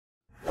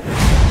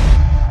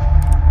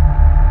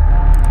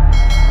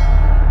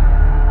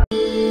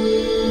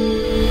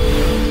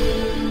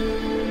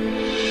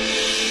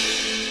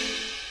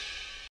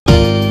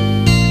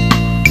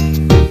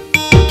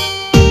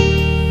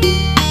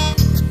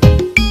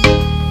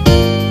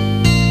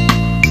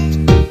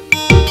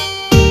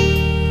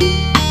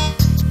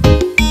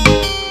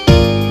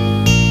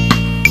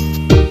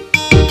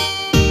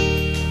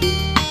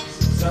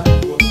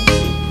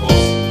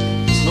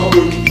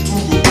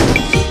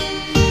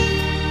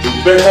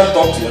better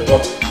talk to your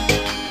daughter.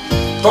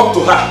 Talk to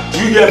her. Do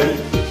you hear me?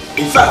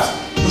 In fact,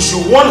 you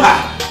should warn her.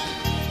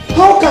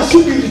 How can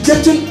she be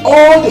rejecting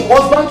all the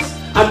husbands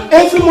and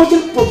every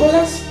mortal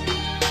proposals?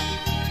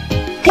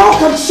 How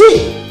can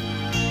she?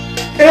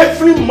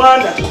 Every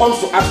man that comes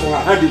to ask for her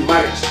hand in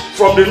marriage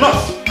from the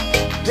north,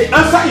 the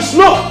answer is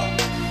no.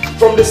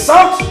 From the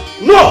south,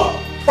 no.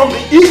 From the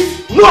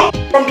east, no.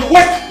 From the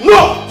west,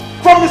 no.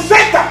 From the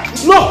center,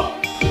 no.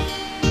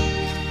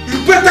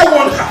 You better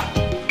warn her.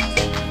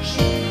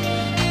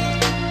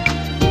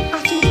 I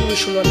think we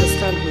should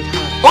understand with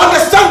her.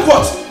 Understand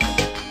what?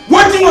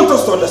 What do you want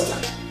us to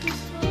understand?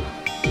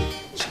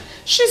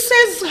 She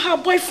says her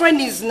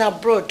boyfriend is in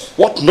abroad.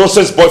 What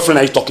nonsense boyfriend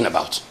are you talking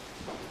about?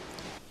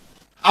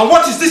 And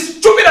what is this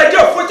stupid idea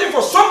of waiting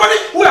for somebody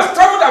who has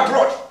traveled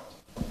abroad?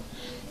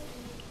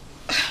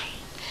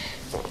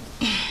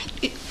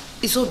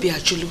 It's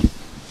Obiajulu.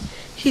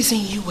 He's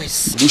in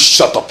US. You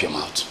shut up your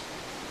mouth.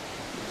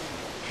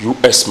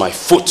 US my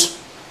foot.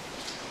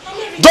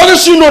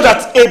 Doesn't you know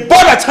that a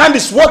bird at hand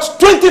is worth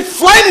 20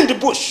 flying in the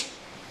bush?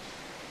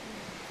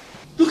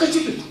 Look at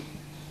you people.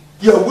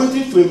 You are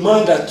waiting for a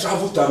man that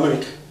traveled to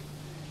America.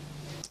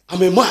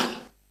 I'm a man.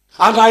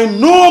 And I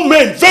know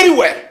men very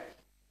well.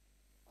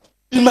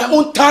 In my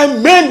own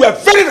time, men were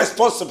very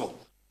responsible.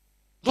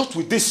 Not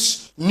with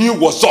this new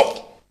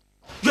WhatsApp.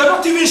 You are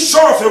not even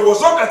sure of a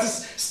WhatsApp that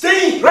is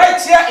staying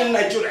right here in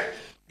Nigeria.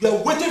 You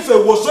are waiting for a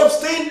WhatsApp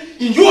staying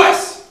in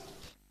US.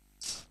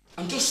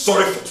 I'm just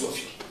sorry for two of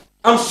you.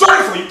 I'm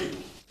sorry for you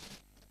people.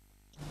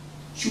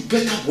 You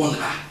better warn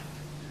her.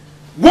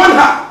 Warn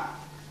her!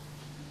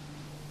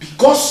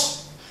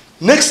 Because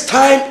next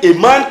time a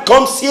man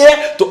comes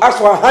here to ask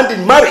for a hand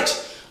in marriage,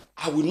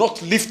 I will not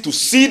live to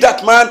see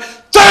that man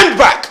turn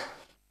back.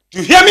 Do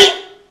you hear me?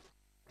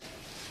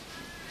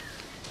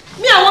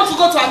 Me, I want to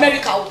go to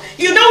America.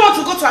 You don't want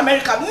to go to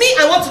America. Me,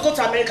 I want to go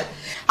to America.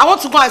 I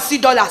want to go and see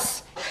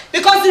dollars.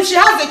 Because if she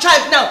has a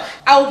child now,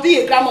 I will be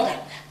a grandmother.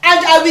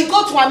 And I will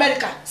go to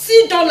America.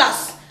 See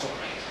dollars.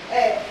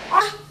 I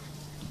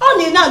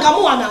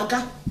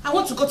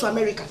want to go to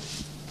America.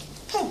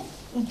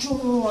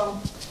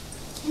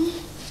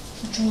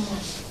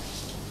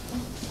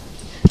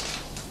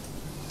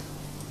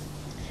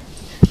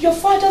 Your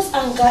father's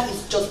anger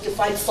is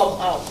justified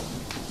somehow.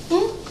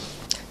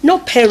 No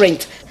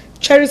parent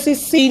cherishes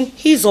seeing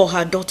his or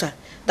her daughter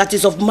that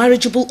is of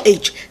marriageable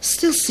age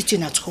still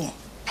sitting at home.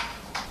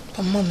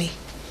 But Mommy,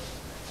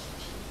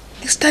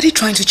 is Daddy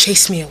trying to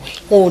chase me away?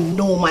 Oh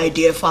no, my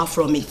dear, far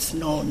from it.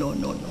 No. No.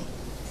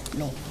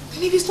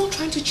 And if he's not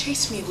trying to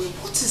chase me away,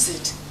 what is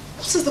it?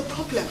 What is the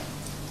problem?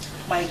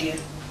 My dear,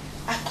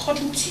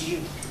 according to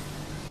you,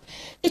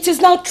 it is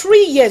now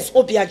 3 years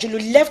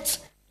Obiajulu left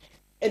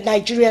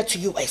Nigeria to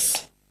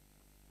US.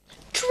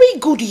 3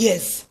 good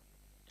years.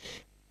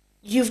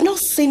 You've not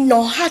seen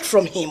nor heard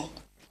from him.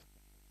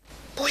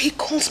 But he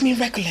calls me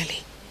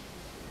regularly.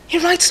 He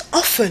writes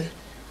often.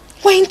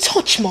 We're in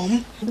touch,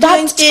 Mom.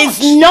 That is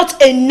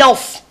not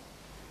enough.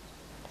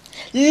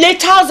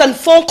 Letters and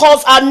phone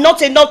calls are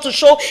not enough to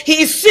show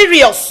he is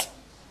serious.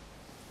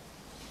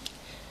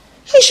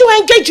 He should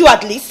engage you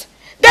at least.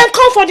 Then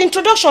come for the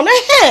introduction.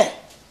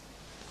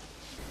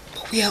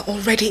 But we are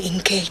already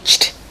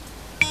engaged.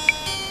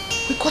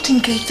 We got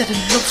engaged at a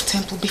love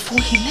temple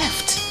before he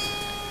left.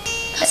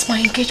 That's my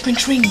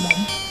engagement ring,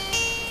 Mom.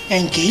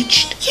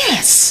 Engaged?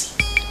 Yes.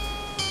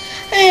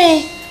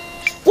 Hey,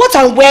 what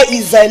and where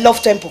is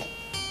Love Temple?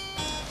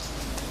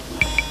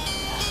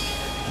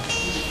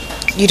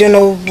 You don't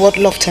know what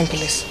Love Temple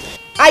is?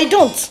 I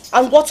don't.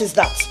 And what is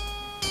that?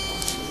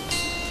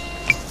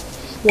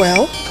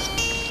 Well,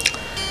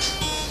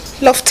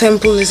 Love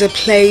Temple is a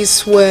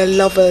place where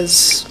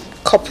lovers,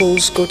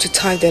 couples go to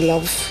tie their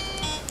love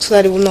so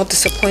that it will not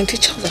disappoint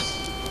each other.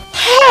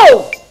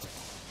 How?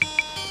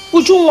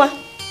 Ujunwa?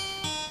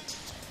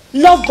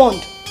 Love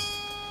bond?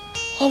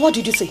 Or what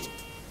did you say?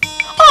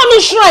 Oh, no,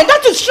 shrine.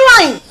 That is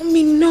shrine. I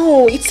mean,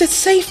 no, it's a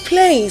safe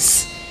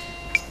place.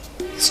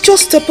 It's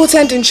just a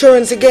potent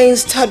insurance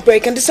against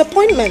heartbreak and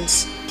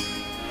disappointments.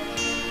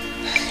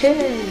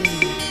 Hey.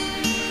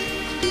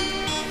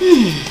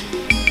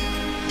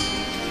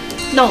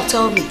 Now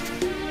tell me,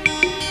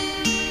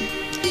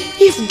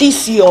 if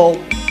this your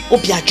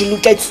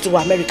Obiajulu gets to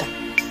America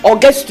or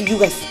gets to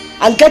US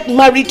and get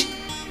married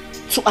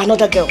to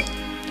another girl,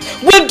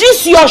 will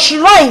this your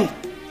shrine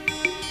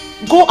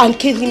go and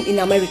kill him in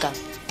America?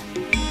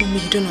 Mommy,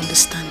 you don't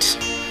understand.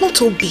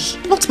 Not Obi,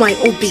 not my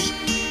Obi.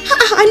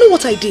 I know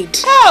what I did.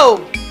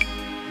 Oh!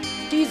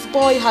 This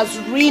boy has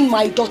ruined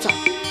my daughter.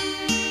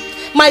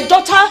 My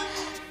daughter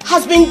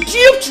has been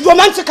duped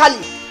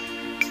romantically.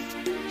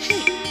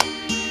 Hey,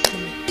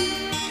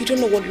 Mommy, you don't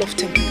know what Love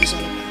Temple is all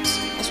about.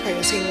 That's why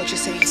you're saying what you're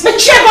saying.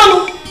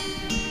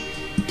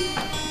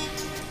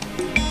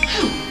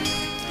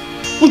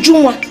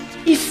 Ujunwa,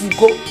 if you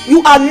go,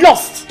 you are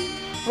lost.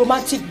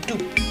 Romantic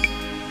dupe.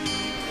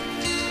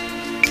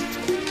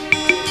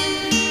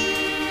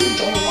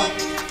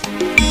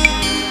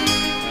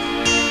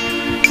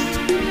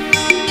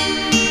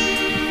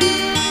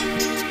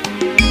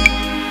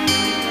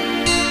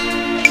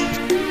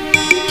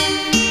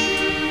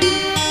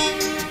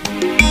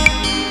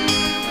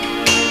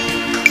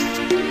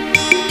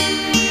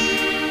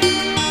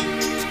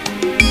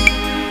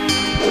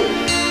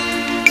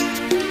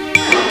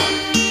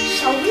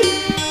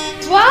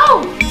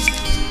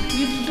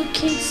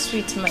 looking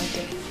sweet, my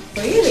dear.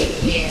 Really?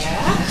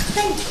 Yeah.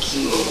 Thank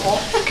you.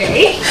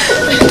 Okay.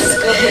 Let's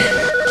go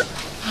ahead.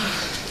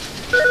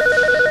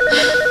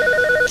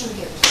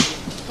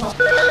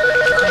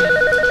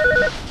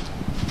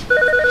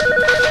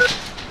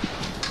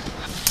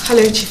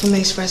 Hello, Chief of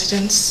Mace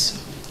Residence.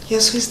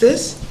 Yes, who's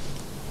this?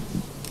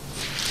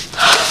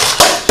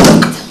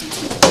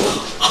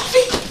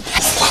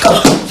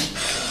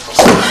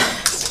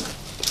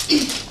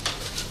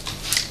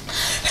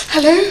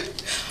 Hello?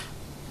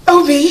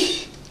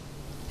 Obi?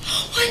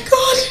 Oh my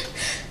God!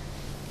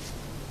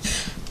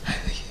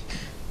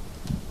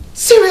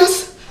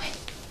 Serious?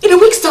 In a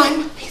week's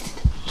time?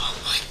 Oh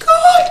my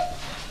God!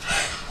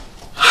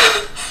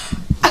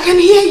 I can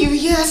hear you,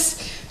 yes.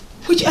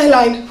 Which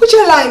airline? Which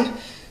airline?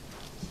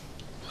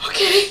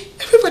 Okay,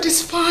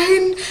 everybody's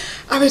fine.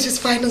 Amit is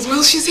fine as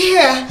well. She's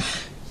here.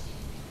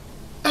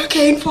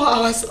 Okay, in 4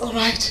 hours. All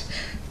right.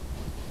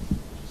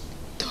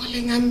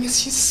 Darling, I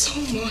miss you so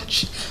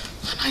much.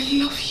 And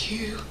I love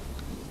you.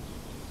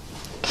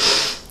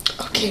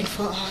 Okay, in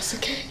 4 hours,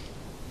 okay?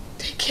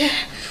 Take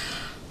care.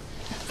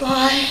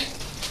 Bye.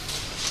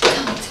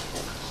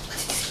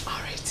 All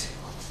right.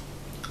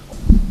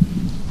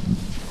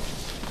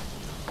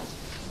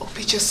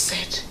 Obi just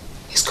said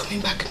he's coming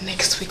back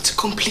next week to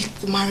complete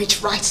the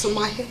marriage rites on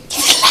my head.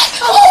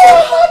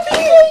 Oh,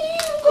 happy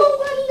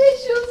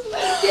congratulations, my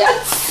dear.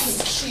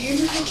 Thank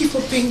you. Thank you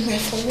for being there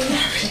for me.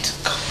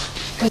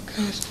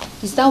 God.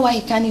 Is that why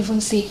he can't even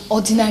say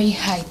ordinary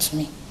hi to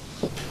me?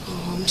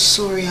 Oh, I'm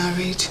sorry,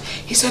 Arid.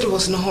 He said he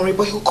was in a hurry,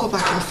 but he'll call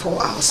back in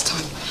 4 hours'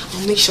 time.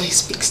 I'll make sure he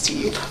speaks to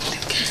you.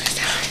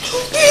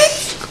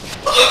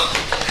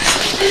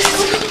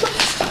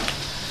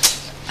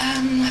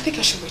 I think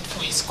I should wait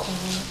for his call.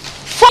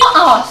 4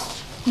 hours?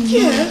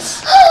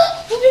 Yes.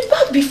 We'll be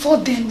back before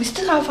then. We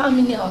still have how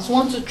many hours?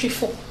 1, 2, 3,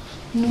 4.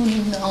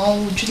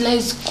 No,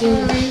 let's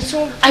go.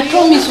 I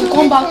promise we'll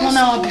come back 1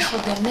 hour before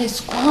then.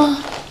 Let's go.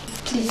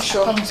 Please,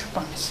 Sure. I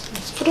promise.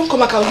 If I don't come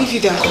back, I'll leave you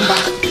there and come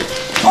back.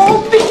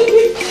 Oh,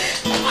 baby.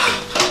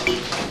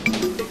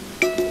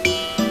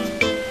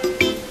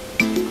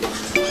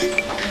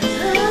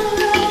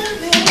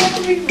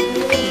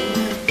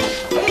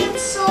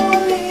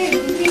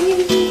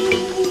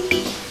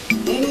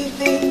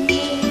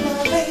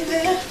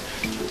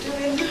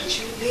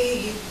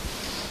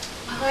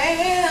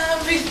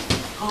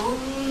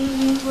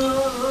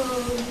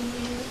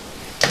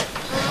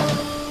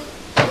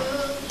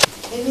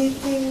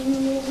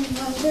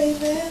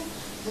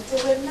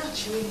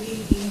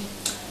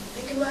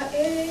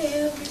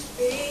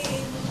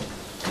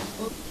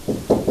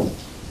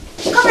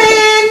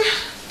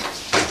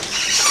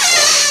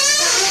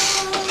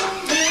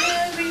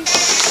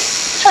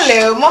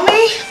 Hello,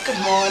 Mommy. Good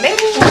morning.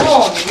 Good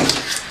morning.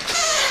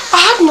 I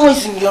had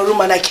noise in your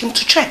room and I came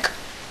to check.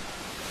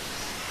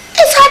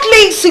 It's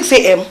hardly 6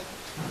 a.m.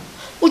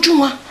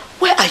 Ujuma,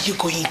 where are you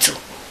going to?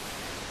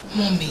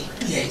 Mommy.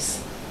 Yes.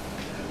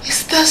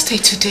 It's Thursday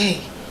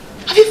today.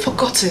 Have you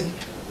forgotten?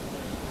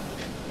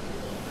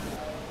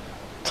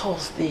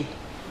 Thursday.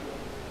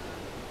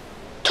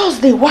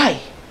 Thursday, why?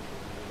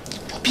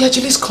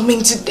 Obiajuli's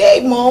coming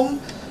today, Mom.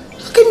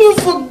 How can you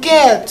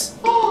forget?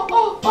 Oh,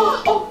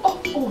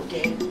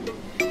 then.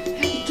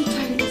 Hey,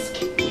 totally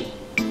escaped me.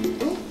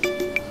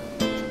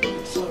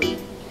 Sorry.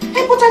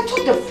 Hey, but I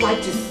thought the flight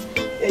is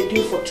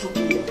due for 2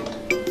 p.m.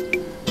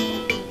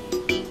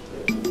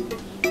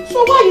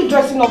 So why are you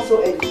dressing up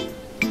so early?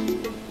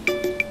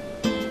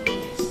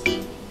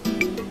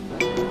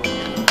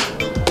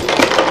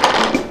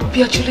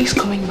 Obiajuli's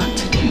coming back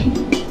today.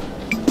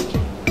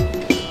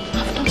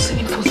 I've not seen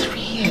him for 3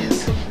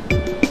 years.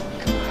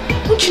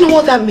 Don't you know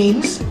what that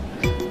means?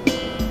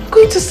 I'm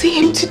going to see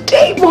him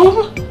today,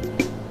 Mom.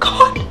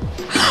 God.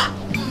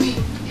 Mommy.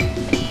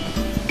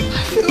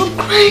 I feel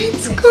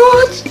great,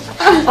 God.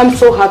 I'm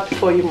so happy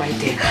for you, my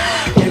dear.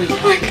 Oh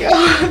my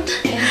God.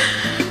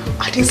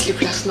 I didn't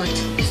sleep last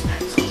night.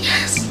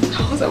 Yes,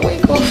 I was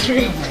awake all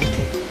through.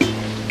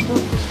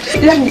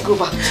 Let me go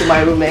back to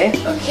my room, eh?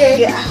 Okay.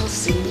 Yeah, I'll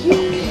see you.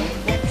 Okay.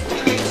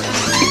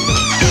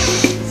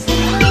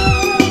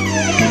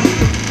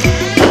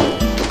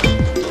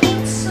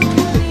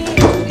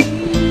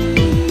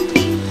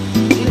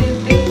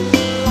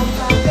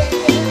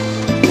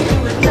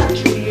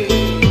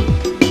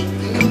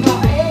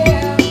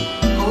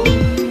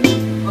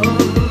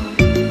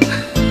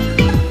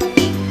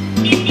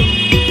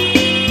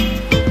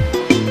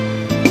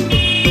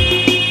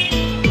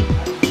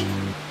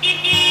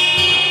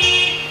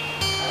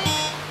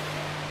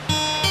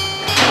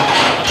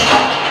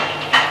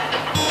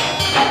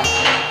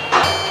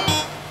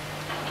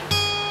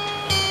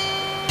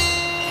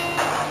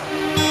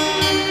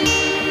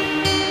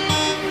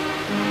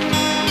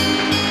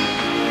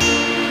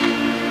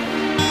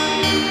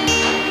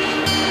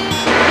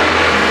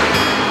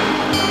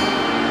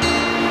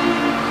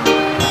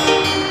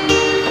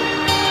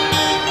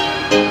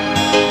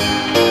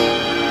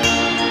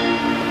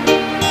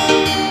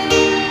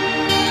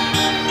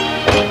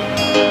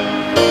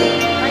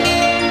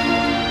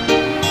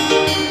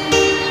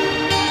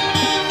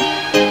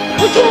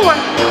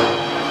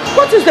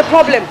 What is the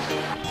problem?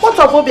 What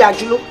of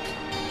Obiajulu?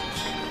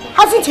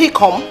 Hasn't he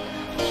come?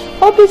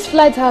 Obi's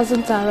flight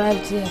hasn't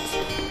arrived yet.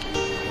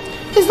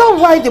 Is that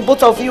why the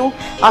both of you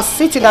are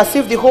sitting as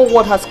if the whole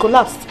world has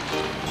collapsed?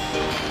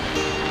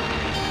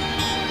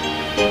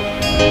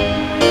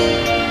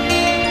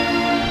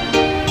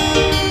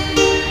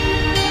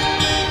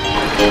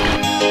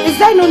 Is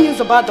there no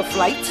news about the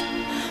flight?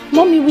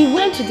 Mommy, we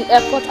went to the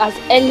airport as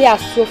early as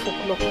 12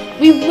 o'clock.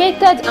 We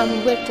waited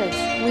and waited.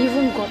 We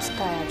even got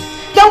tired.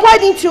 Then why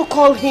didn't you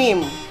call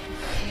him?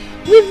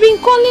 We've been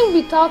calling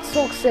without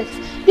success.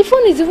 The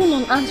phone is even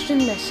on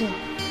answering machine.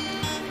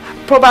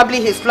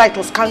 Probably his flight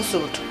was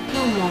cancelled.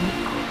 No, Mom.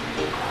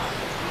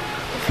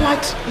 The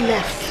flight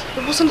left.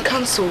 It wasn't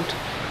cancelled.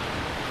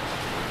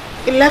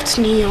 It left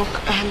New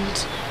York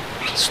and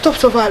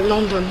stopped over at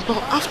London. But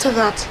after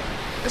that,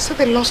 they said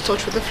they lost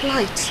touch with the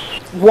flight.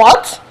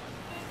 What?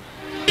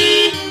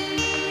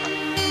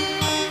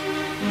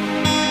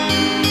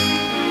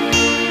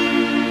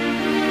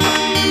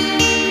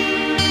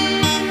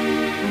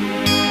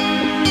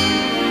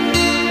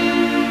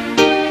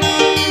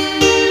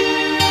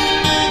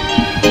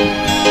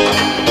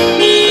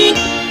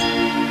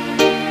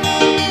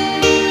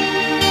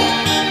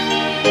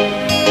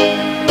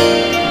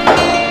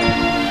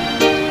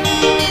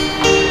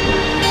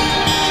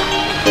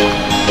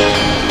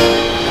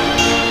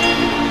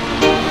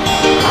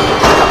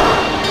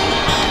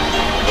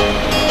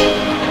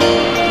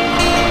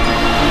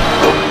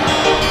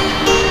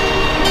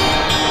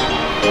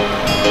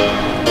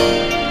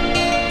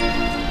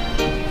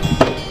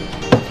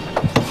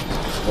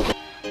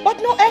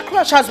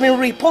 Has been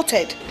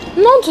reported.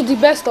 None to the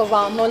best of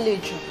our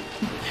knowledge.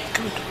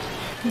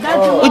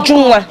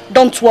 Ujunwa,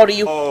 don't worry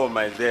you. Oh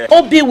my dear.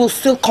 Obi will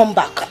still come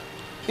back.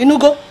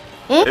 Inugo?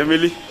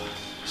 Emily,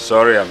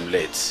 sorry I'm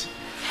late.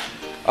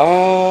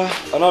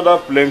 Another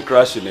plane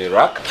crash in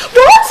Iraq.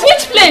 What?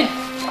 Which plane?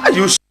 Are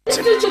you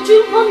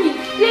Mommy,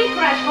 plane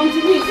crash,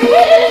 continue.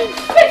 Wait.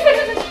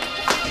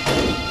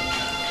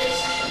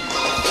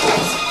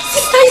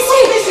 Sister,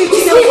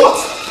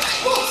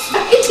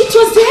 it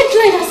was the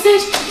headline that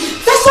said,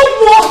 that's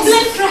what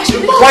plane crash.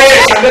 Keep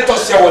quiet and let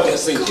us hear what they're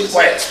saying. Keep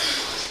quiet.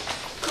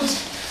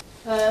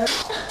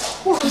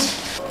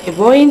 A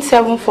Boeing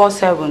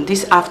 747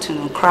 this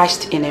afternoon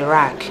crashed in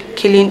Iraq,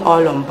 killing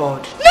all on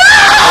board.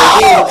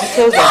 Although the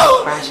details of the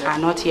crash are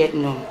not yet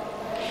known.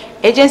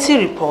 Agency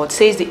report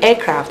says the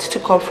aircraft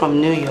took off from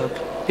New York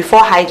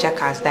before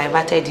hijackers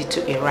diverted it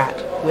to Iraq,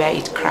 where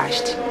it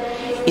crashed.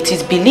 It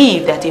is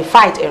believed that a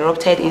fight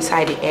erupted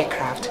inside the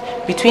aircraft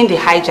between the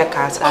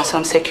hijackers and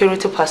some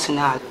security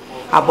personnel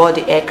aboard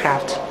the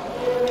aircraft.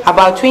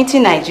 About 20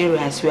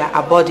 Nigerians were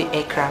aboard the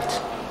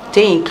aircraft.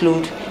 They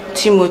include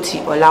Timothy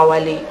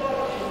Olawale,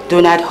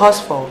 Donald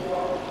Hosford,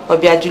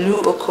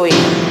 Obiajulu Okoye,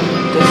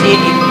 Dozie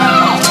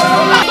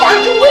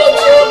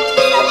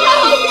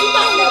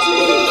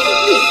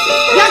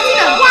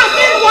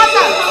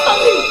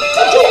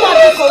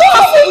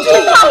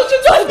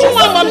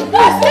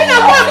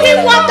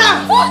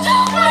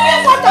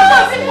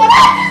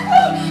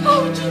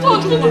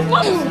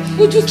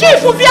Chief,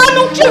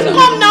 Chief,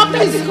 come now,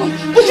 please.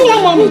 Would you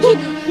want mommy?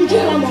 Would you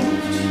want mommy?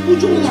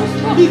 Would you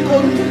want mommy?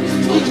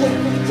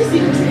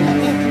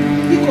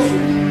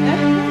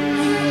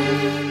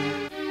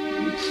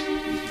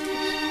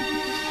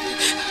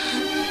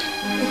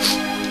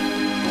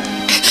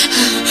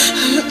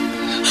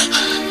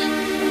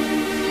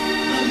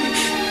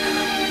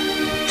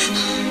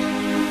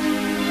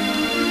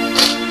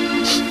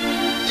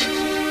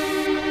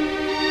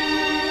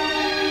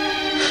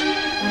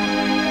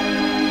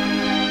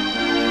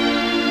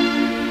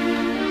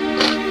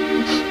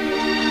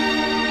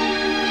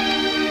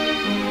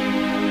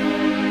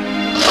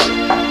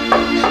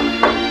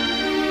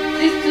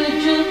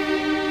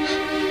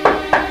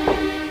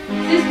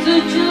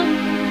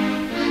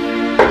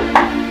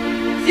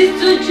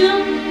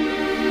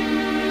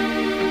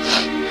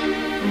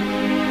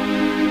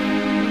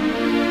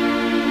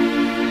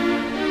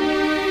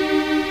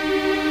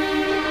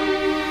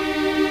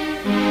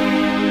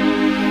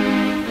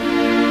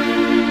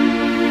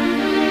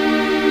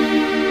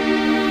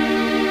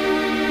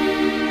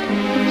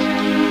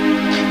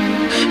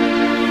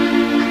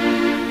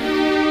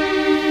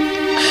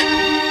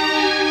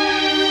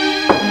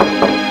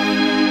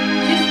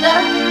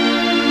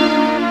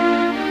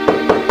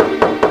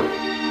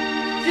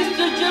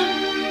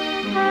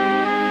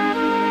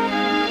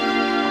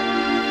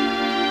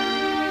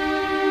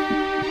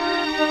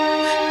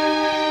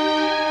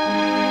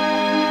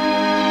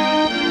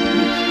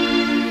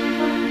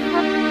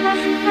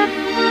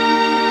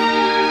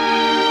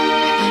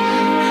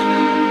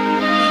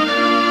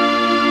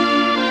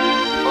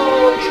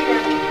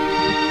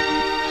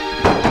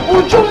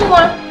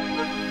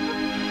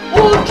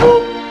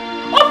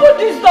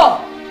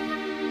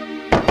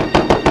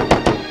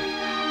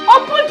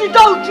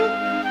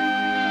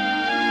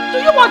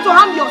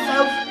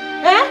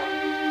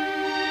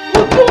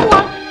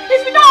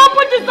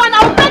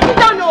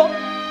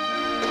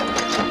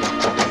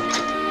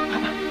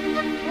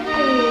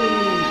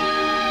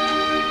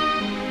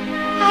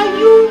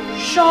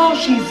 sure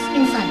she's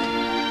inside?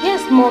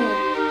 Yes, Mommy.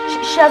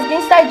 She has been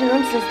inside the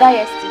room since that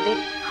yesterday.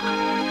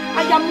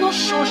 I am not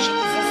sure she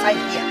is inside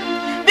here.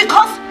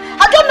 Because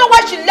I don't know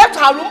why she left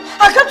her room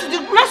and came to the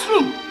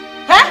restroom.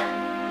 Huh?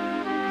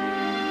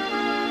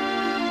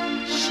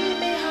 She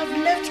may have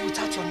left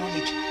without your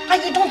knowledge. And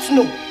you don't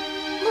know.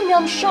 Mommy,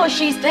 I'm sure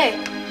she's there.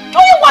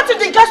 Doing what in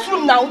the guest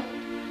room now?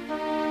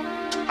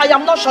 I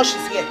am not sure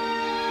she's here.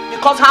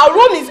 Because her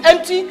room is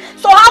empty.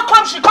 So how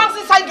come she comes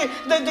inside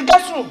the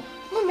guest room?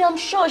 Mommy, I'm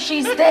sure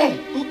she's there.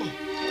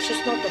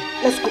 She's not there.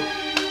 Let's go.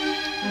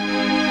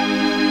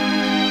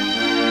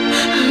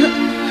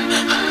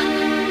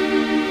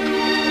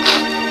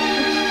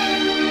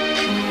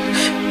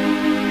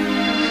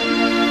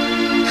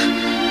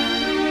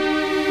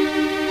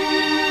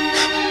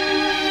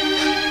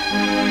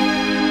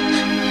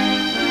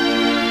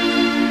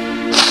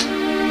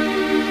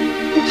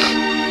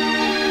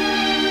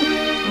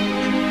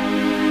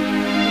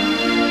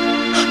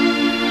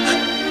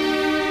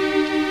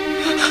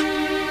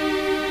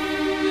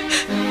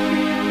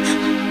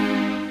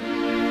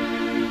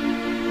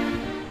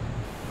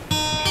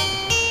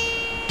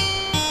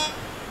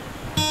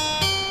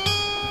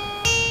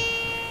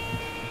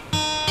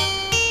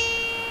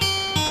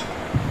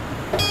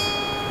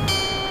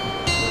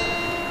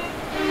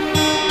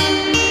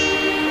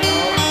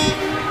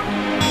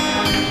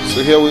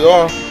 So here we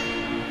are.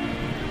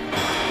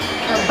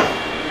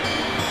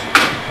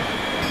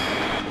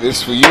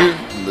 This for you,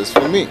 and this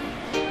for me.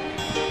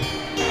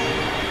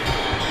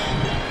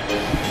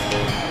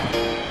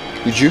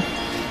 Would you?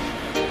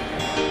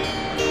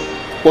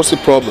 What's the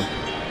problem?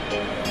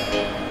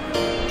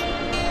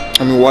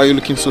 I mean, why are you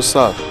looking so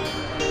sad?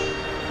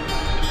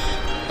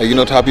 Are you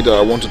not happy that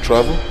I want to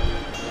travel?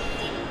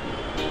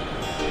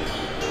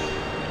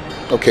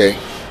 Okay.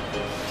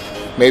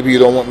 Maybe you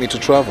don't want me to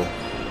travel.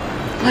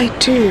 I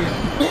do.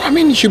 I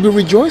mean, you should be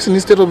rejoicing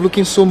instead of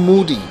looking so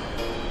moody.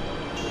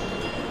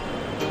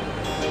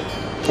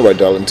 Alright,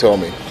 darling, tell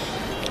me.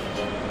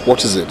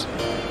 What is it?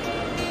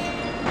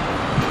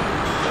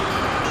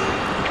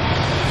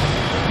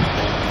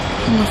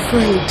 I'm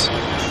afraid.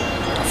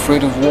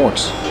 Afraid of what?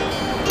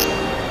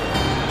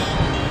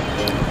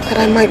 That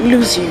I might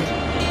lose you.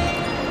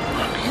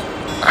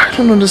 I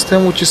don't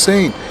understand what you're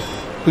saying.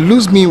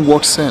 Lose me in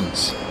what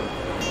sense?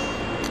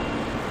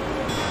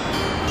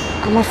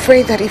 I'm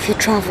afraid that if you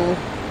travel,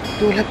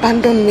 you will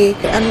abandon me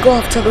and go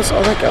after those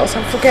other girls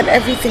and forget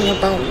everything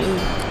about me.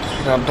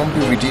 Sweetheart, don't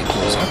be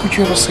ridiculous. How could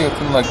you ever say a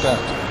thing like that?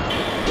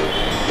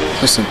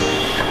 Listen,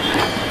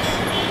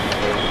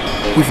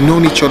 we've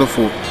known each other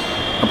for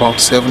about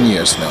 7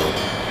 years now.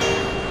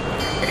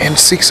 And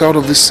 6 out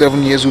of these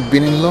 7 years we've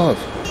been in love.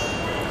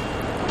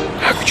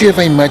 How could you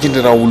ever imagine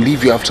that I will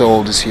leave you after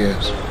all these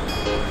years?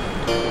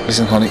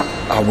 Listen, honey,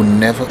 I will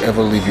never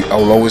ever leave you. I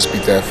will always be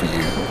there for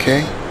you,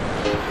 okay?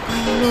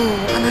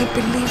 And I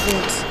believe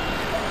it.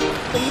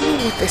 But you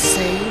know what they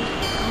say?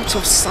 Out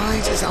of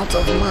sight is out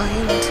of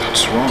mind.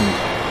 That's wrong.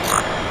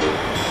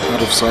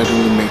 Out of sight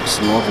only makes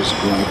lovers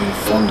grow even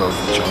fonder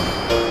of each other.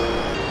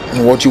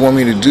 And what do you want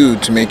me to do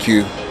to make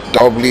you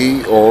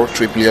doubly or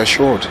triply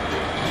assured?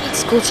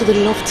 Let's go to the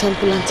love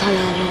temple and tie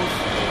our love.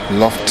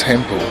 Love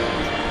temple?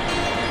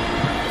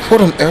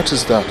 What on earth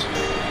is that?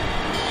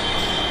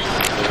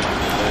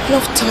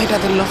 Love tied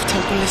at the love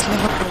temple is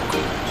never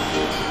broken.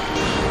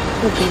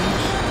 Robin,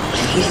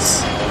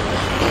 please.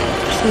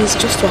 Please,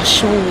 just to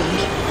assure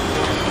me.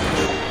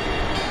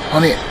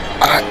 Honey,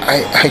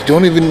 I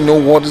don't even know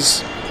what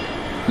this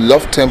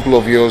love temple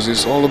of yours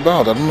is all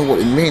about. I don't know what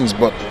it means,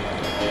 but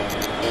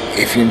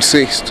if you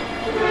insist,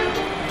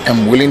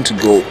 I'm willing to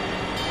go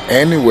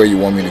anywhere you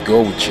want me to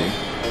go with you.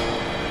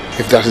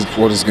 If that is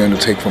what it's going to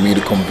take for me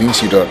to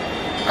convince you that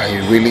I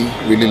really,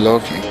 really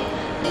love you.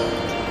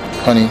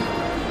 Honey,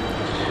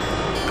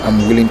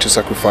 I'm willing to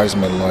sacrifice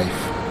my life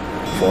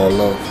for our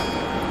love.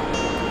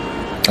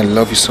 I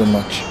love you so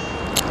much. I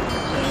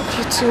love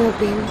you too,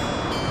 Obin.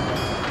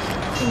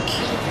 Thank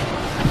you.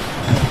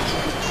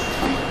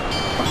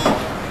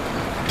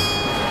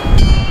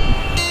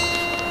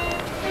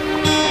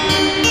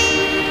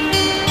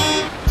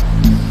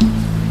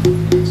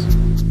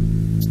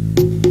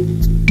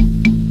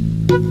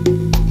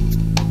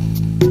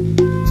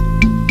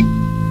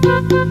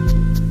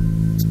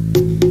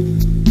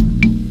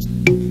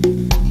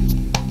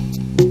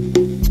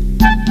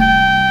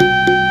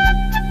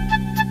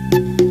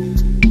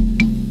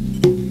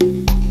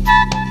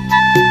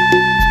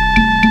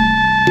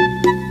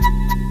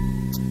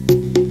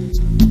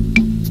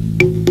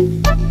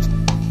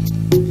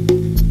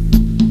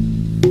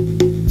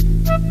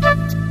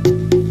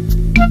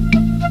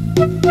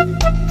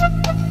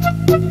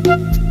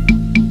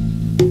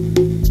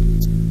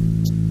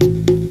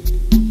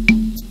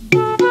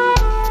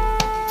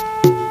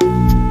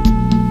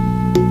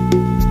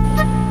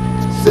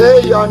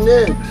 Say your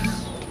name.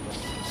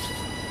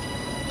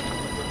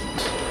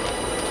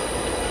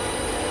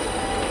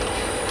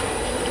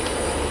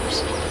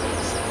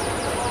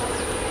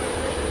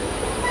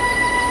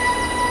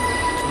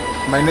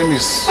 My name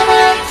is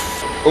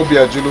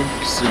Obiajulu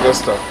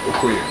Sylvester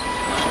Okoye.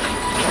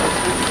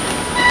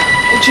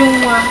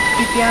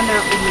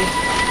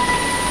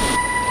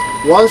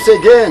 Once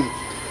again,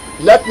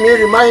 let me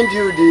remind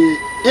you the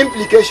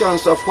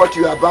implications of what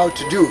you are about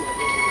to do.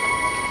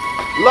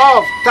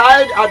 Love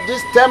tied at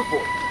this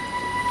temple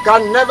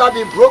can never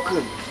be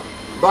broken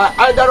by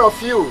either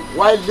of you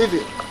while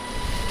living.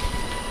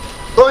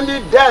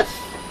 Only death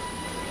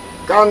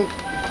can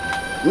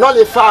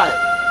nullify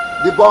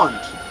the bond.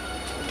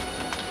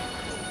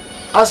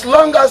 As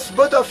long as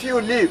both of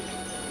you live,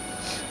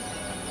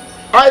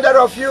 either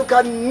of you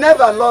can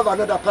never love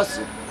another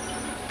person.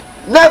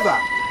 Never.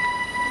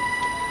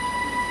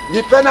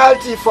 The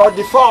penalty for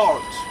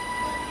default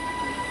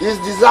is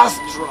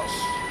disastrous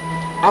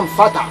and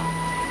fatal.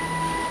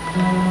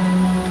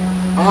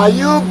 Are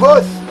you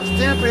both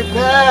still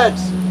prepared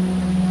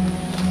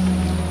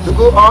to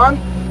go on?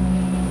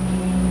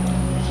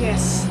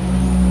 Yes.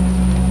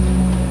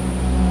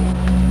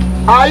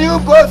 Are you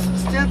both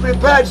still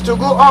prepared to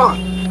go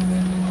on?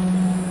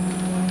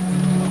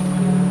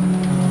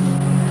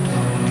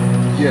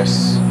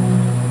 Yes.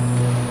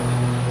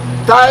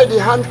 Tie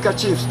the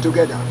handkerchiefs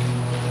together.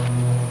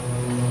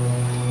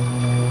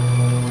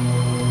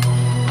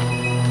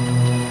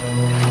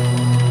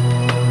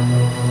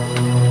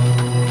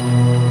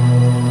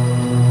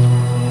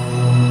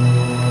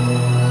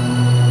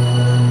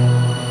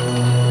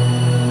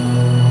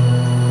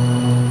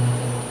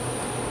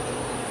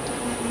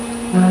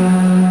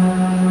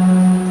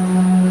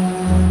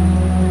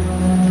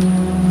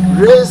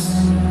 Raise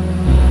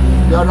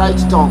your right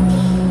thumbs.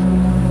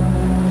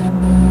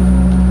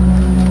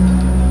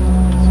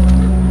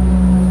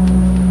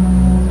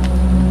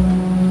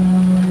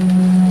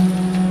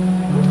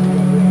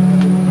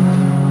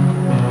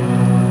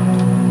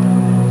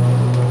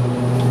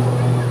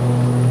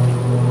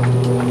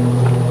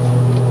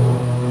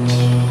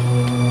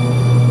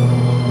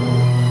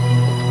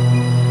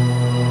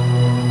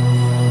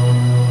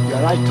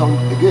 Your right thumb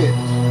again.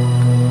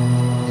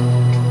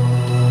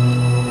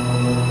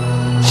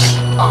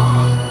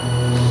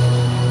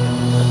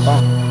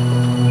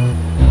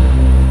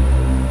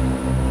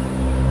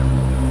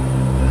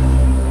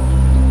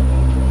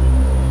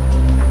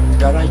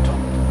 Your right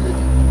thumb.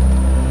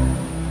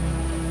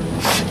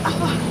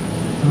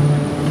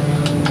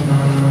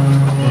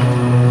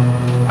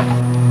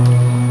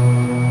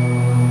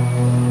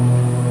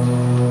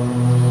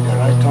 Your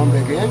right thumb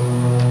again.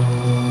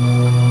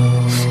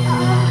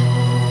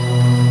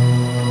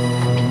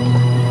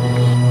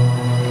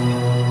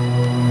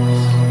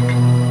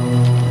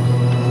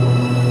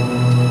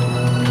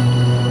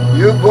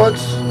 You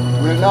both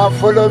will now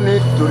follow me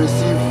to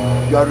receive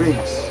your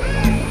rings.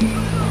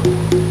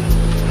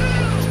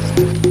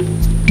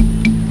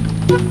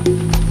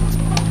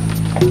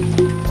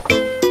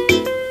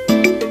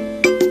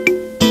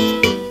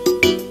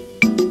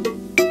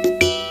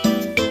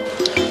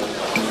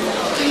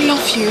 I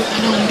love you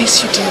and I'll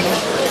miss you dearly.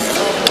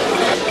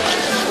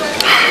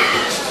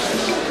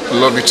 I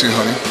love you too,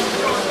 honey.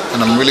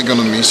 And I'm really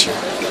gonna miss you.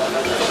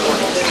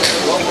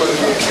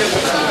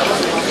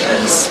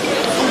 Please,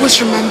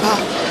 always remember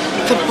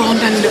the bond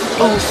and the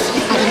oath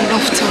at the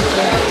love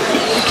temple,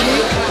 okay?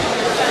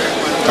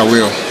 I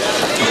will.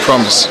 I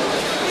promise.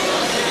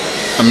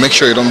 And make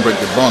sure you don't break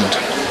the bond.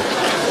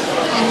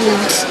 I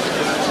won't.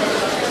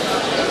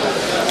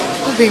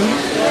 Obim,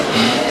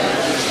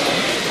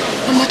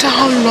 no matter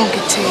how long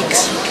it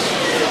takes,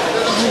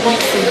 I'll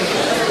wait for you.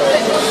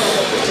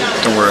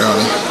 Don't worry,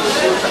 honey.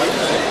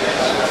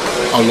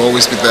 I'll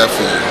always be there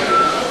for you.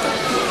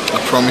 I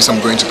promise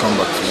I'm going to come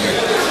back for you.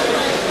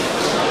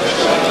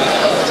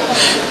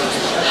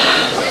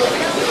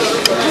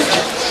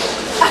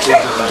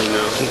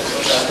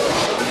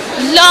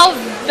 Love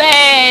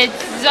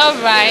birds,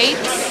 alright.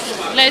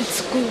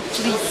 Let's go,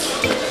 please.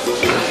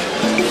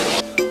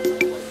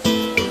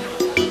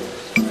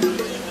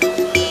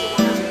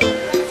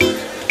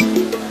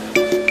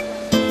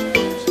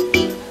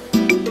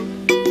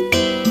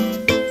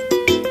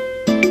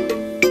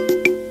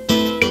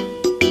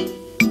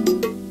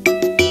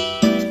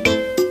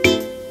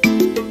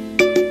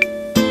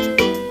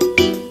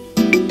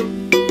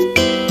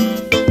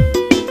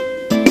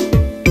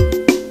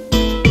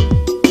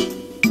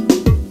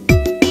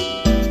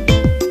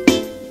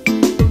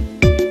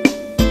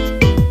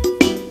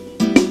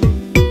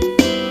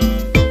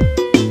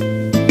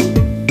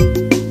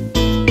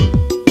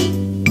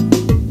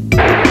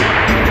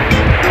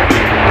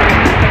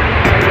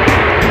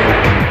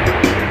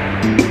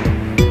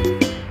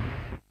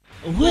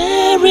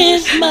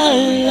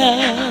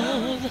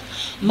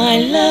 My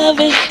love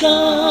is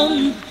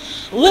gone.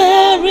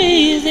 Where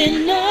is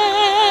it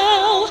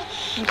now?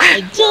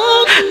 I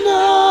don't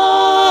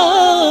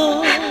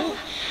know.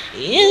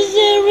 Is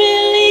it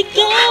really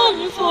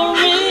gone for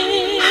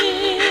real?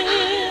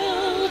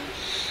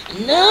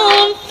 Now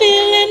I'm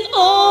feeling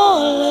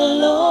all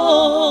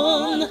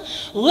alone.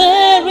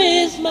 Where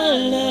is my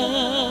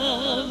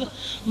love?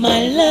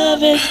 My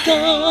love is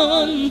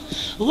gone.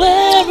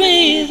 Where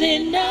is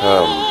it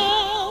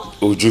now?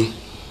 Uju,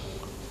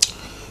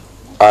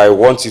 I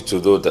want you to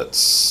know that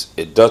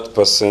a dead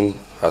person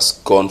has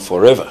gone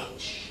forever.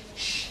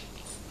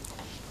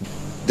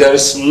 there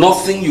is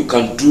nothing you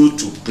can do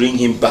to bring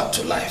him back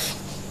to life.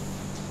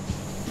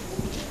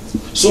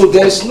 So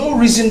there is no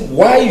reason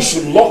why you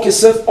should lock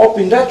yourself up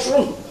in that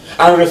room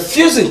and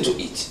refusing to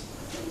eat.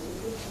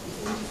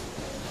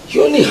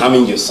 You're only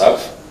harming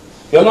yourself.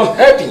 You're not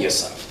helping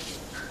yourself.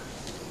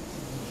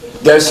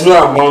 There is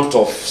no amount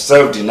of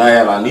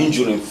self-denial and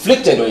injury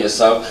inflicted on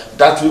yourself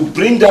that will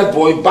bring that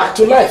boy back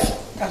to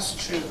life.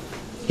 That's true.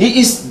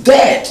 He is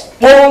dead.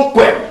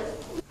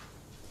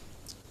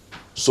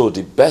 So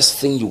the best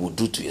thing you will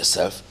do to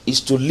yourself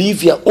is to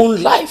live your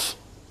own life.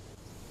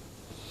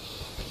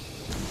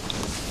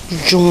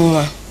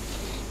 Juma,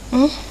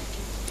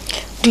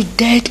 the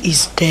dead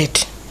is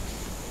dead.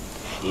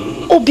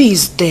 Obi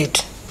is dead.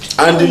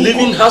 And the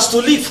living has to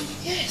live.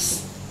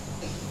 Yes.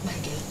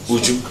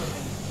 Would you?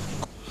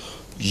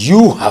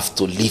 You have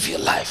to live your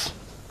life.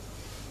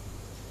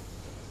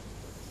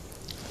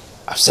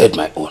 I've said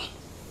my own.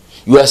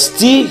 You are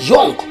still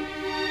young.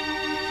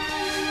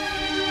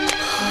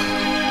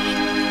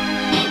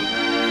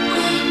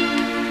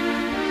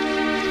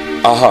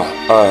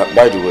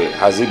 By the way,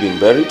 has he been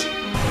buried?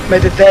 May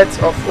the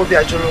death of Obi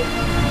Ajulu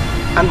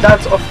and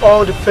that of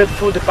all the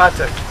faithful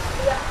departed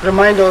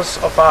remind us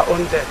of our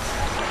own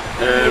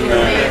death.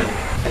 Amen.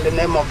 In the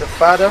name of the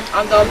Father,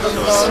 And of the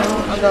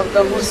Son, and of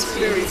the Holy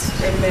Spirit.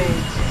 Amen.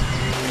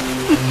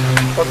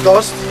 for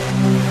dust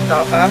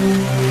thou art,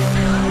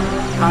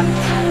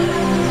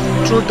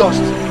 and through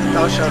dust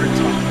thou shalt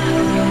return.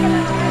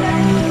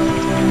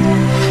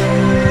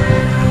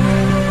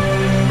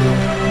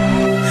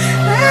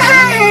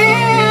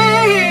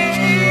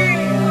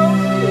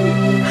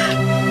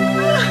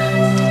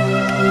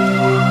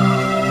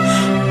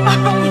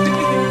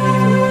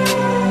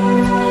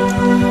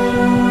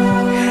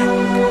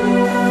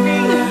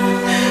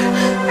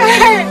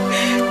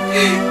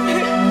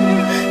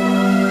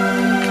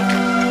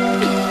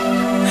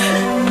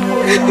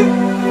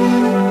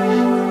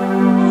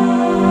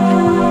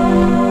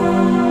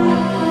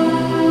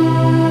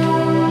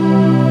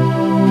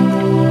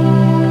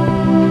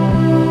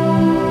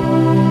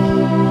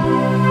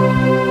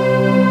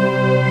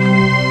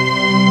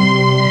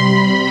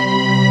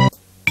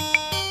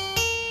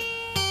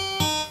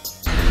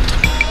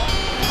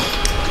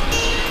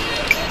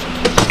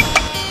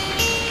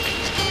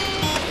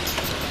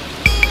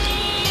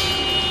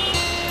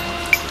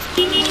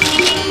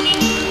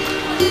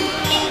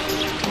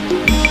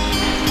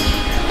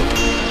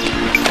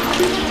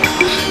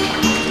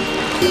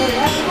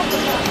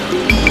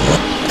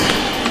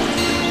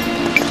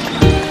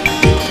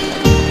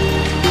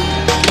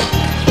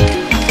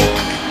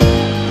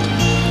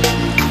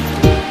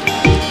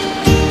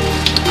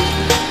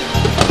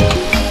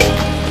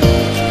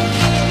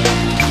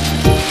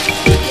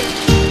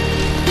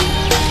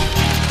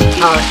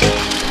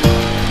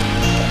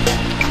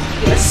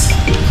 Yes.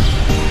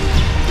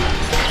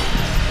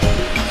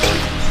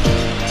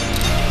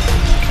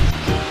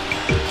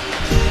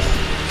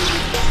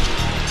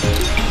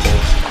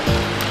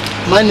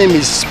 My name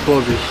is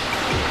Bobby,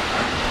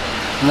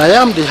 and I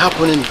am the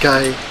happening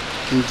guy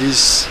in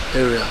this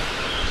area.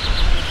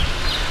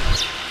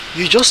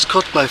 You just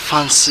caught my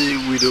fancy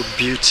with your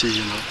beauty,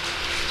 you know.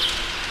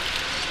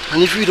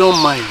 And if you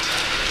don't mind,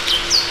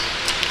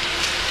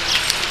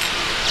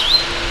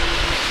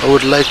 I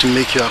would like to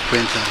make your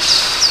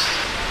acquaintance.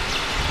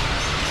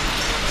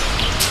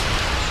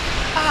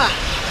 Ah,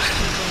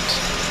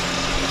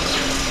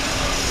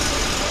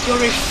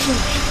 you're a fool.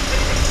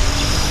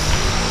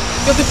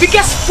 You're the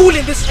biggest fool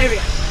in this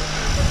area.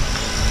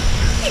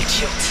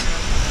 Idiot.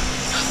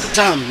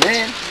 Damn,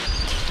 man.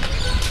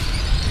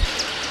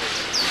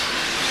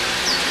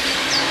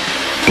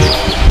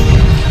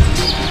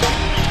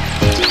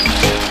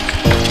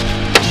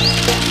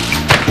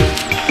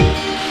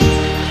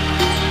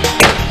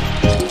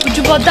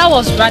 But that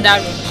was rather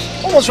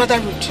rude. What was rather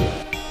rude?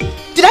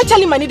 Did I tell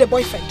him I need a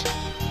boyfriend?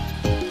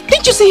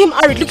 Didn't you see him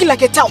arid looking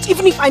like a tout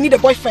even if I need a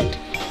boyfriend?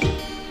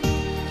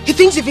 He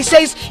thinks if he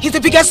says he's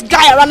the biggest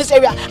guy around this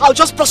area, I'll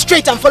just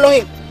prostrate and follow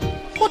him.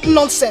 What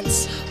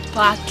nonsense.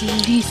 But at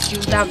least you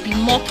would have been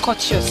more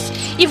cautious.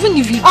 Even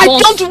if you I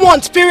don't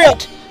want,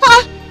 period.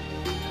 Huh?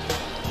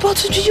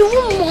 But you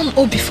won't mourn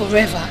Obi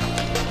forever.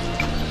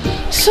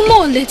 Sooner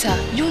or later,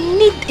 you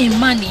need a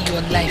man in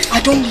your life. I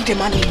don't need a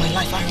man in my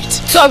life, Arit.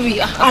 Sorry,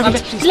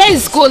 Arit, please.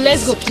 Let's go.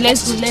 Let's go.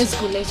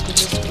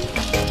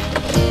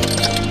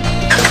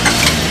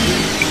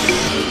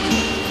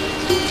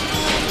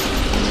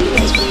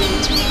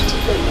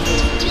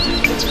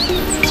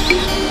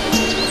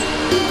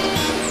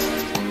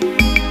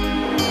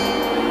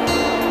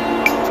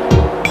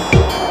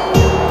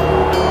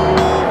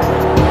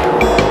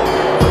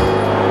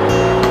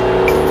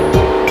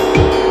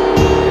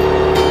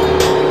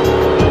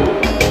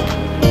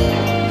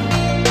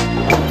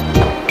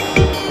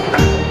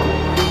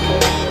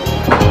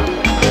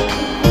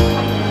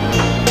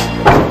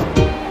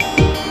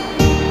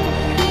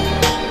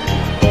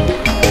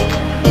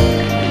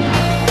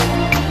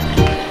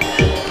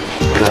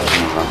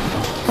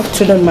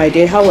 Afternoon, my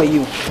dear. How are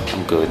you?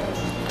 I'm good.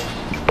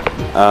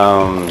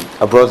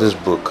 I brought this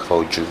book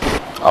for you.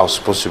 I was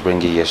supposed to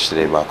bring it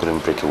yesterday, but I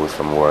couldn't break away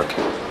from work.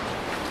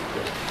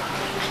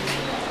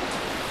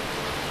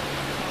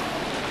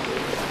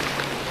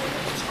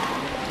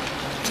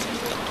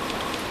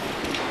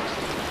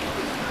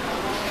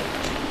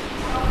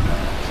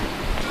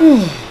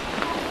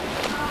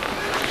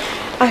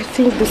 I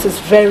think this is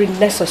very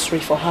necessary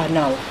for her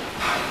now.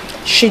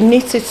 She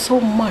needs it so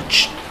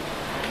much.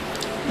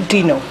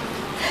 Dino,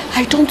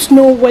 I don't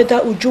know whether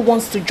Uju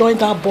wants to join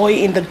that boy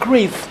in the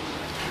grave.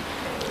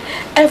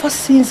 Ever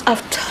since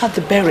after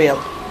the burial,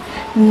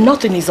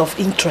 nothing is of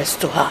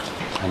interest to her.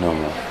 I know,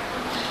 Mom.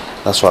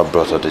 That's why I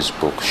brought her this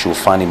book. She will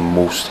find it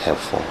most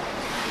helpful.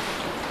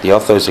 The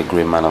author is a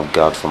great man of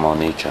God from our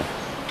nature.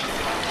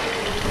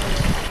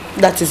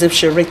 That is if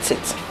she reads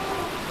it.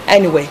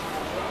 Anyway,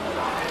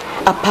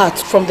 apart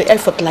from the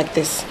effort like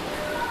this,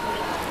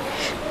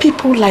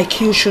 people like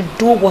you should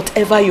do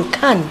whatever you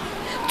can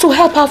to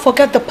help her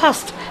forget the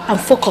past and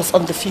focus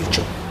on the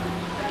future.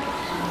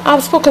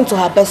 I've spoken to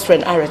her best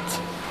friend, Aret,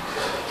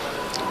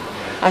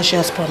 as she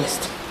has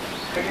promised.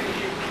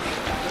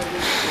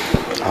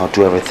 I'll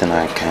do everything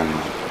I can.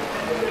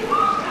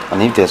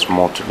 And if there's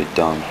more to be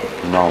done,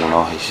 I will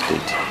not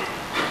hesitate.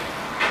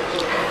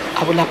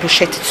 I will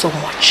appreciate it so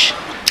much.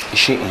 Is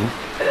she in?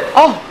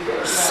 Oh,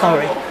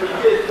 sorry.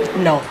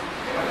 No.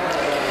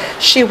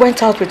 She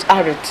went out with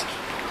Aret.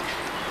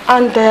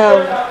 And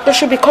they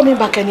should be coming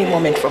back any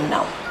moment from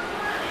now.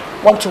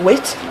 Want to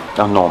wait?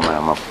 Oh, no,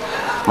 ma'am.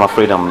 I'm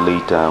afraid I'm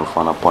late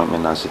for an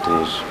appointment as it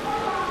is.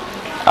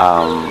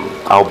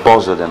 I'll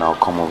buzz her, then I'll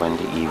come over in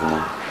the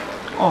evening.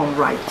 All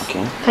right.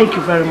 Okay. Thank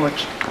you very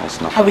much. That's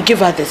enough. I will give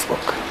her this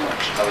book.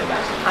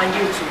 And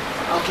you too.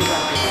 I'll give her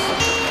this.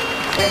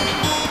 Thank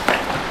you.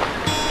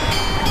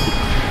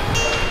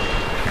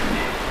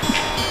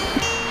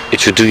 It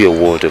should do you a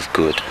world of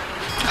good.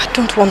 I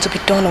don't want to be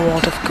done a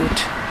world of good.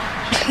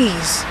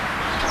 Please.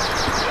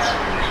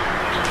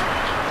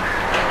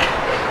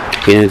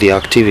 You know, the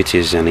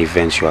activities and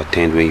events you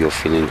attend when you're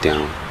feeling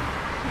down,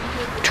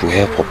 to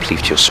help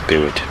uplift your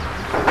spirit,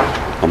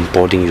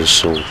 unburden your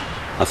soul,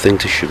 I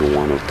think this should be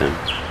one of them.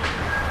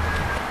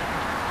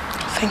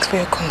 Thanks for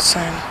your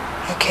concern,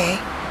 okay?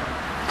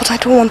 But I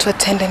don't want to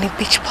attend any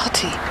beach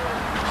party.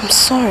 I'm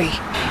sorry.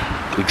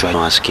 We try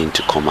asking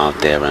to come out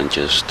there and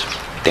just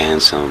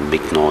dance and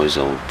make noise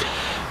or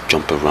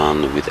jump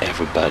around with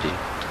everybody.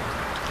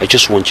 I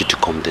just want you to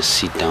come there,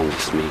 sit down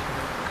with me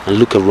and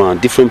look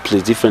around, different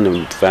place, different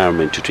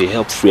environment to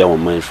help free our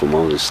mind from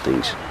all these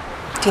things.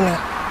 Dino,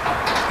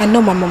 I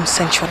know my mom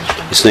sent you.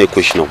 It's not a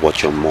question of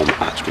what your mom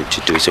asked me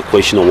to do. It's a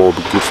question of what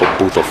will be good for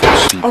both of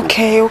us.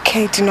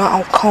 Okay, Dino,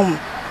 I'll come.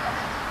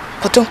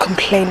 But don't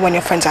complain when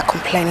your friends are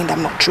complaining that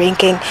I'm not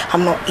drinking,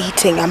 I'm not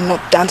eating, I'm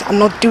not dancing, I'm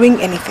not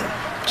doing anything.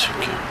 It's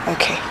okay.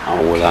 Okay.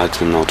 I will ask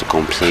you not to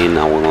complain.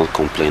 I will not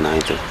complain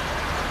either.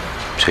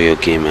 So you're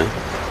okay, man?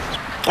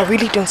 I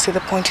really don't see the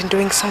point in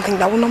doing something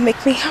that will not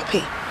make me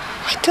happy.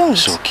 I don't.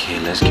 It's okay,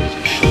 let's give it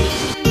a shot.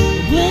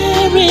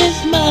 Where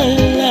is my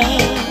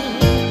love?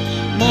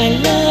 My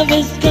love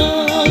is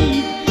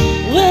gone.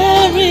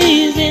 Where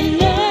is it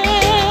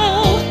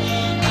now?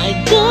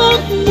 I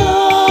don't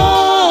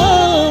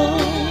know.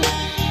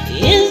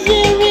 Is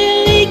it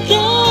really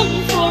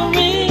gone for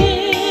real?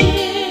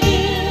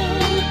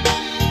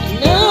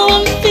 Now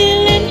I'm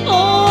feeling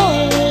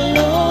all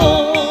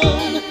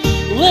alone.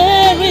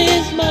 Where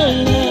is my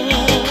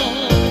love?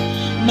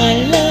 My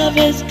love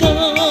is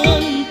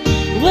gone.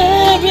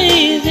 Where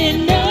is it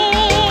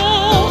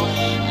now?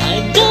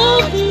 I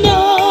don't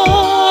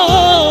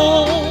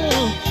know.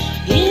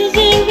 Is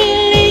it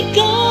really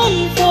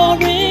gone for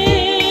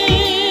real?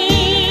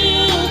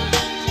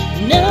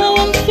 Now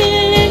I'm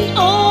feeling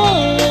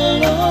all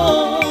alone.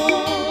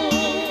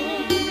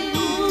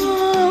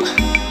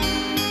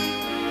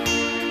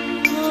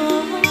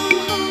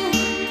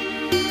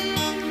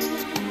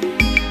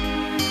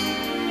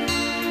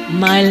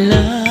 My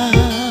love.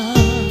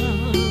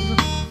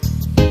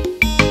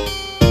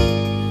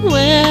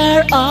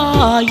 Where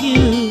are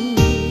you?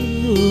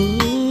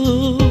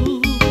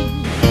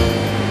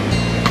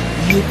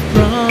 You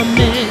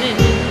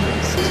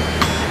promised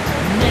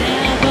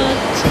never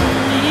to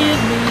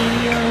leave me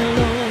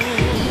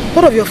alone.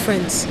 What of your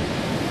friends?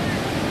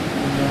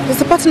 Is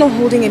the party not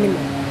holding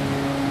anymore?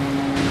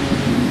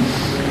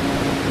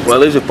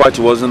 Well, if the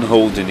party wasn't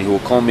holding, he will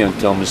call me and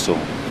tell me so.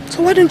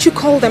 So why don't you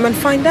call them and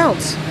find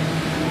out?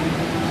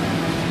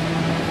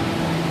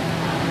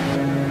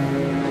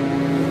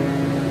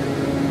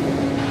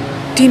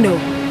 Dino,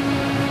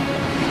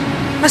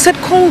 I said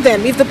call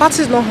them. If the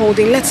party is not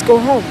holding, let's go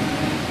home.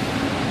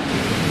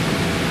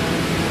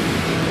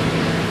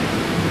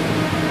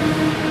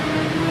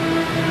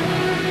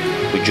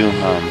 Ujun,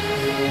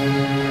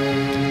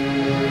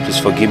 please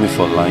forgive me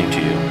for lying to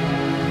you.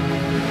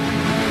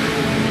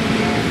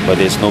 But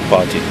there's no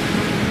party.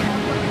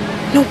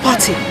 No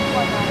party?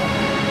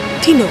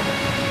 Dino,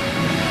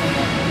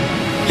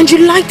 and you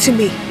lied to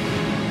me.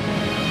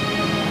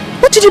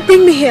 What did you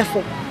bring me here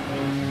for?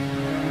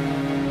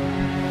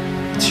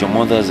 It's your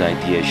mother's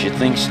idea. She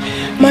thinks...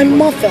 My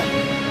mother?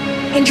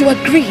 And you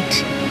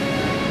agreed?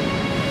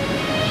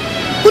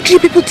 What do you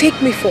people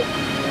take me for?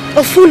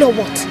 A fool or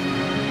what?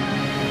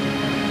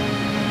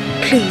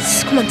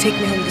 Please, come and take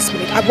me home this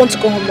minute. I want to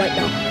go home right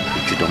now.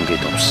 But you don't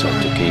get upset,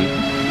 okay?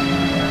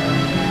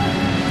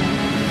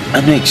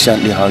 I know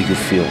exactly how you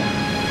feel.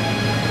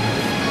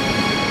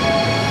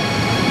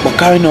 But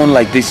carrying on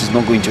like this is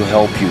not going to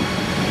help you.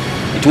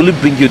 It will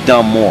only bring you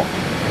down more.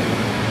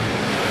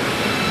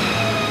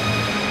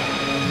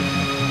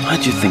 How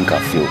do you think I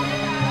feel?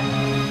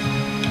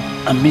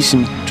 I miss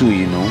him too,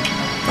 you know.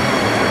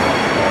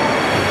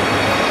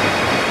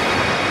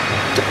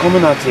 The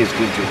coming out here is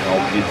going to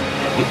help you.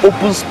 The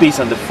open space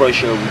and the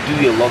fresh air will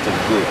do you a lot of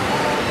good.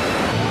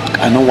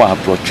 I know why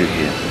I brought you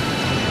here.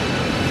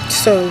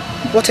 So,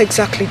 what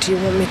exactly do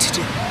you want me to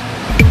do?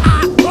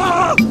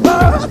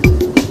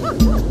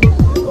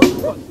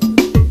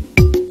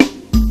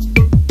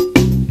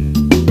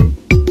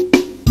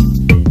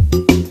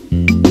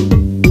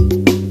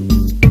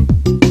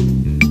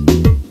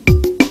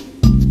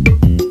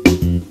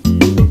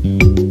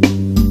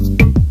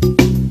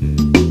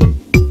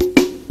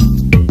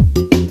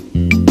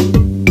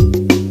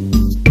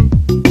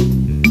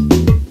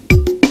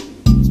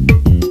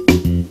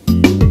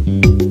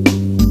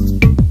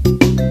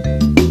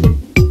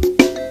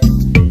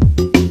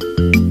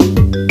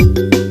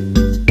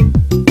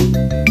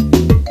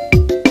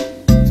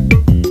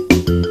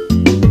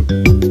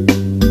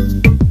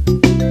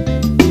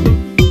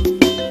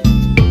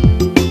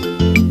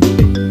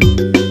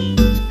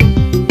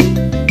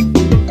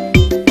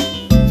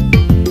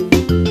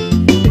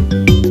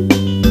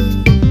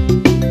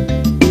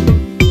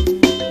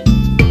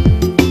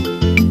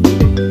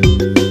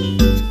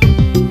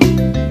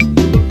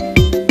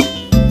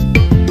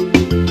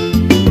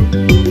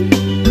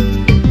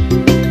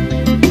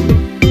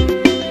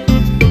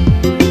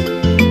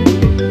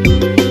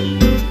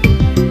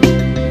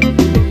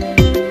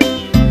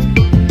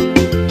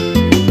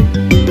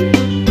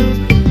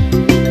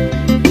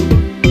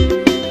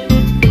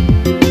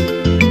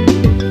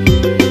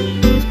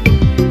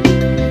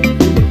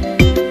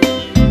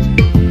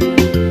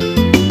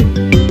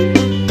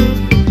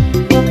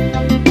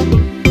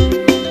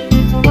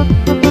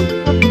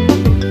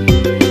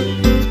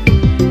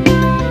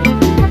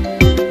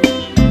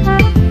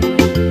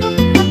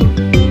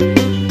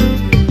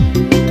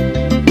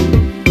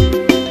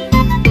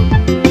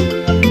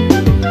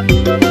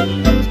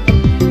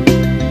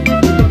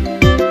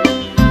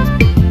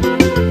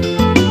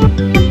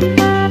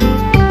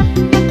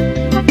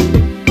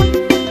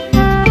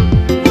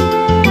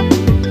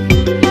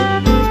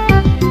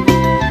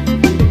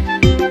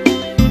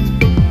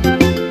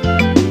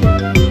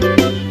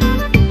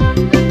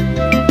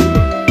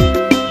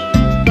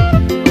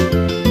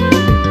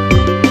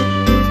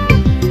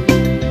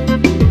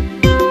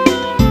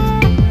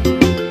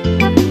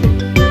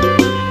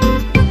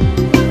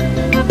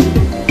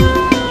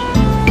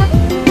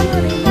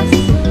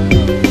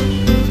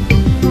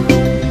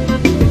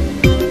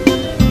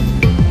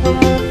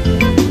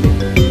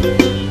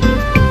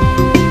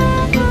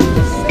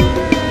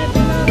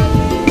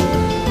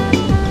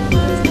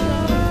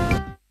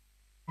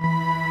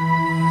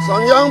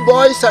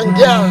 Boys and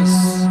girls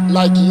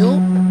like you,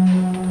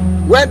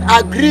 when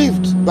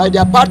aggrieved by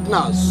their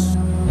partners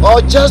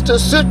or just to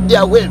suit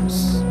their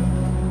whims,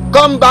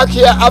 come back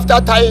here after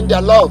tying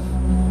their love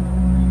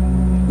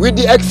with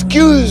the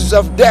excuse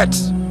of death.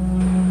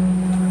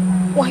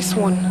 Wise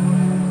one,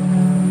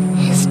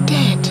 he's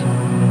dead.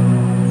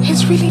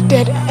 He's really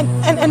dead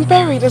and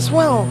buried as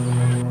well.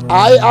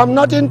 I am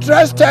not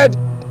interested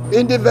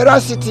in the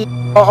veracity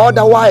or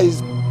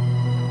otherwise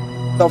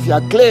of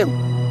your claim.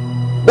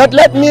 But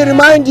let me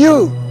remind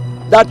you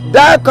that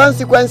dire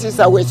consequences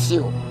await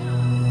you.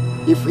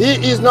 If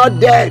he is not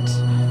dead,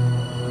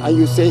 and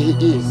you say he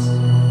is.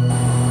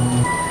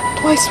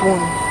 Twice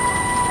one.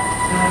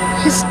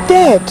 He's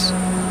dead.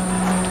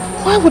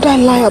 Why would I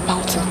lie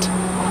about it?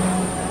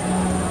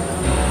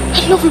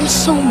 I love him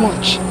so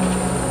much.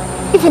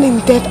 Even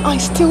in death, I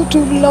still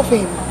do love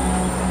him.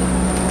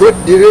 Put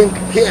the ring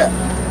here.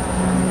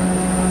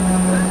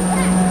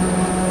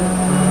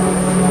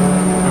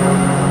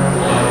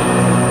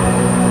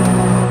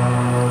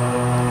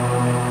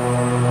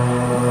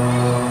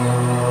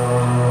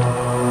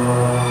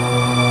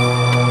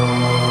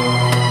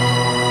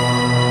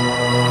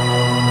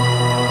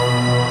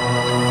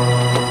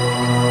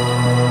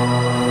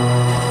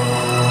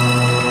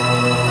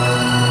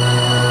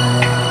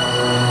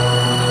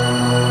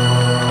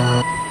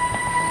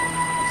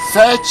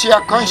 Search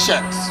your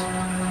conscience.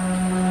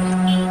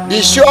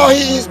 Be sure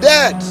he is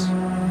dead.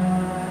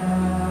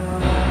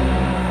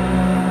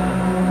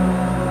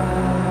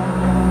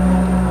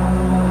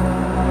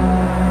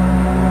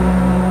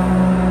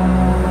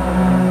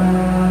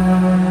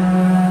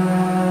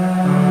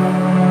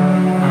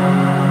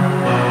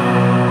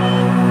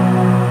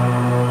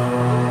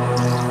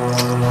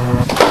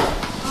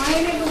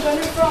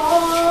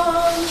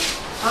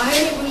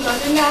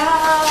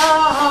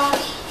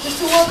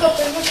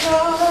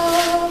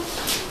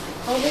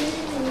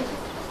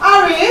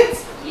 Harriet?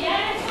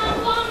 Yes, I'm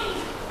coming.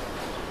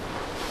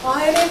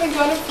 I ain't even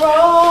gonna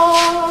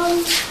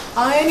front.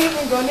 I ain't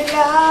even gonna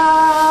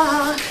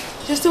lie.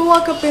 Just to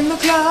walk up in the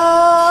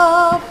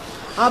club,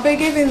 I'll be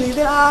giving you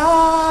the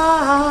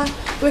eye.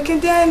 We can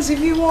dance if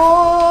you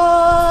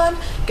want,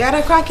 get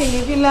a cracking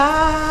if you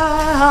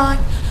like.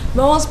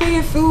 Must be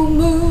a full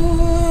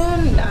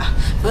moon,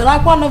 but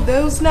like one of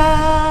those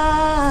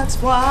nights.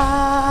 Why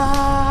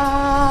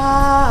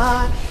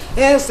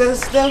is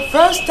this the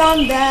first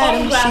time that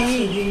I'm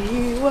seeing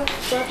you?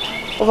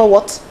 Over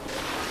what?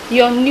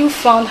 Your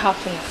newfound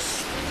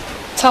happiness.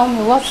 Tell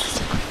me what's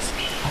it?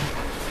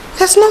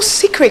 There's no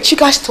secret. You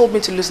guys told me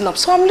to loosen up,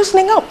 so I'm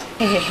loosening up.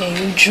 Hey,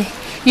 Uju.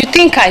 You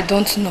think I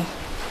don't know?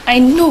 I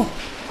know.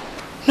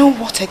 Know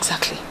what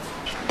exactly?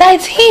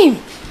 That's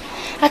him.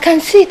 I can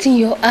see it in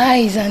your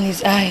eyes and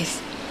his eyes.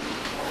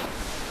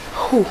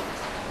 Who?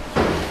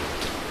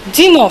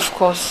 Dino, of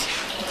course.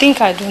 You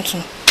think I don't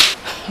know?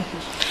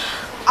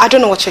 I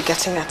don't know what you're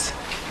getting at.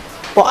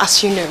 But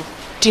as you know,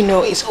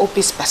 Dino is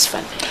Obi's best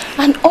friend.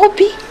 And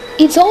Obi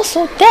is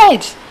also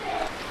dead.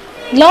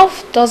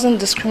 Love doesn't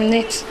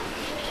discriminate.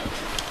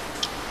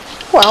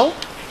 Well,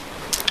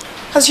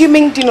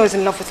 assuming Dino is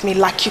in love with me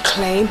like you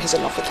claim he's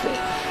in love with me,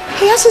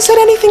 he hasn't said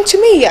anything to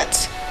me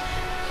yet.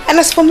 And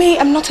as for me,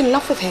 I'm not in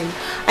love with him.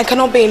 I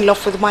cannot be in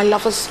love with my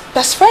lover's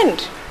best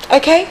friend.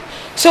 Okay?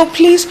 So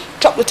please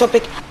drop the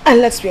topic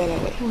and let's be on our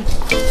way.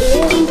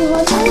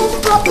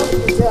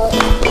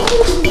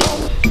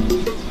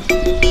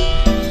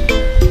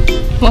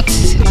 What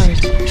is it?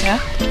 Married. Yeah?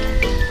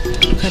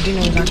 I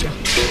didn't know that girl.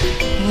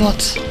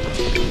 What?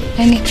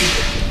 Anything.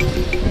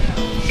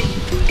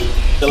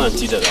 Tell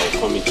Auntie that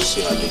I'll come in to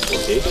see her later,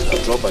 okay?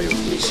 I'll drop by your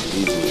place.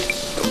 Leave me.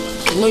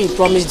 I know you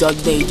promised the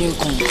other day you didn't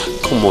come.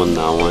 Come on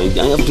now, I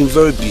have been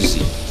very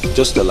busy.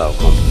 Just tell her I'll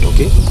come,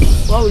 okay?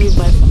 What will you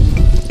buy for me?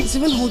 He's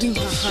even holding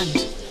her hand.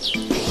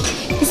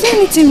 Is there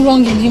anything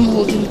wrong in him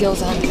holding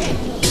girls' hand?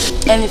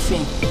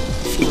 Anything.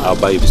 I'll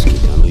buy you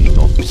biscuit. I know you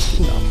love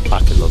biscuit. I'll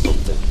pack a lot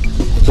of them.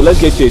 So let's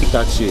get you a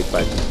taxi, a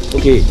bike.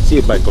 Okay, see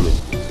a bike coming.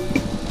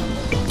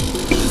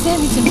 Is there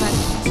anything bad?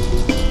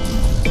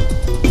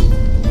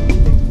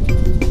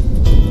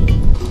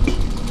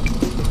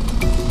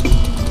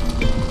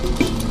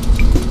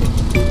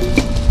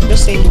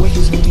 Just saying the way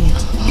he's holding you.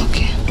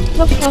 Okay,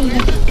 no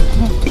problem.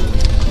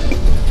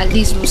 At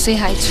least we'll say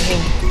hi to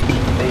him.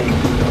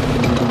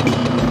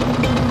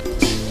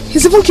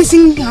 He's even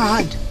kissing her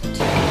hand.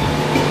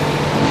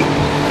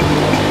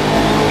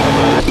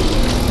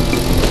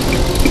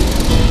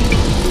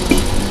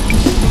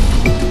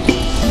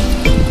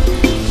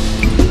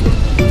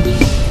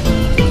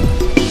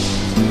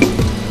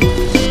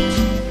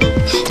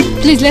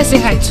 Please, let's say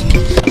hi to him.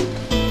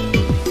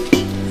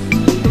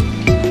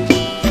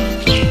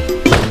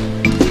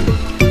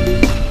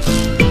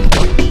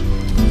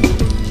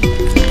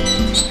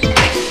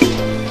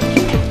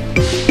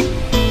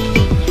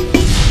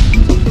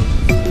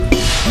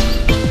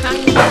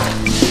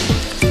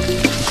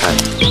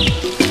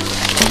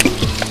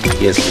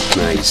 Yes, look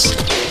nice.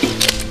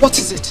 What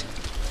is it?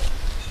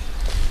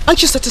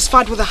 Aren't you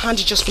satisfied with the hand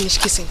you just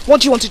finished kissing?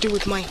 What do you want to do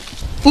with mine?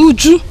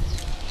 Uju.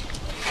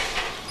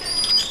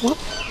 What?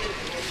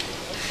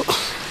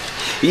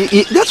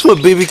 That's my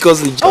baby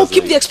cousin. Oh,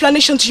 keep the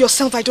explanation to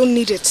yourself. I don't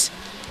need it.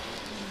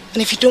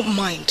 And if you don't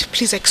mind,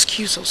 please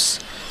excuse us.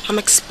 I'm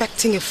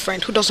expecting a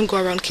friend who doesn't go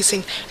around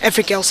kissing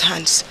every girl's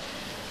hands.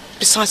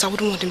 Besides, I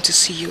wouldn't want him to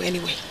see you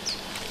anyway.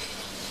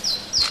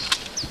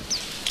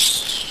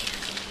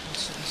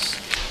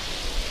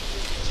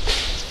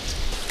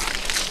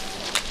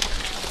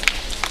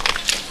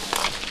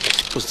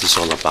 What's this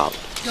all about?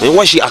 And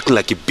why is she acting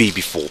like a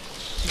baby for?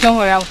 Don't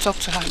worry, I'll talk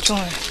to her. Don't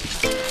worry.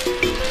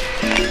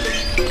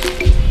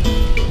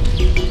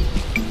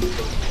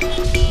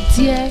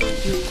 There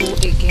you go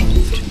again.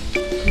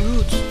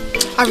 Rude.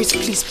 Aris,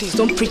 please,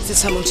 don't preach the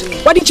sermon to me.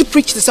 Why didn't you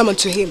preach the sermon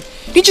to him?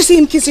 Didn't you see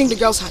him kissing the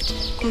girl's hand?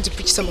 Come to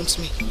preach the sermon to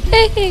me.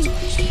 Hey.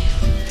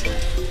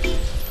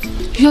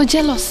 You're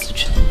jealous.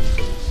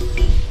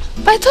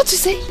 But I thought you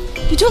say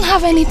you don't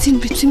have anything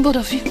between both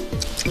of you.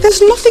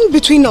 There's nothing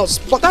between us,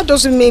 but that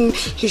doesn't mean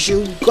you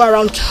should go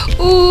around.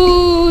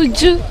 Ooh,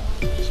 Ju.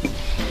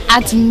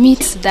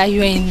 Admit that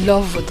you're in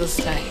love with this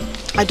guy.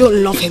 I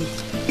don't love him.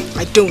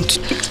 I don't.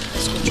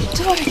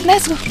 Don't worry,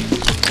 let's go.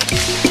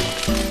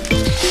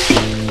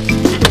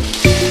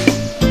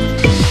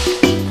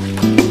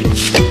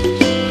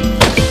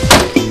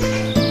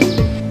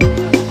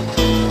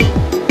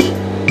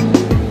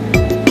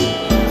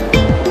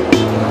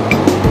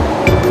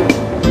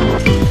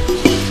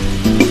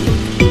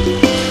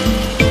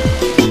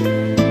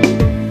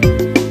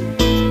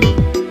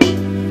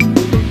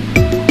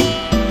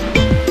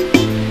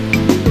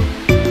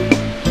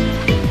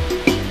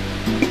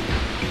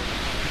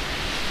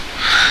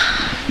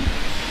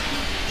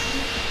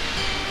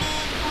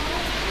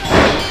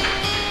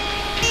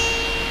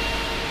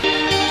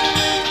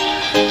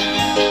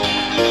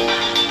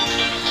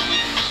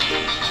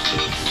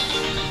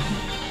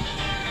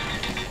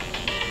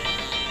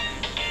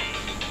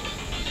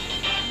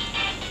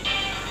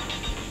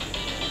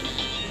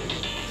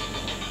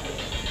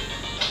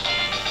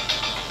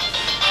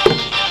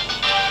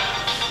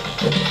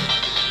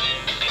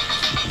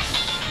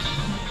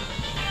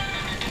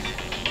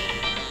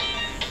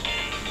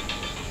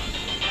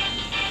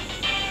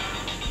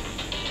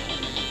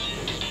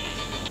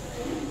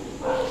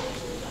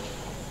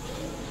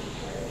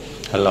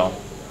 Hello.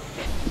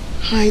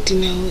 Hi,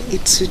 Dino.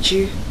 It's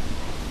Suju.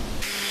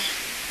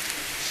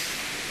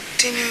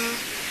 Dino,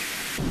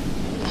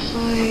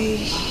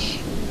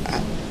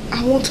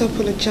 I want to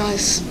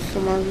apologize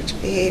for my rude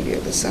behavior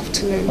this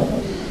afternoon.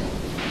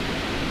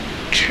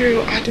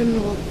 True, I don't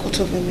know what got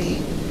over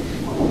me.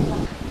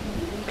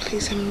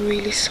 Please, I'm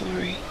really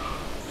sorry.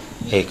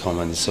 Hey, come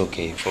on, it's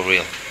okay. For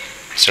real.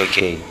 It's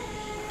okay.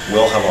 We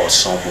all have our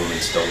some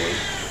moments, don't we?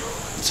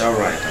 It's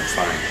alright, I'm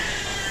fine.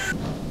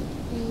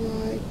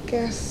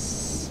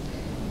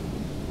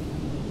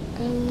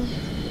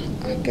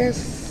 I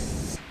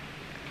guess,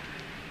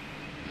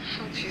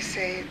 how do you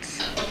say it?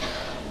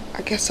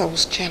 I guess I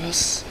was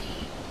jealous.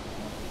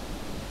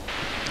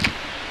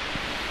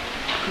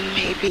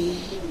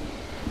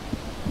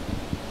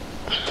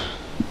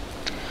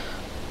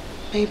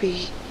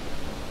 Maybe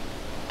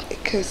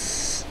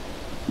because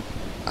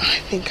I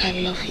think I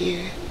love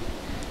you.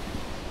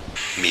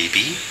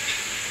 Maybe?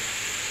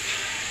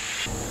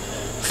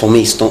 For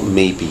me, it's not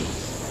maybe.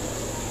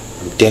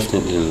 I'm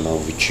definitely in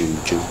love with you,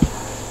 Joe.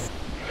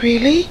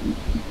 Really?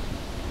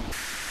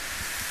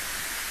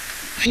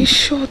 Are you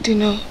sure,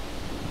 Dino?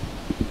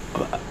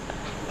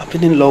 I've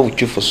been in love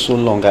with you for so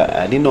long,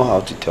 I didn't know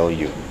how to tell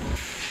you.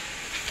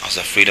 I was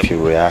afraid of your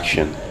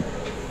reaction.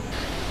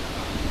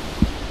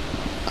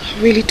 I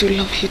really do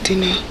love you,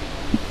 Dino.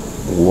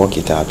 We'll work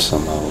it out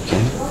somehow,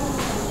 okay?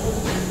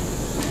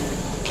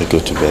 Okay, go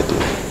to bed,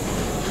 dear.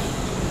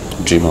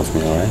 Dream of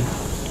me, alright?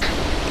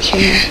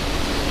 Yeah.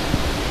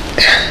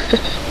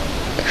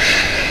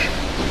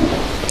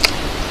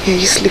 Yeah,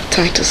 you sleep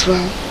tight as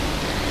well.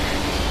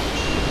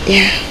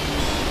 Yeah,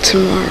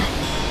 tomorrow.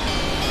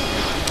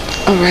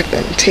 Alright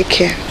then, take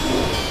care.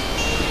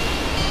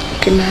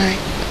 Good night.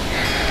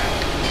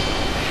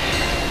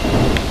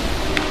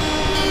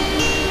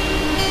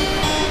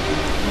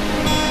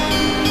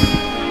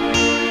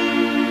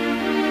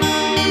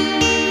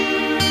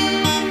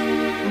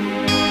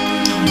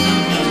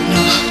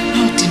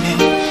 No, Dino.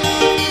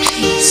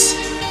 Please.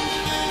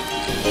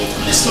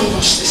 Let's not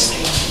rush this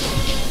thing.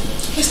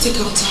 Let's take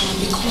our time and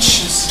be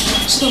cautious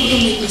so that we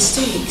don't make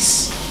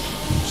mistakes.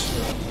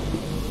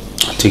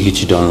 I take it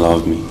you don't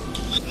love me.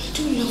 I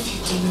do love you,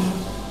 Dino.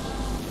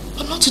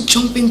 But not to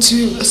jump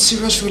into a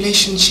serious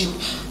relationship.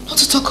 Not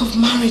to talk of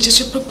marriage as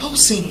you're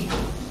proposing.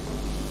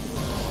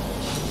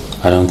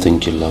 I don't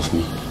think you love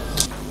me.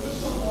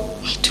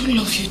 I do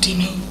love you,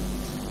 Dino.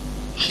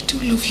 I do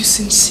love you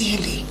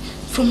sincerely.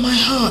 From my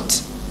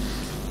heart.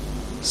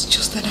 It's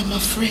just that I'm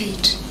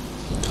afraid.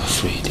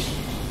 Afraid?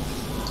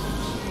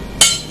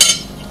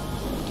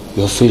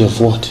 You're afraid of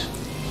what?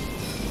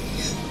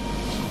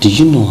 Do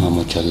you know how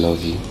much I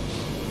love you?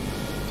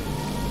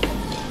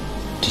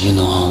 Do you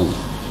know how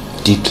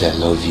deeply I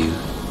love you?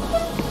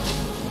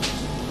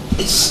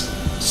 It's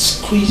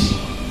crazy.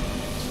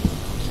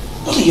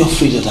 What are you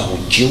afraid that I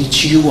will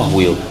guilt you? I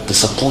will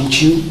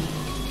disappoint you?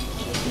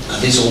 Are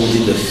these all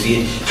in the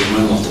fear, the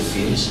realm of the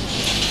fears?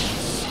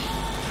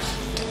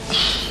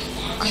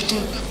 I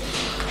don't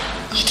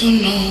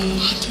know.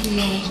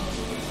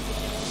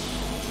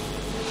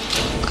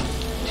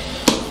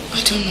 I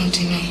don't know,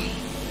 Dino.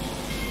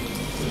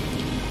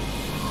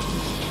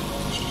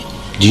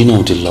 Do you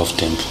know the Love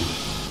Temple?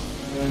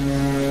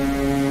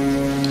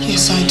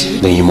 Yes, I do.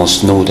 Then you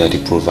must know that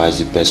it provides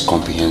the best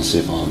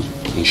comprehensive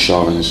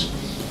insurance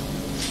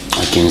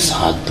against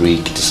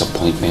heartbreak,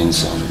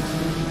 disappointments, and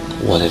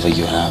whatever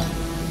you have.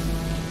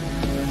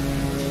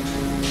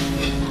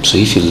 So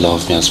if you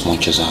love me as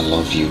much as I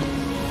love you,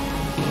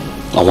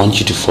 I want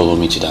you to follow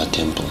me to that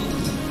temple.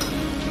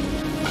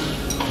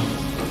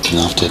 And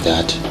after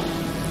that,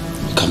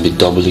 you can be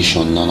doubly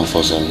sure none of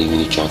us are leaving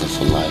each other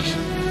for life.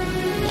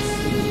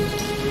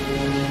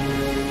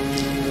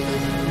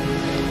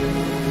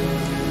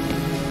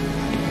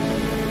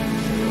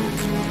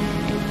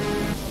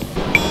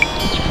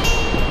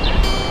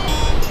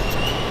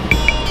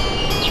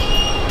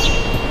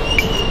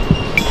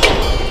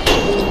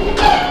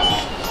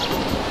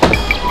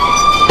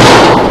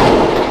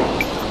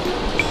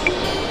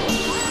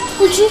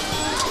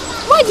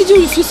 Why did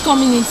you refuse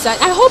coming inside?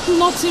 I hope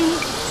nothing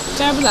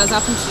terrible has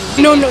happened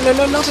to you. No,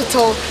 not at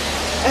all.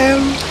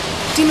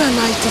 Dino and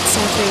I did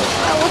something.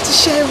 I want to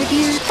share with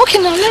you. Okay,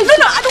 now let's...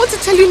 No, I don't want to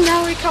tell you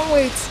now. I can't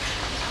wait.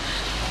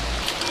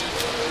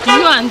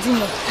 You and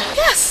Dino?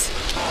 Yes.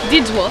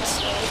 Did what?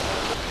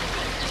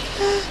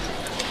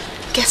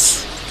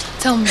 Guess.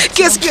 Tell me.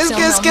 Guess.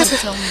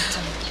 Tell me.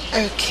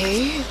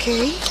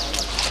 Okay.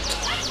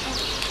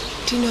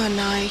 Dino and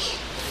I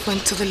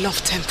went to the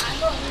Love Temple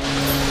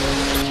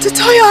to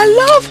tell you our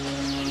love.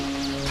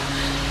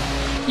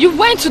 You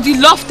went to the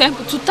Love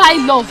Temple to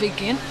tie love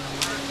again?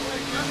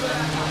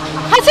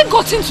 Has it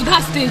gotten to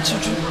that stage,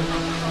 Juju?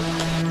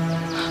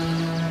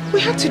 We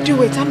had to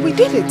do it and we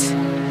did it.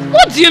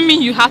 What do you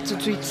mean you had to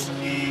do it?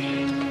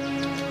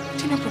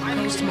 Dino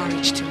proposed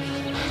marriage to me.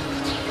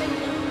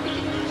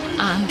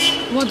 And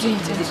what do you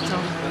intend to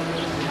tell me?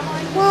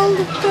 Well,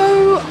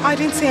 though I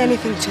didn't say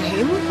anything to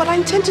him, but I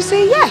intend to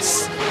say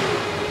yes.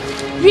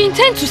 You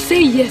intend to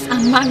say yes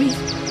and marry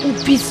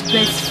Obi's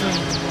best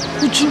friend?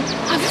 Uju,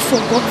 have you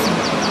forgotten?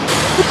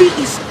 Obi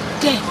is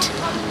dead.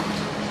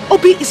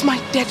 Obi is my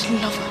dead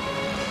lover.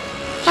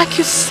 Like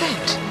you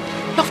said,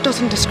 love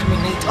doesn't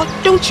discriminate. Or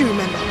don't you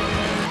remember?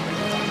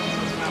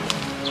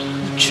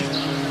 Uju,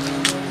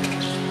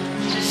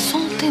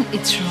 something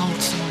is wrong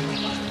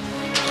somewhere.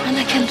 And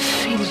I can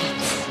feel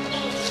it.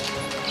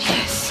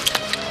 Yes.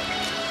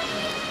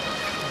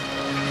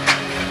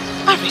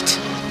 Arit,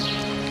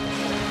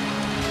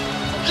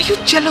 are you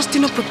jealous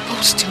Dino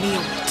proposed to me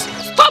or what?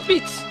 Stop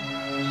it!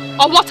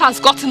 Or what has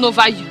gotten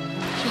over you?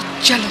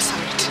 You're jealous,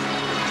 Arit.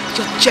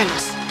 You're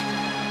jealous.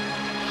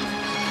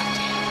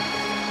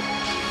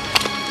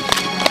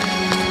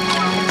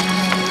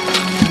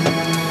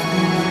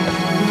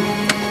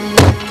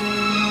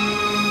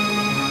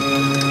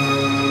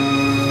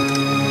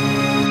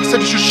 I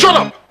said you should shut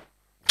up!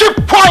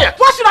 Keep quiet!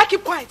 Why should I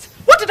keep quiet?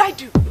 What did I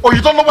do? Oh,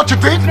 you don't know what you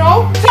did?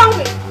 No, tell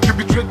me. You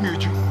betrayed me,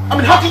 Uju. I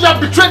mean, how could you have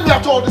betrayed me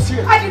after all this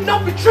years? I did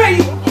not betray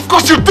you. Of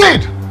course you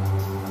did!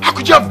 How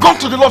could you have gone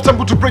to the love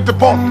temple to break the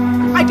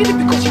bond? I did it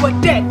because you were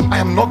dead. I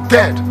am not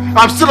dead.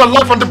 I'm still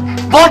alive and the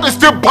bond is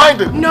still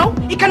binding. No,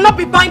 it cannot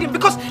be binding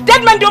because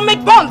dead men don't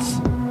make bonds.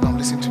 Now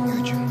listen to me,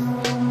 Uju.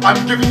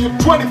 I'm giving you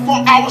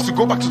 24 hours to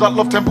go back to that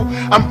love temple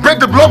and break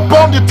the blood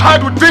bond you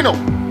tied with Dino.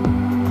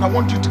 And I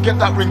want you to get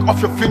that ring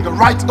off your finger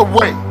right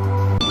away.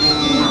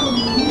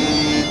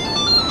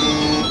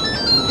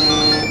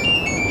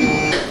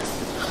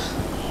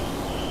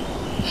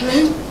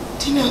 Hello,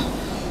 Dino.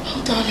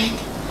 Oh, darling.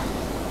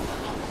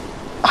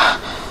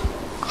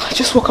 I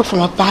just woke up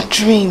from a bad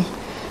dream.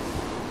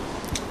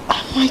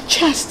 My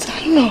chest, I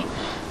don't know.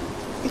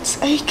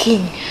 It's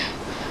aching.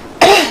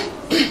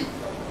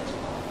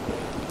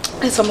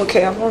 Yes, I'm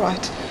okay. I'm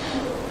alright.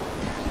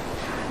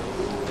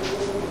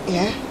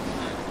 Yeah?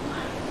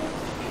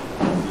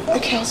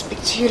 Okay, I'll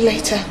speak to you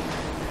later.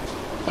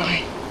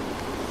 Bye.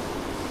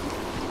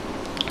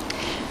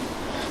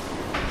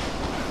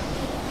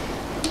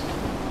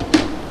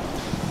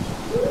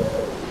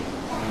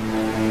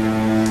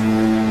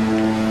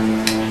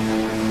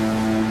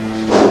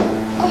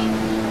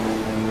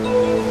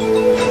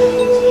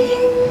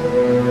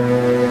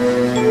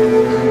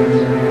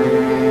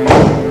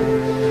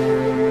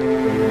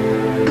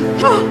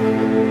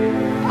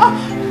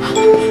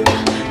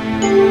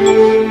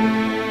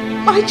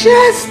 My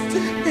chest!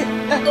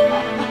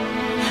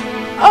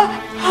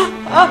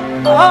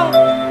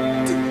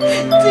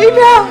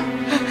 Tina!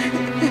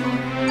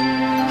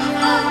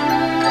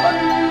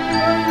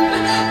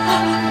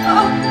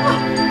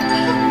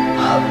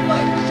 My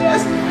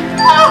chest!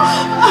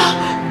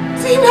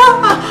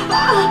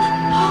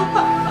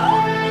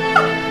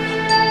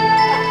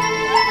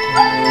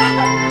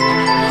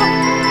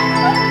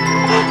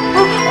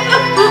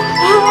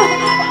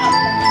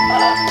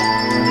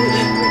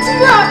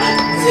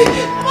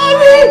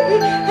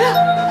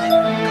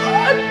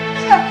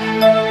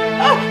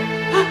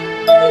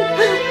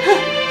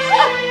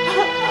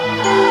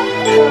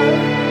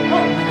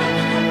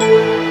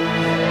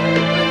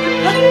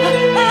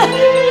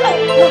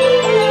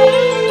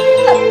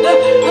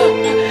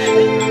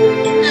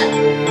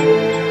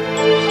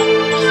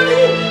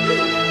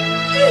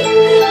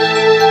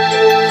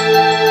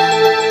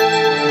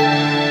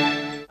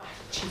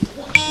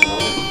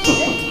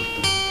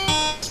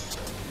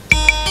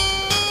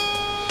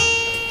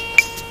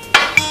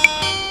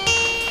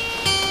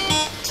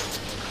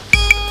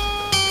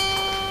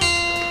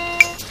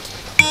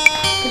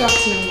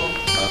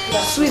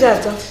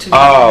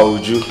 Ah,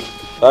 Uju,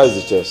 how is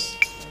the chest?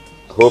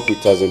 I hope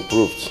it has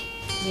improved.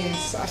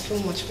 Yes, I feel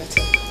much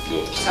better.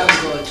 Good. Thank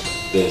God.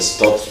 Then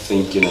stop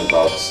thinking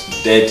about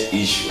dead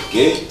issue,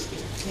 okay?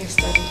 Yes,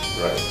 Daddy.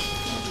 Right.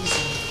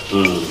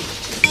 Uju,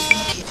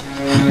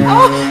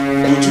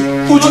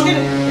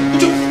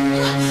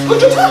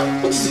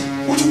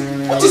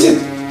 what is it?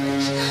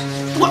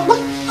 What?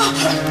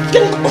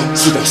 Get it. Oh,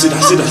 sit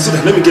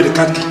down. Let me get the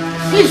cat key.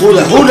 Please, hold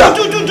her.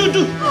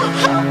 Do.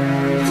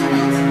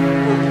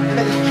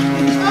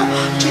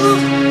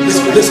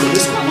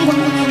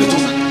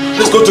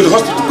 Let's go to the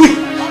hospital, quick!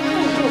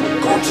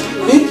 God.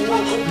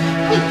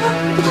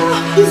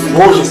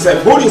 Hold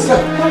yourself. What is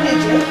happening?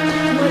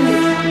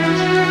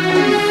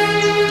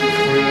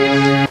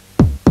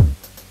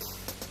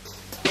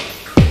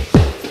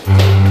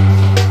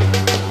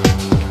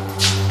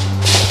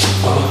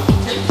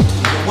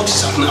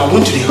 I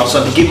went to the house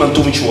and the gate man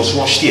told me she was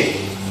rushed here.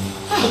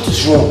 What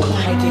is wrong?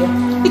 My dear,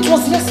 it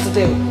was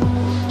yesterday.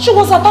 She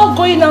was about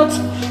going out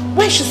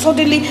when she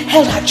suddenly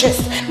held her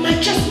chest. My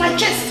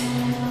chest.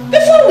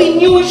 Before we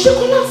knew it, she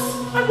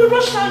collapsed and we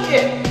rushed out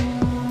here.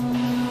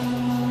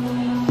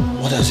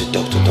 What has the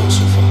doctor done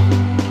so far?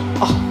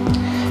 Oh,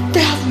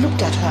 they have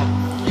looked at her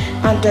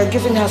and they're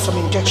giving her some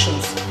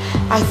injections.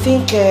 I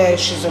think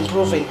she's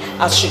improving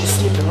as she is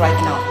sleeping right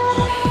now.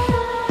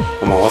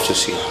 Mama, I have to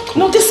see her. Come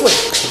no, this way.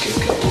 Okay.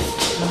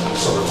 I'm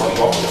sorry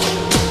about that.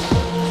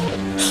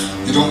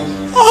 You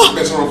don't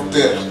better off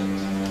there.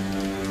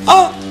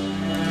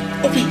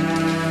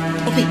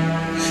 Obi,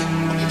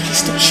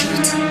 please don't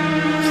shoot.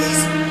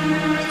 Please.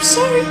 I'm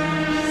sorry.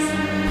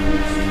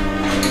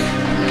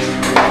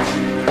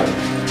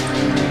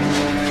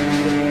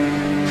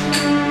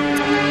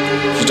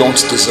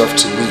 don't deserve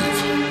to live.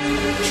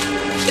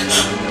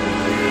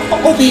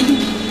 Obin,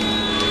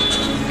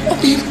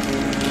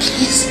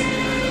 please,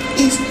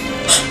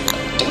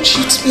 don't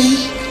shoot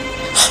me.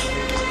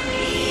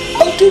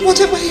 I'll do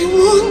whatever you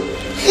want,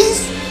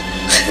 please.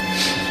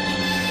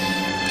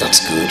 That's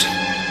good.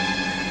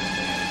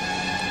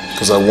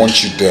 Because I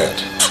want you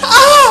dead.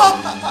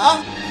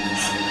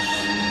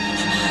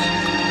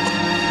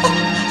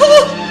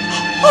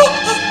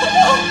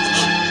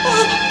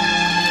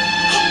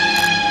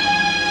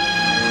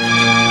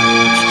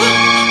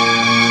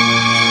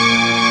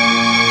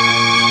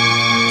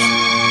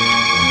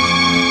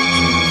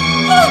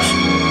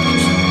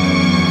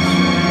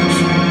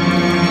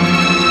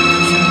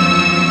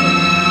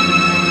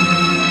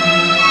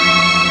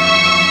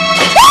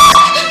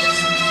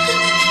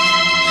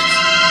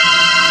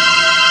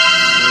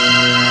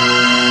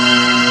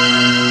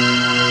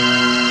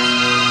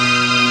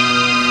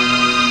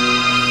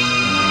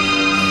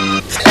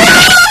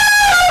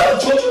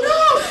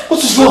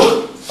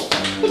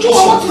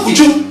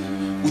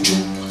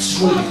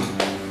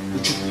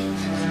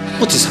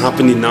 What is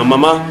happening now,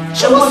 Mama?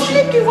 She was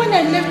sleeping when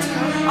I left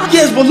her.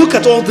 Yes, but look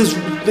at all this.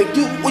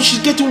 She's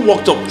getting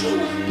worked up.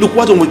 Look,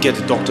 why don't we get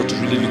the doctor to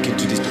really look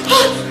into this?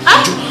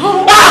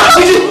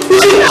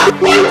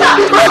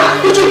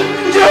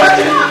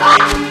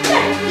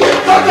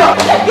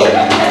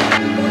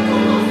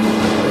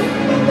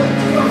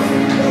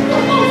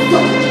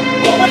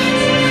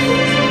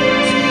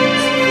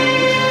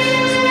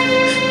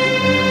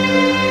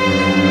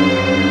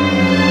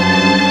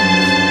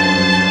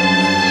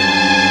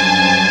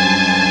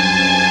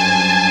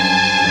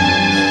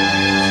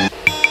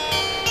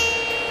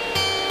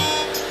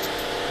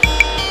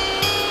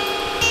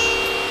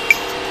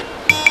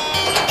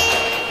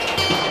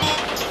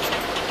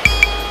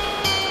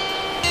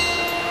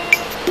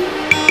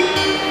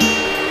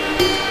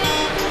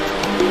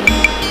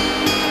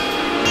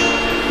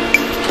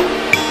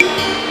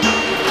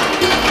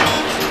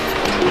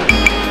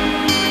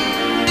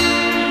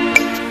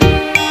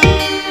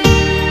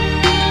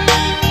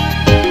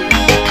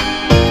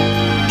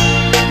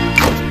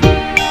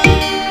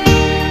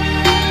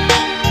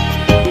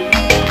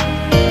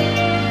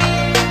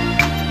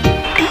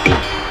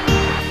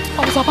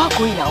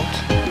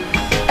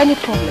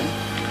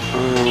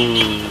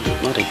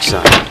 Not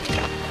exactly.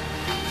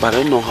 But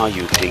I don't know how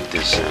you take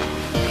this. I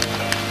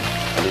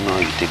don't know how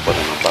you take what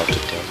I'm about to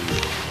tell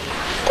you.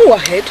 Go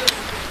ahead.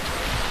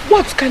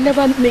 Words can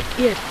never make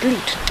ears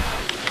bleed.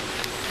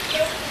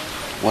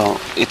 Well,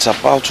 it's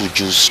about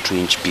Uju's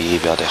strange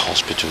behavior at the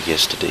hospital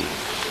yesterday.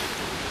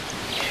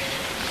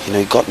 You know,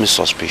 it got me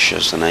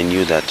suspicious, and I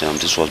knew that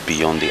this was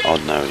beyond the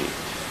ordinary.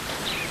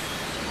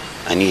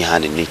 I knew he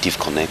had a native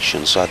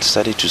connection, so I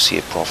decided to see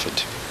a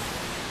prophet.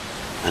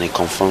 And he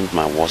confirmed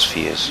my worst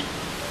fears.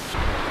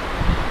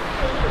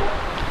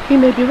 He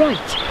may be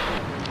right.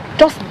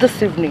 Just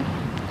this evening,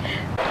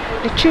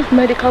 the chief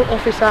medical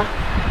officer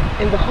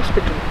in the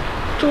hospital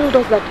told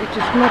us that it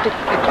is not a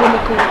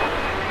clinical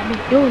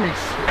illness.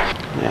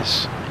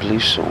 Yes, I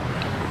believe so.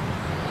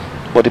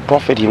 But the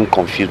prophet even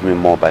confused me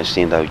more by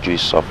saying that Uju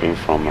is suffering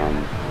from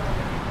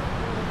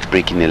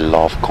breaking a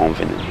love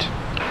covenant.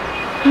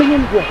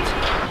 Meaning what?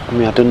 I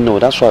mean, I don't know.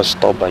 That's why I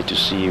stopped by to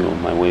see you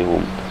on my way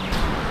home.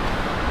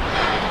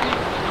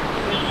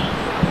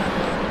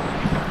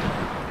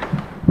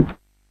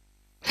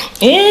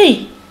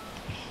 Hey!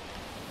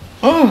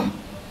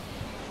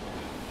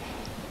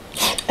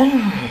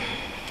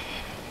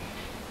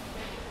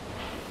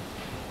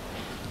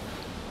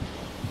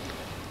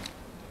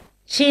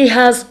 She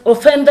has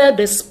offended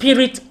the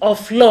spirit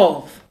of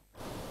love.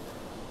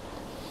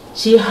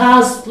 She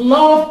has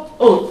loved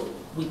oath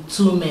with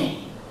 2 men.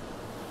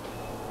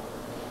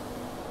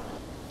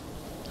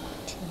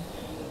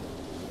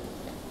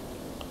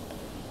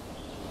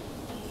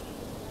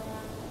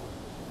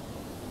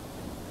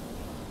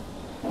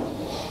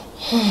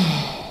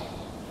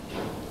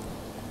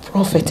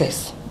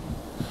 Prophetess,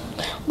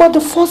 but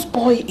the first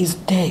boy is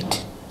dead.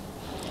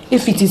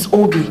 If it is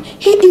Obi,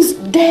 he is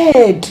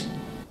dead.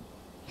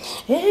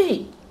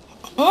 Hey,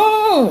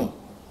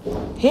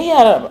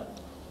 here.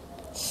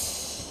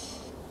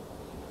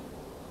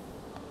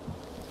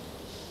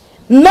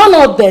 None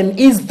of them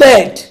is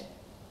dead.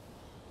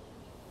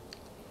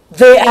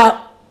 They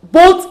are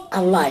both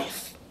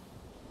alive.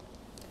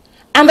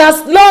 And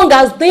as long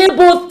as they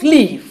both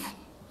live,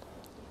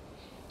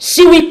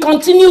 she will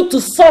continue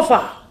to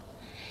suffer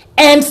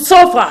and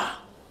suffer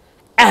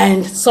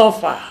and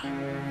suffer.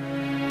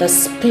 The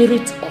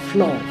spirit of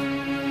love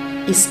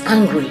is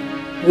angry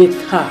with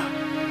her.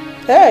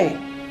 Hey!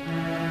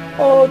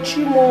 Oh,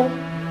 Chimo.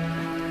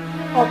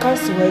 Oh, can't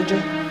see where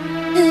you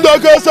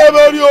Ndaka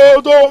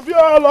Saverio,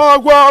 Dofiala,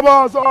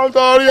 Guaba,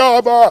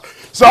 Santariaba,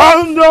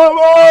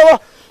 Sandama,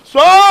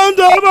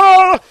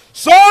 Sandama,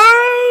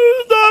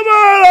 Sandama.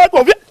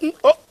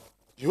 Oh,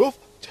 you.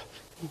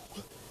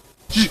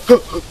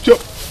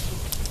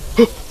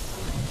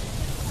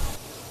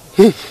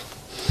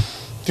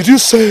 Did you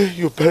say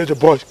you buried the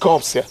boy's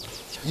corpse here?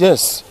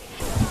 Yes.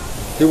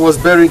 He was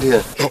buried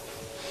here. No,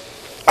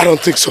 I don't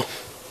think so.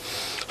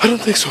 I don't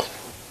think so.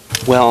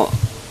 Well,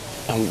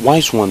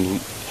 wise one,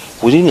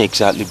 we didn't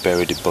exactly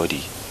bury the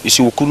body. You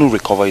see, we couldn't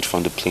recover it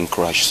from the plane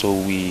crash, so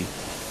we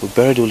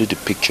buried only the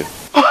picture.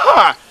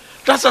 Aha!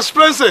 That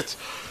explains it.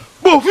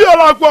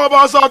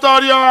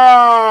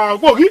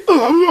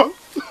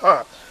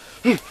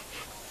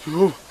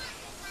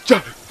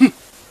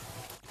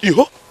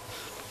 You?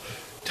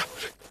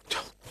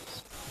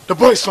 The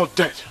boy is not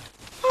dead.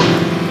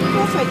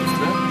 Prophet.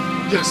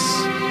 Yes,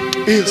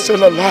 he is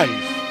still alive.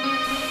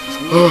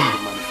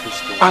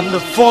 And the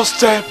first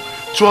step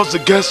towards the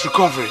guest's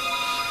recovery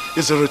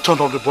is the return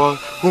of the boy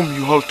whom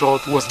you all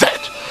thought was dead.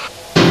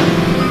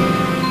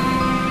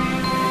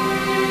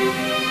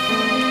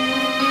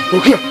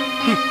 Okay.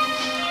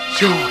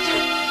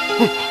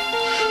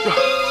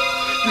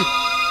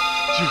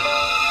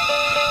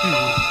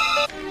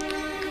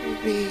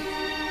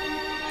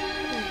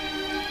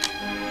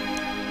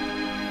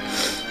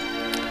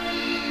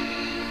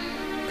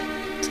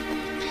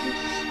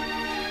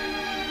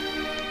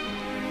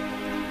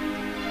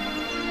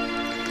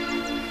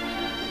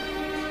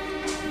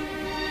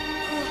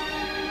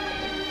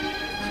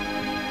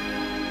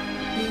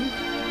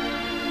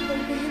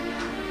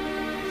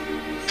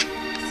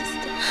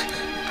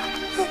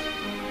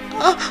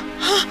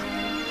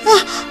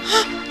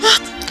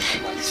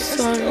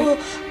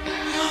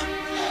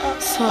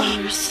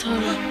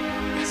 Sorry.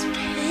 It's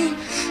pain.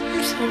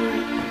 I'm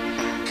sorry.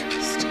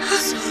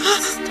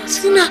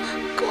 Tina,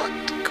 God.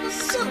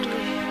 It's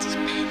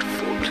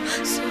painful.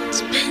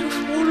 It's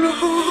painful.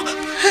 Oh.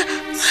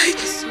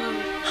 Sorry.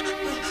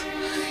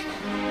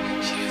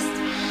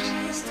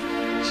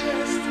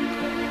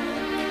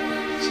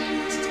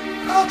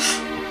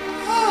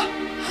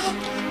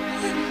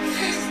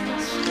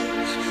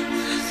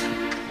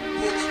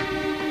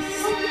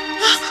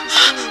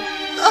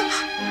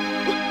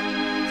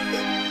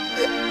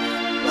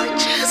 My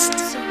chest.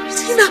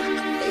 Tina,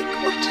 my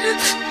God.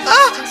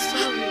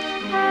 Sorry.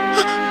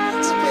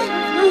 It's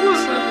painful.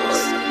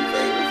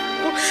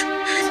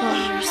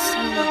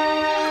 Sorry.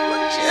 My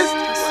chest.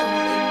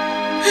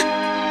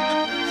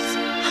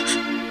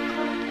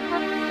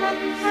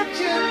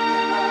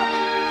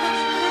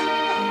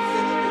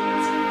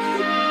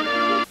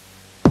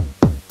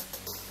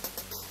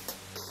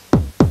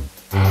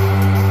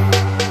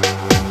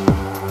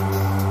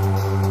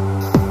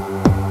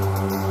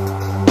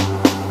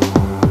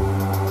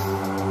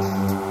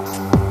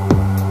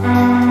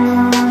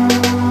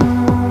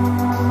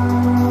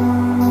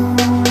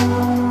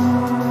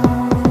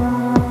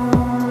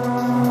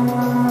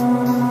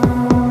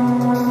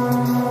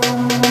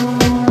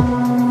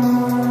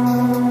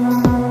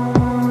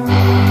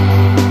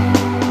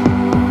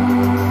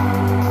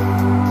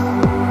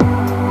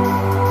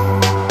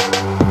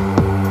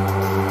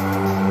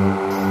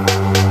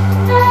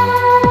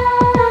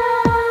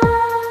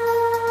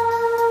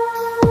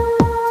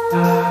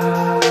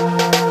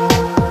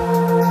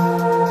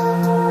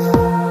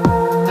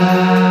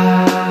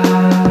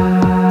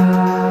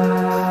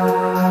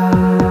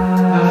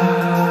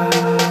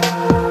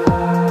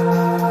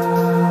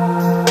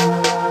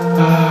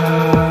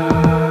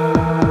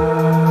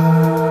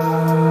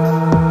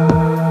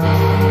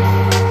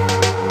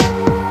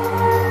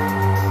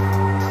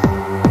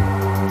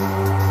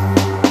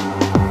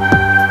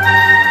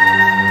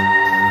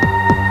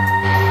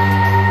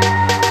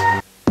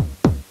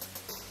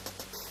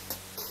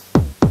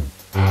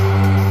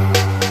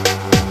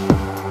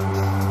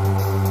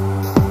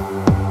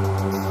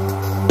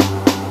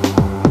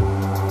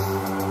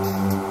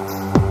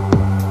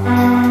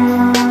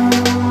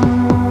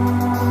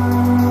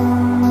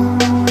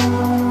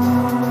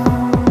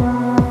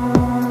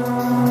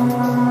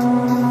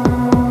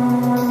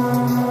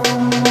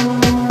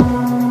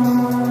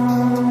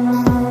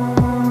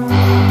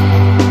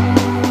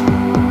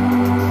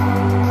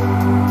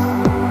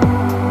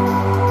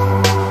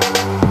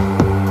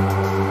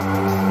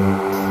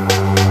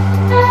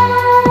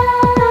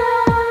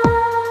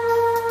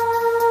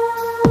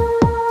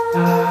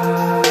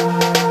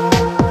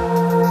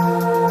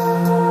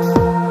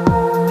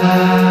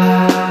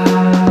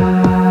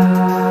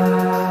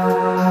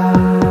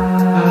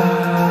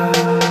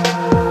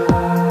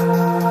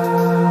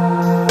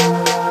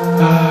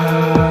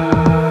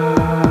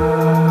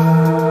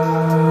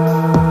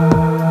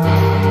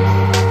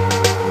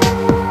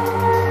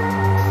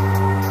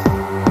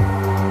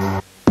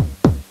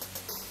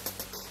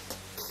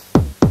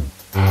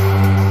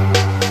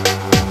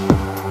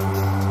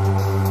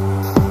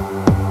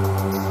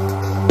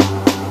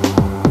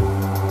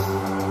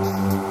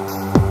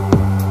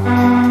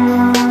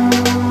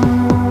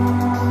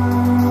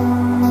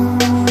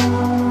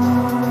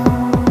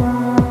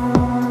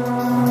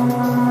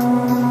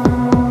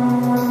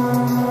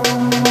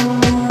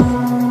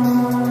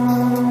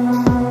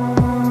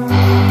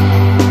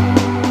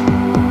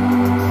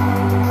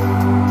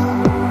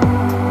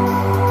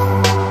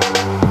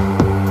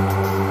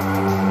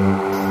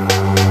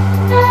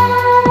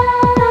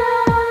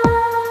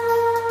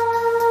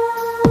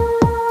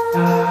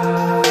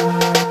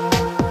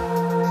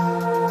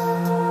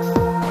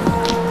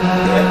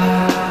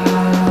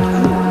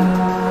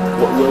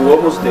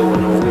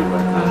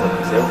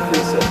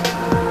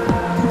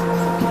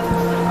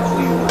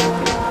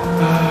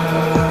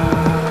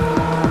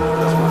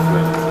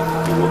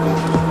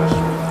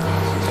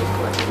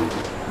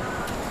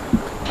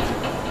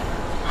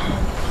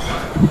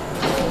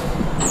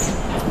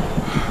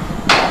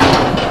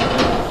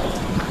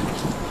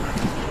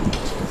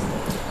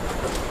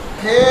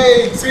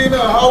 Tina,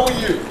 how are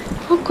you?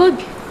 Oh, good.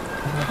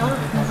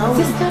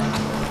 Sister.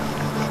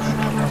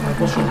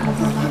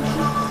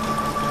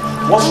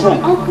 What's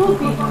wrong? Uncle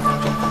B.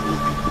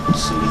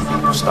 See if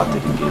you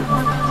started again.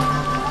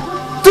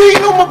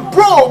 Dino, my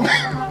bro,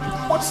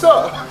 man. What's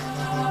up?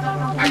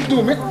 How you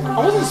doing, man?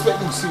 I wasn't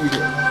expecting to see you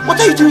here. What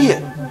are you doing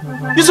here?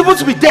 You're supposed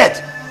to be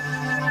dead.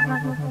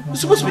 You're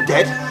supposed to be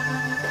dead?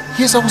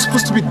 Yes, I was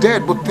supposed to be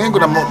dead, but thank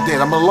God I'm not dead.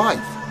 I'm alive.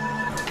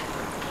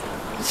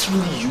 It's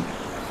really you.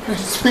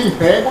 It's me,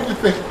 man. What do you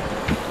think?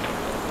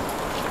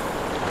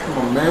 Come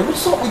on, man.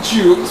 What's up with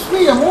you? It's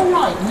me. I'm all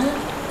right, man.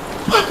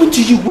 What happened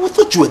to you? We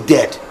thought you were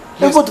dead.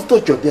 Everybody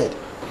thought you were dead.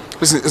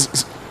 Listen,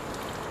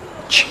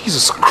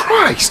 Jesus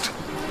Christ.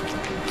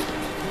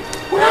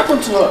 What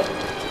happened to her?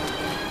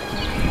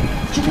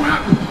 What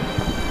happened?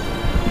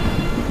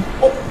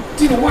 Oh,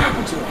 Dina, what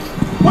happened to her?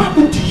 What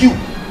happened to you?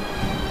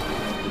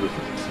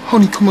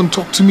 Honey, come and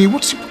talk to me.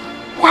 Why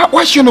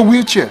is she in a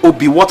wheelchair?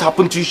 Obi, what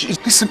happened to you?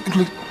 Listen,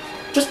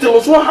 just tell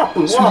us what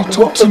happened.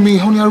 Talk to me,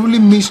 honey. I really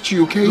missed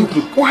you, okay?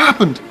 Look. What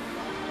happened?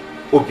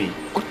 Obi,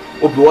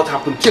 what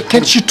happened to you?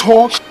 Can she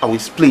talk? I will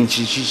explain.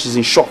 She's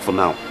in shock for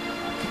now.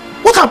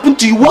 What happened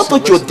to you? What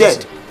thought you were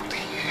dead?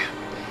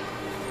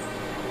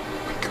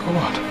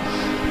 God.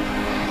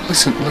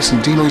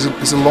 Listen, Dino,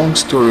 it's a long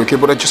story, okay?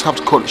 But I just have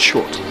to cut it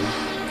short.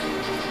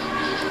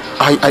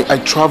 I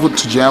traveled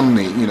to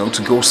Germany, you know,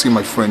 to go see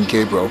my friend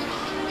Gabriel.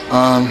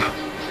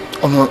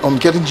 On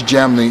getting to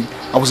Germany,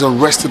 I was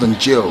arrested and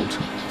jailed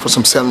for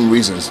some certain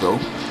reasons, though.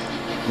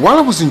 While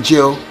I was in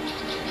jail,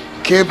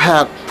 Gabe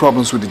had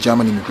problems with the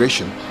German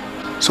immigration,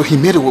 so he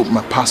made away with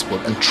my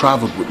passport and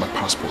traveled with my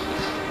passport.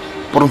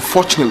 But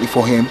unfortunately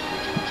for him,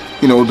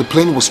 you know, the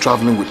plane he was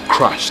traveling with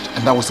crashed,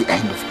 and that was the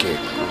end of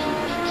Gabe.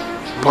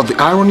 But the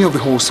irony of the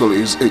whole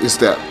story is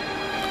that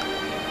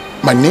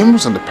my name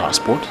was on the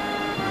passport,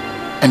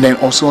 and then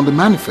also on the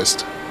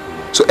manifest.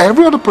 So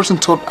every other person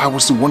thought I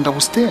was the one that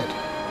was dead.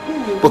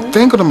 But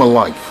thank God I'm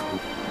alive.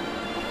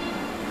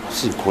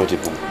 That's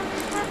incredible.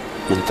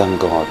 And thank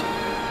God.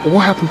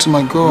 What happened to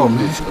my girl,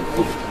 man? It's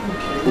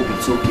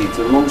okay. It's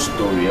a long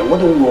story. Why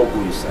don't we all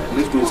go inside?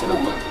 Let's go inside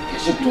and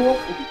talk.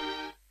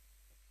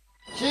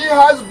 She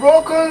has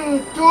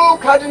broken 2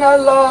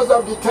 cardinal laws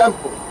of the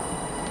temple.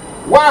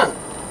 1,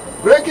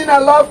 breaking a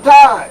love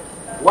tie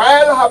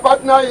while her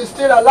partner is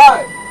still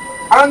alive.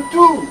 And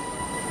 2,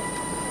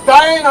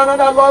 tying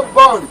another love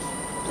bond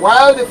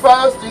while the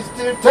first is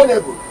still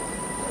tenable.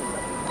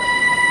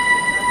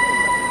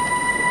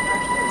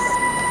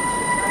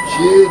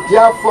 She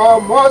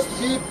therefore must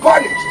be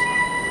punished.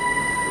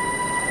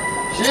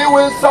 She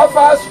will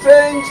suffer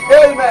strange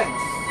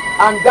ailments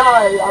and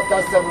die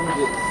after 7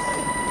 days.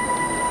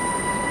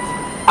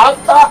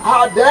 After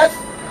her death,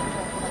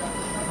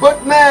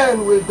 both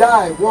men will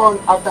die one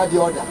after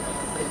the other.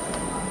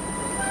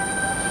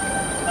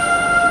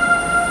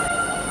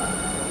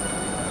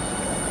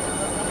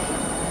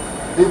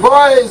 The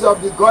voice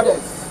of the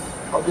goddess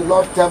of the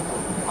Love Temple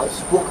has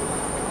spoken.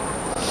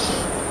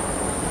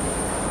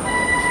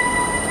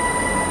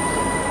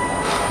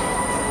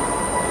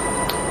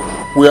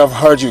 We have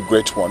heard you,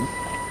 Great One.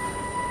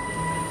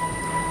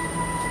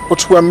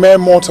 But we are mere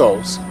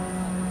mortals,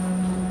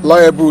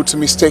 liable to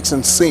mistakes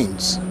and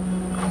sins,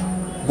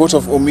 both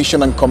of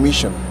omission and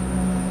commission.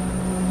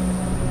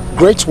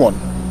 Great One,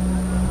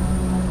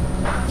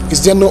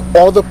 is there no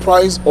other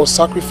price or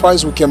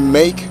sacrifice we can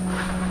make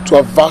to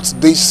avert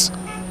this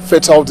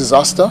fatal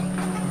disaster?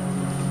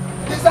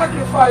 The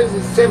sacrifice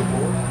is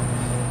simple,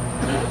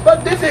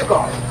 but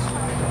difficult.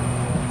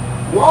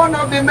 One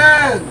of the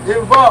men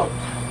involved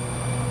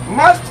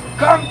must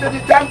come to the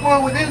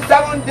temple within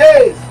 7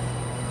 days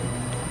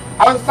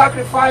and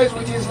sacrifice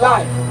with his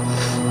life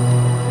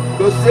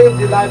to save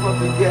the life of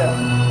the girl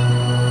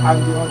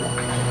and the other.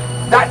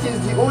 That is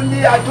the only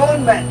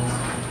atonement,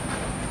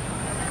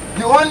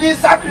 the only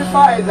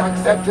sacrifice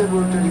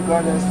acceptable to the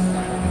goddess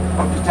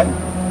of the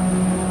temple.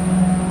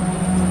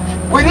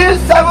 Within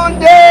 7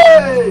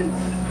 days!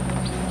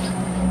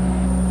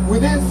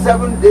 Within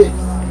 7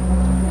 days!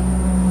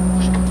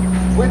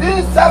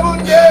 Within 7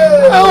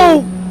 days!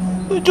 Oh!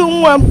 You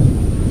don't want...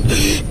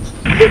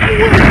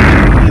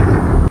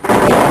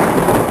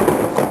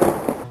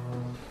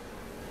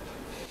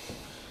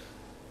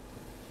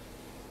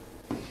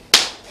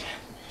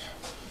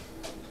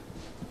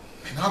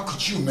 How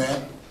could you,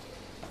 man?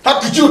 How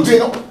could you,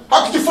 Dino?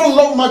 How could you fall in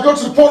love with my girl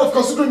to the point of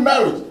considering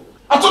marriage?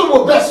 I thought we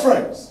were best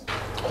friends.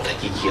 What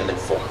are you yelling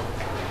for?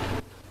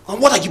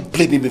 And what are you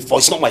blaming me for?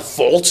 It's not my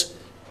fault.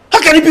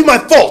 How can it be my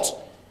fault?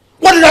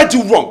 What did I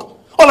do wrong?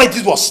 All I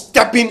did was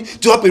step in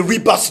to help a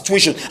rebirth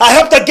situation. I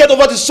helped her get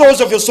over the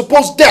sorrows of your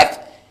supposed death.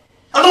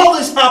 And all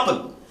this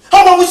happened.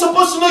 How are we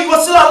supposed to know you were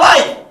still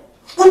alive?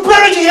 We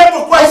buried you here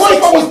for Christ's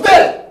sake. What if I was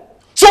dead?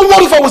 So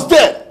what if I was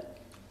dead?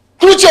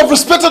 Couldn't you have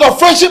respected our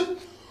friendship?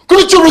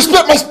 Couldn't you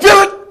respect my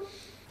spirit?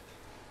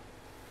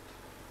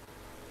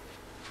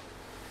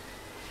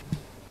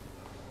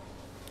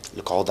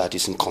 Look, all that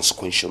is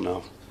inconsequential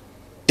now.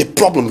 The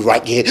problem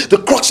right here, the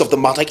crux of the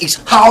matter is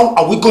how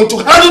are we going to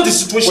handle the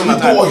situation? Well,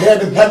 you go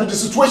ahead and handle the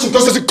situation.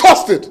 Does it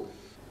cost it?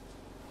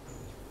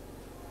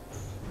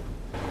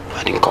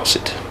 cause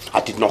it.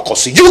 I did not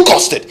cause it. You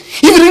caused it.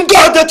 If you didn't go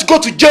out there to go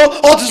to jail,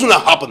 all this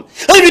wouldn't happen.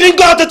 And if you didn't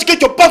go out there to get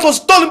your passport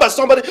stolen by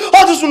somebody,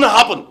 all this wouldn't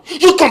happen.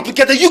 You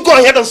complicated. You go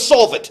ahead and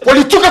solve it. Well,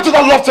 you took her to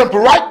that love temple,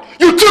 right?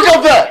 You took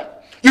her there.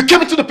 You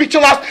came into the picture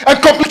last and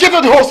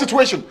complicated the whole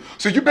situation.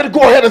 So you better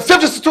go ahead and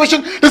save the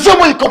situation the same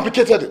way you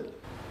complicated it.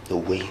 No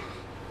way.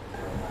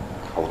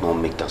 I will not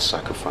make that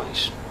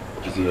sacrifice.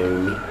 You hear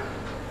me?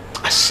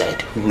 I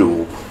said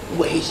no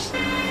way.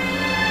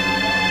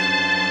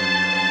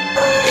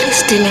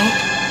 Please, Dino.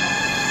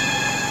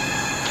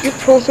 You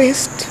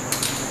promised.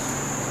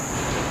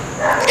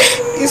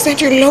 You said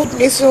you loved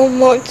me so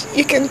much.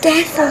 You can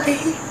die for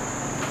me.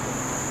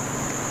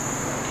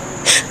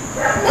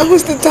 Now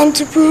is the time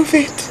to prove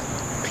it.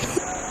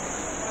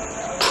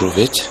 Prove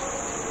it?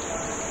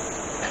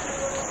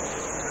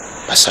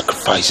 By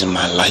sacrificing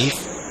my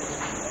life?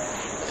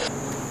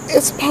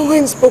 It's power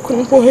in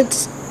spoken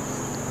words.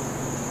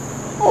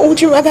 Or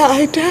would you rather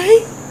I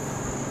die?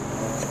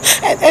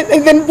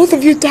 And then both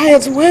of you die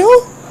as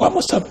well? Why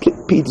must I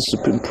pay the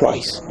supreme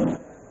price?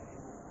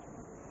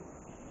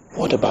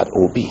 What about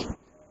Obi?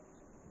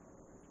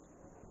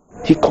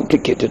 He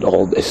complicated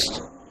all this.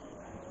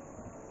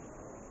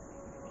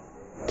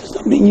 Does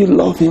that mean you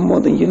love him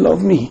more than you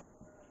love me?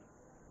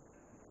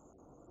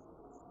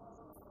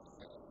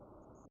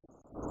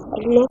 I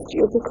loved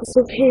you because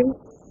of him.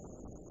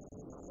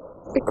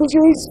 Because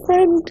you're his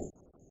friend.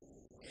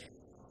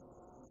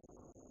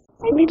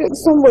 I needed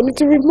somebody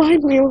to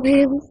remind me of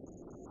him.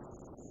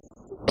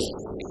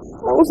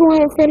 That was why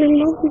I fell in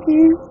love with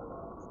you.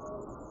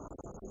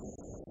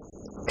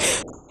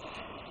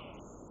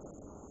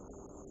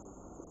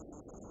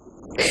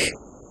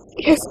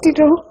 Yes,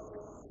 Tito.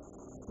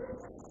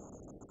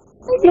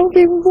 I love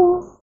him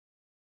more.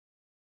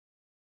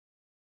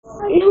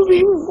 I love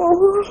him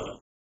more.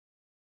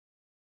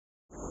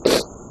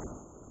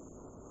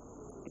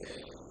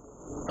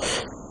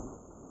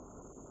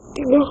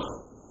 Tino,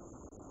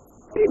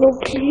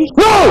 please.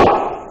 No!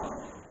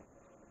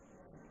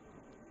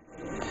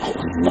 I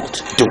will not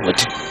do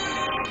it.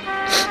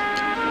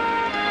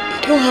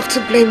 You don't have to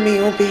blame me,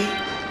 Obi.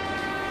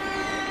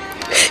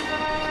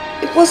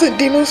 It wasn't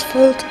Dino's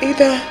fault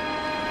either.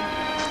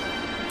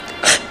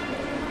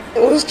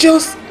 It was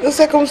just the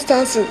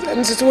circumstances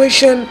and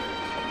situation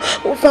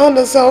we found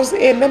ourselves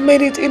in that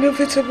made it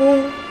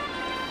inevitable.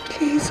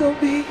 Please,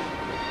 Obi.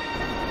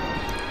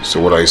 So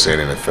what are you saying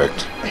in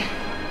effect?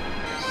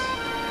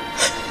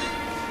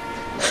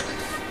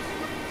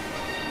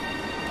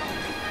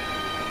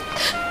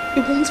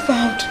 You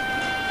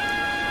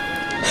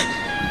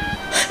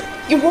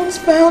once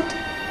vowed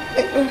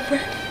that you were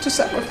ready to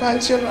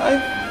sacrifice your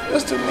life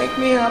just to make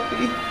me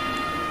happy.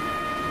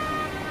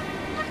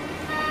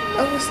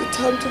 Now was the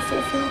time to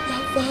fulfill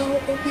that vow,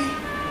 Obi.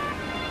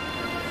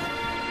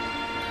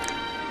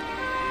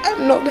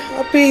 I'm not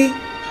happy.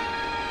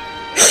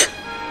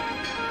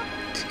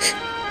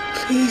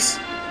 Please,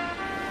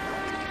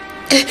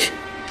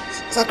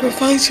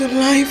 sacrifice your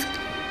life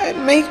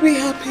and make me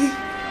happy.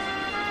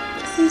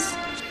 Please.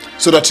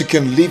 So that you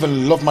can live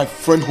and love my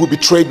friend who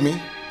betrayed me?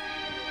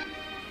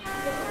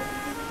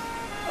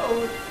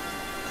 Oh,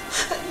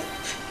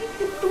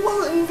 it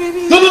wasn't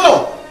really...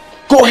 No.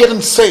 Go ahead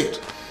and say it.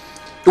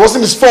 It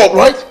wasn't his fault,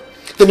 right?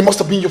 Then it must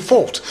have been your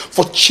fault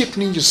for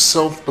cheapening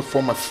yourself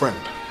before my friend.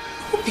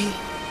 Obi,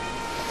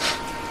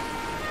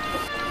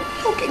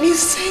 how can you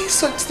say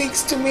such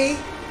things to me?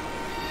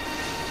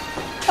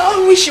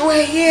 I wish you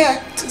were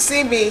here to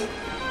see me.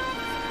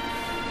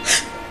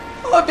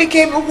 I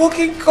became a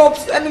walking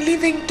corpse and a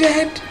living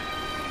dead.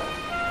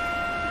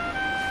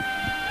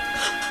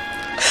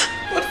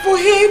 But for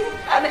him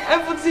and the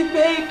efforts he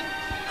made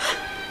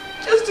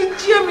just to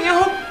cheer me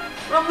up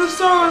from the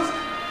sorrows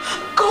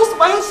caused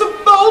by a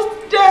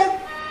supposed death,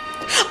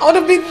 I would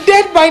have been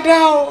dead by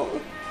now.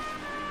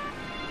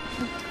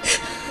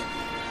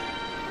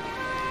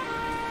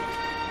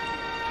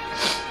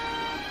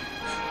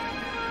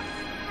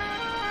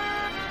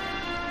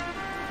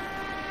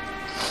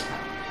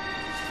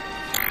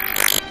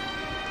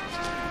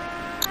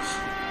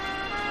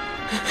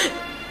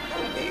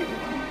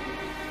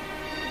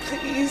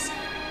 Please,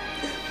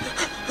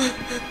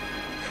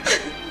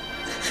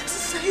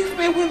 save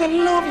me with the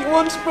love you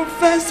once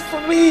professed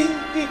for me.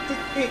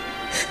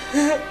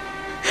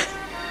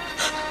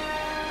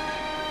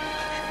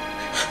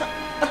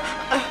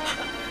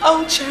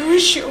 I'll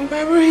cherish your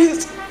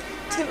memories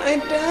till I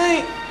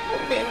die.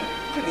 Obi,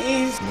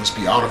 please. You must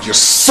be out of your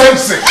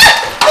senses.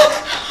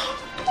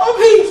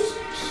 Obi!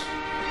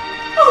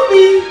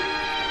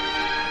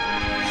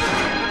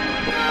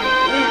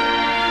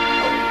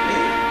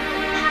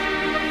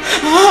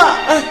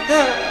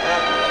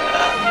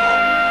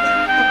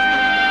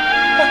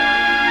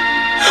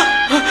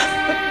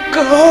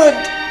 God!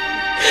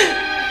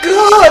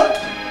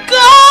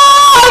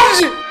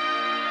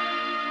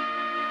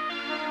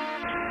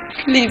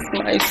 Please,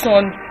 my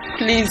son,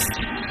 please.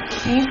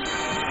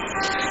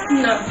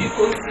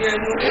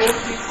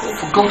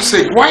 For God's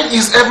sake, why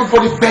is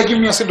everybody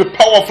begging me as if the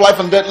power of life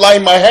and death lie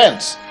in my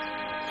hands?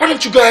 Why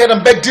don't you go ahead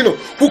and beg Dino,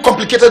 who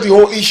complicated the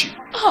whole issue?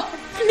 Oh,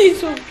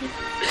 Please, Obi.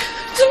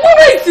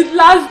 Tomorrow is the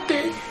last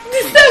day.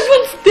 The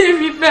 7th day,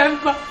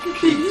 remember.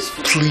 Please.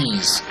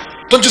 Please.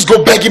 Don't just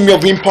go begging me of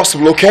the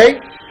impossible,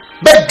 okay?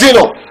 Beg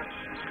Dino.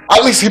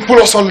 At least he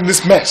put us all in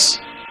this mess.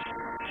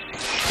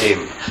 I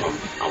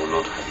will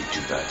not have you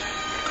do that.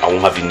 I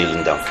won't have you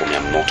kneeling down for me.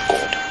 I'm not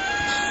God.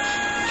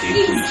 Okay,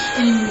 please.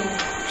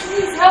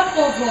 Please help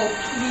us all.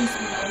 Please.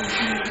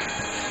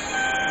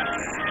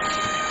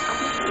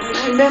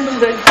 Remember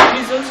that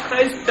Jesus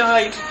Christ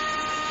died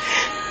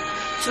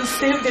to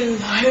save the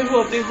life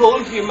of the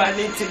whole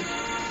humanity.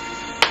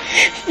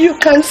 You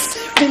can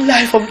save the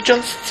life of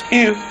just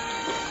you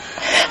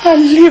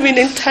and live in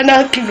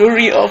eternal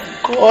glory of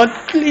God.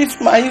 Please,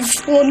 my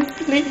son,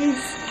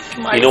 please.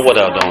 You know what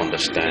I don't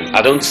understand?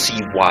 I don't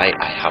see why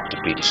I have to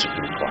pay the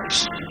supreme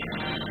price.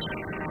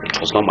 It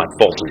was not my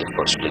fault in the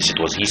first place. It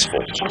was his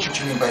fault. What do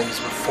you mean by it's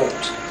my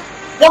fault?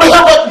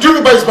 What do you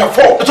mean by it's my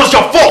fault? It was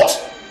your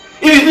fault!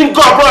 If you didn't go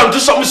abroad and do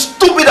something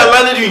stupid and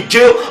landed you in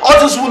jail, all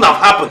this wouldn't have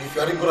happened. If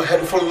I didn't go ahead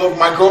and fall in love with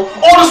my girl,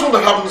 all this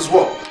wouldn't have happened as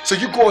well. So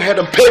you go ahead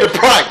and pay the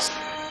price.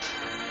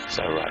 Is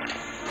that right?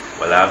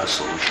 Well, I have a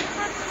solution.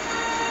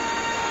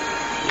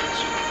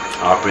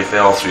 Yes. I prefer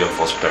all three of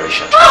us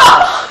perish.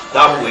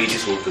 That way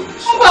this whole thing will be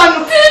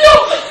solved.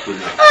 Good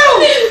night.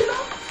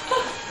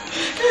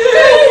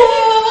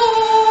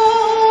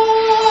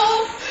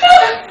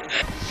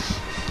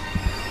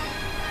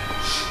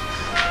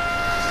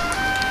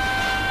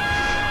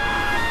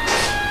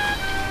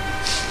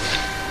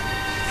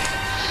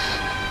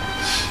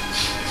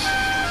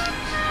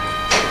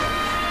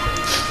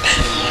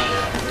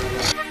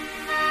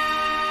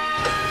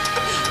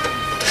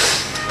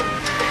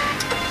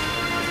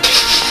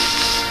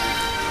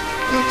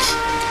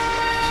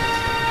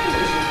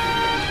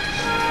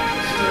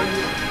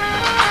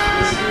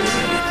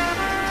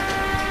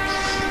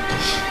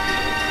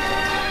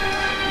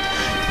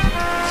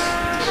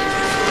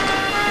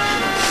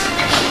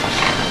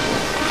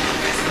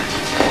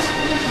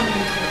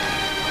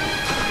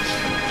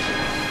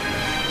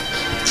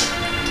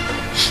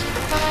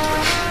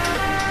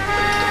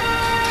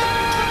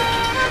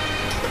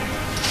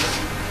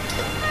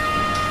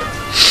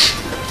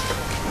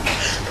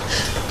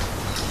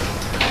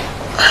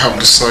 I have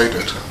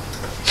decided.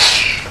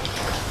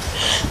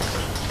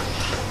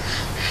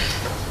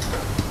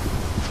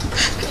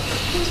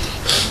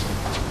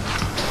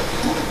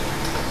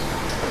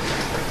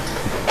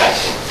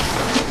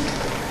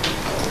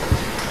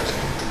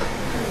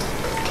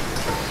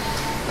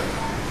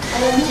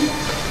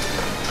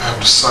 I have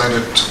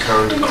decided to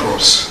carry the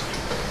cross.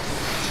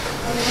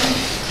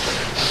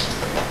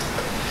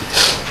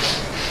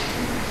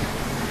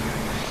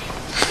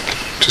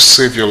 To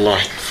save your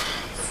life.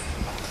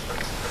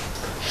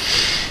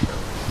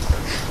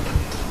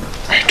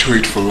 I do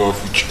it for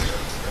love with you.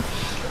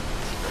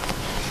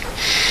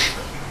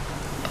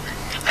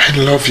 I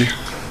love you.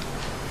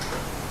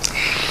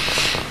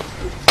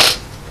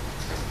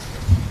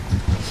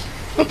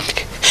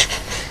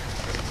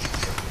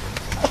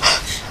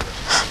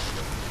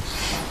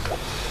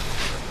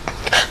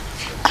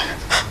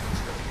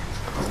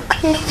 I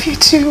love you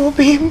too,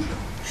 Obi.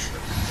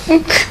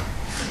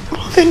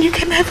 More than you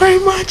can ever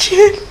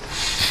imagine.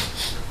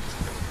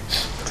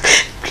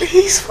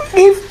 Please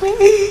forgive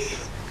me.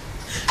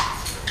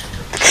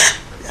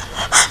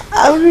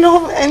 I'll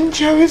love and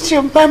cherish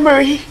your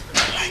memory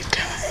till I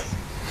die.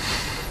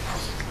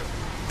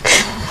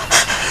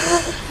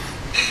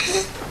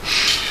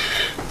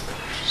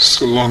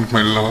 So long,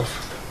 my love.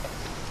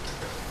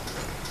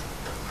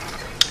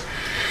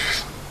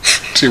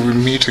 Till we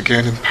meet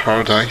again in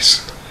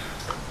paradise.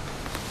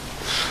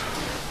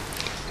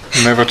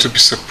 Never to be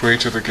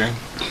separated again.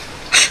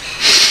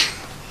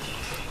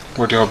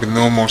 Where there will be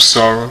no more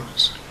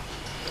sorrows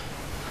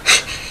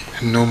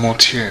and no more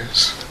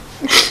tears.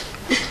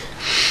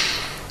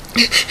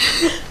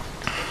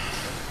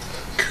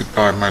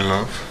 Goodbye, my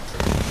love.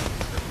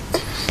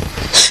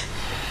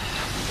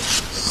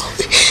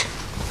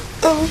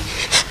 Oh,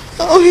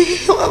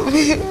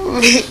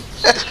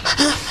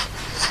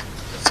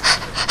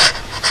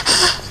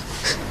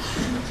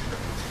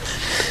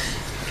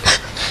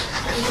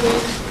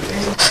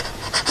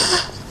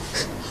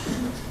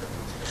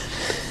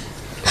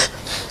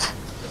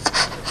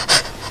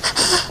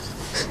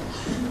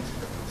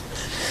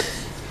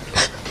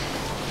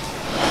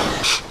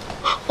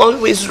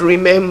 always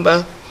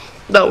remember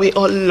that we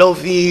all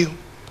love you.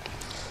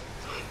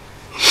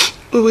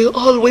 We will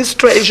always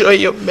treasure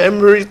your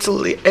memory till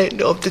the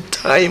end of the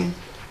time.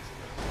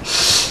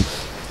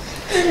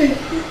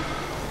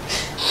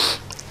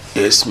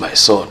 Yes, my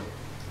son.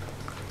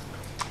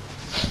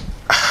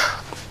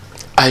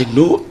 I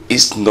know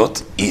it's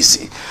not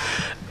easy,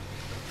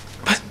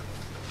 but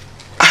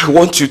I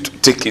want you to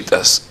take it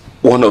as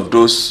one of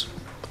those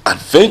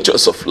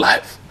adventures of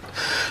life,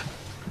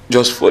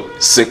 just for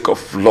the sake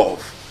of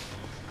love.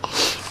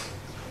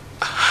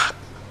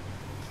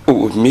 We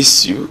will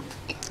miss you,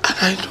 and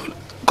I know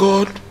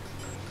God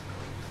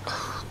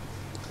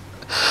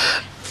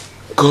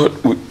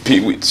will be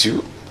with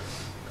you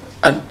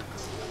and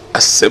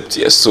accept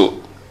your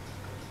soul.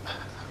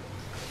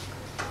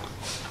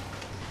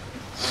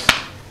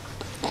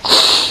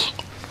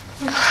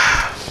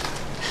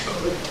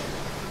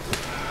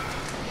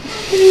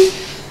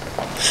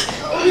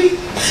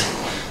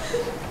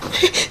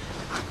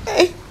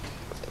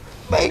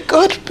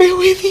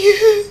 with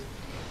you.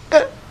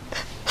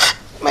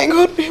 May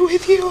God be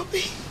with you,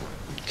 Obi.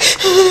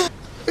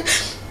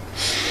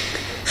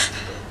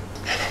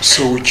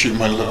 So with you,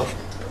 my love.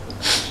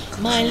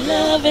 My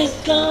love is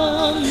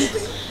gone.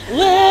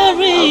 Where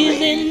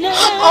is it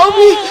now?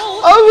 Obi!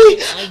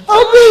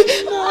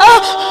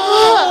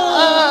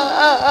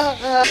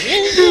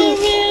 Is it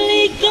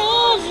really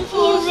gone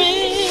for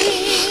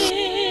real?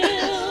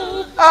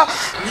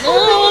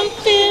 Now I'm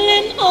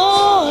feeling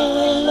all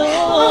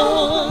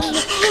alone.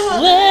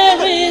 Where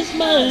is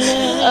my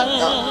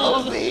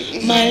love?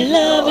 My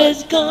love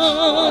is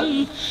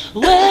gone.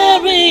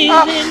 Where is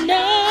it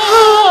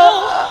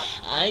now?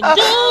 I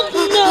don't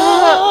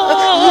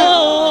know.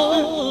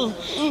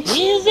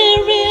 Is it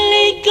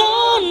really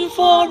gone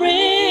for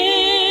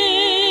real?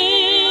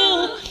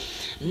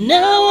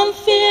 Now I'm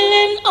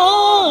feeling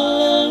all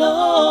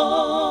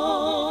alone.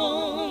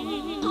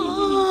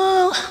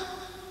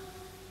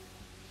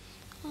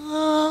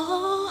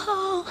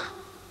 Oh,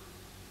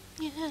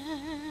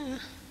 yeah.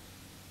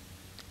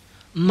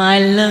 My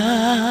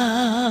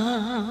love,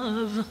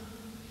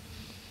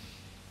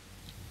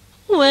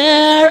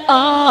 where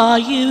are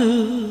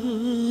you?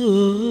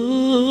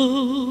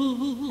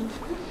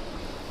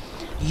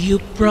 You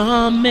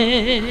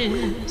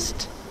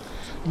promised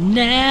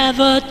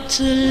never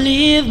to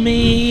leave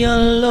me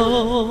alone.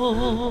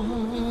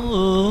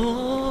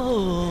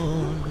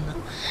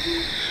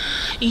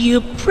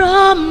 You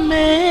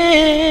promised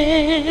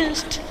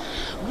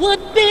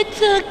would be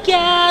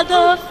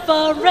together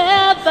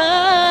forever.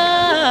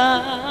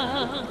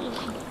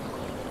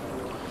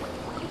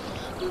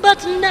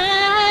 But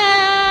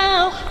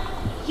now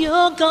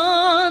you're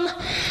gone.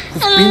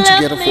 We've been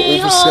together for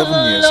over 7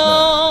 years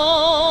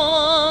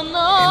now.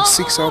 And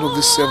 6 out of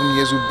these 7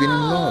 years we've been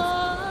in love.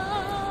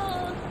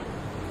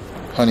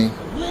 Honey,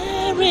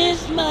 I'm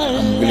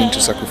willing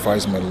to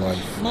sacrifice my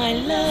life for our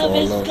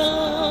love.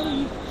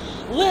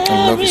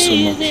 I love you so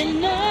much.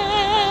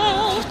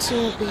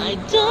 I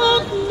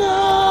don't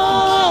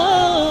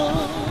know.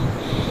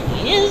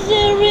 Is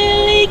it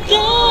really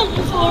gone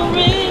for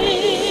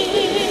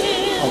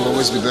real? I'll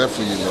always be there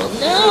for you, love.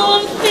 Now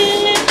I'm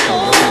feeling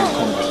I'll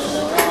definitely come back for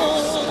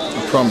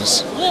you. I promise.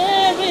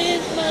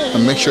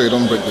 And make sure you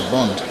don't break the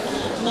bond.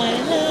 My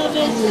love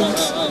is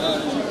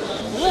gone.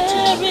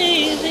 Where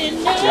is it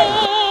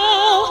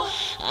now?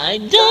 I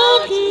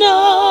don't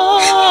know.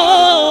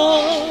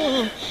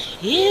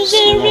 Is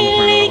it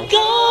really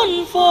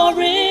gone for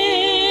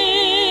real?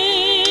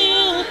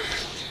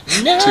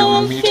 Now Till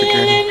we meet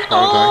again in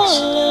paradise.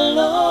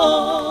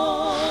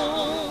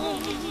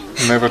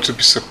 Never to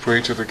be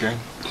separated again.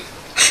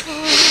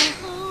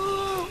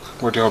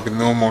 Where there will be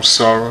no more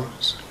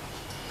sorrows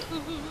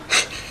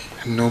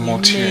and no more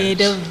tears.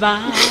 Made a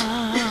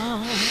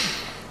vow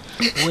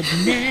would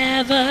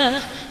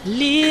never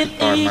leave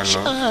each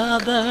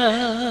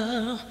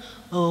other.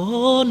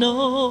 Oh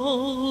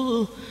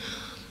no.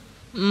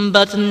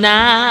 But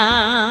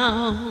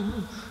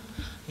now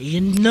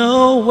you're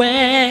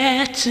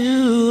nowhere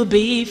to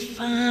be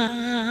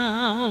found.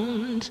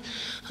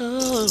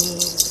 Oh.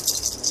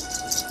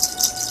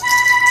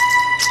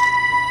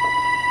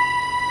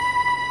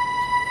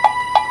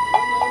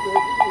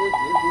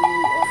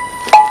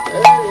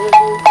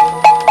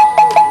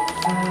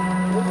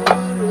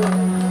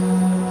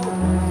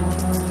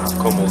 I've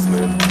come, old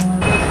man.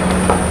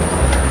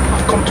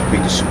 I've come to pay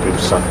the supreme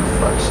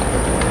sacrifice.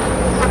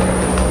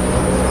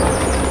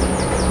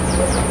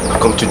 I've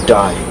come to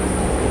die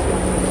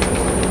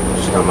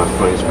so that my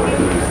friends might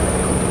live.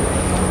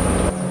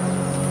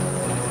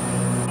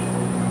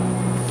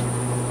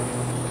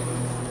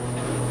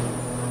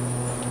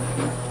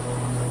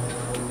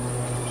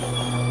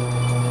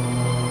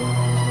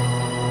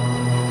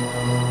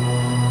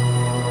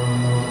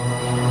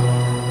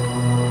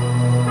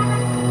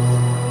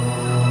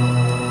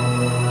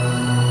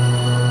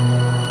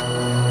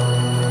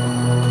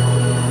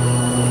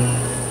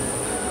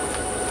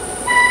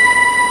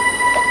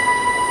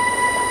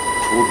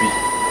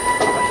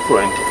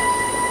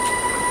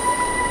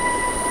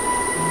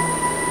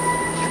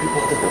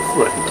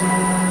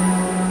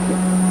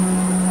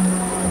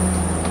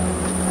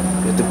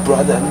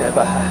 Brother I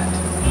never had.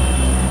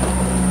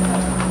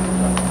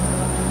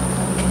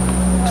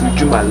 To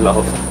you, my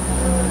love.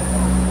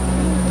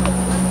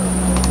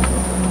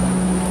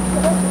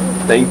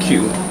 Thank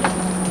you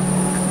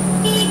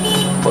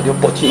for the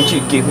opportunity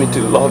you gave me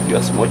to love you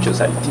as much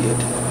as I did.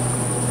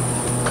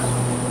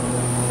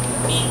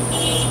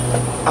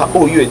 I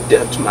owe you a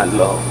debt, my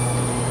love.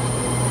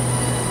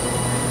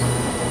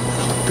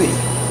 I'll pay.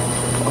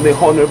 I'm a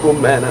honorable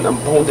man and I'm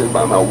bounded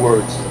by my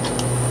words.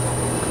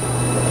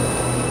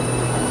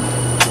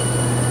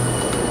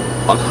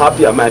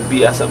 Unhappy I might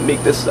be as I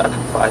make this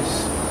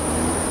sacrifice.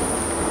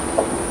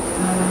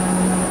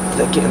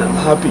 But again, I'm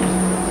happy.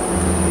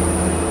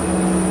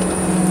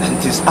 And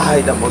it is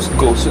I that must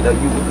go so that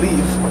you will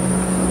live.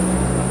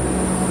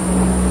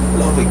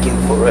 Love again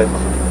forever.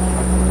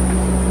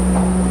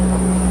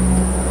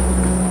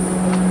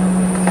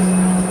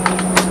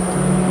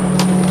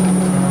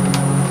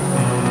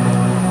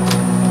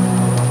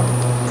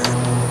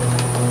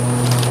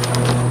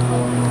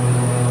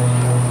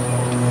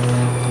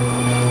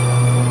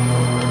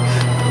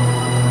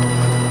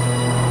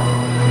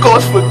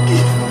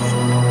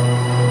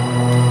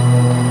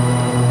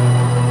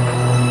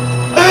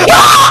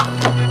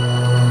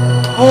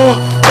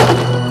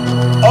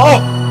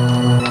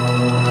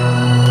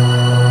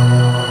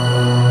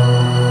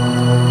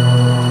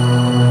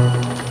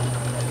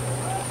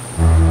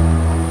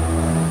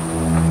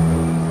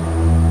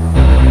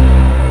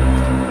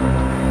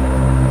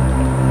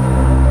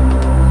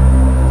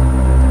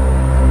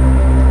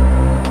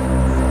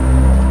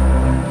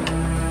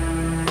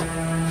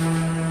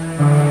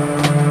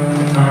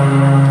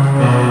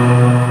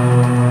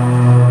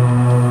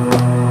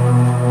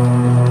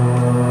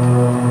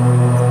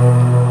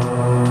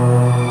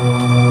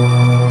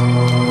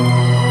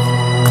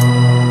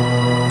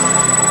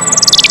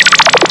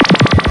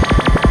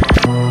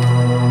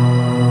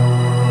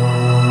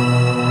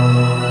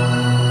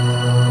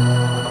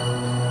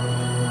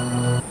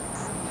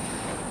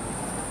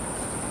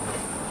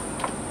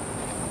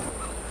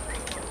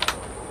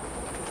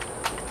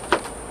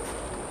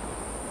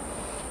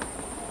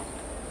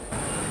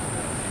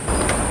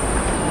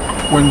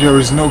 When there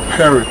is no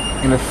peril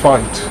in a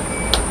fight,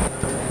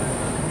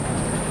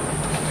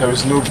 there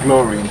is no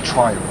glory in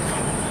triumph.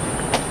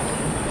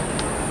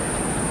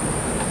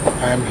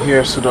 I am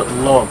here so that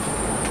love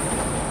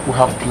will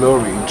have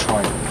glory in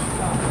triumph.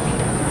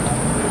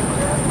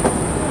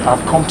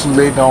 I've come to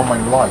lay down my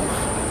life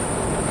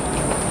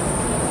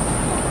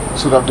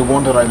so that the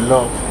one that I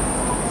love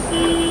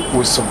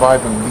will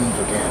survive and live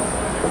again.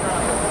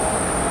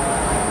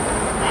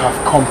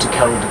 I've come to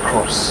carry the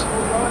cross.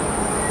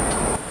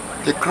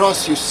 The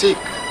cross you seek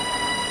to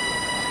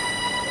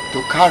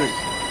carry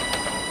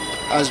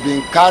has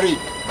been carried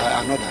by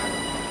another.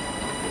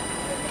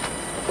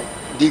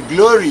 The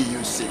glory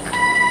you seek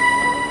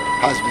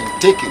has been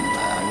taken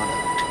by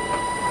another.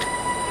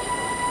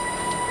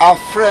 A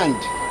friend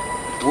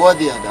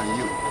worthier than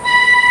you.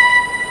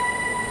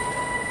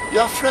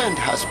 Your friend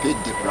has paid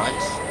the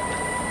price.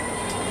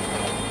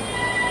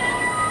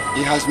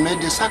 He has made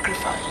the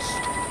sacrifice.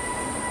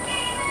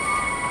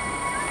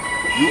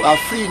 You are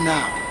free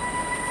now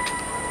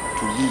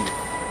to live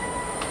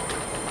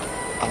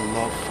and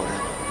love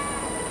forever.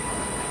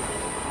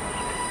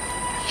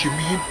 You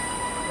mean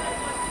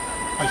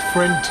my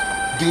friend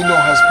Dino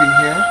has been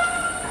here?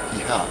 He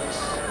has.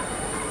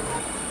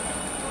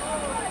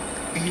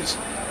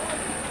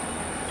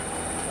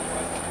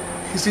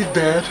 Is he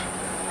dead?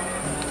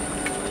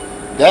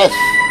 Death,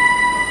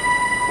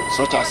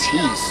 such as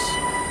his,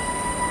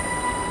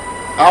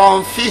 are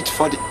unfit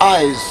for the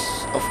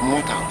eyes of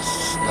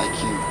mortals like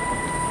you.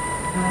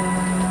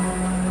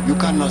 You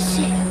cannot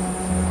see him.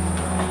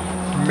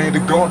 May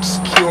the gods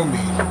kill me,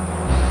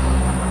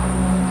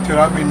 that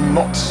I may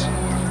not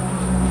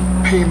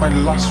pay my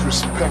last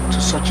respect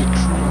to such a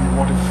true and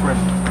worthy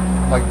friend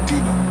like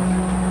Dino,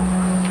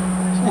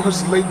 who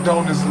has laid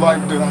down his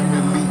life that I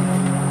may live.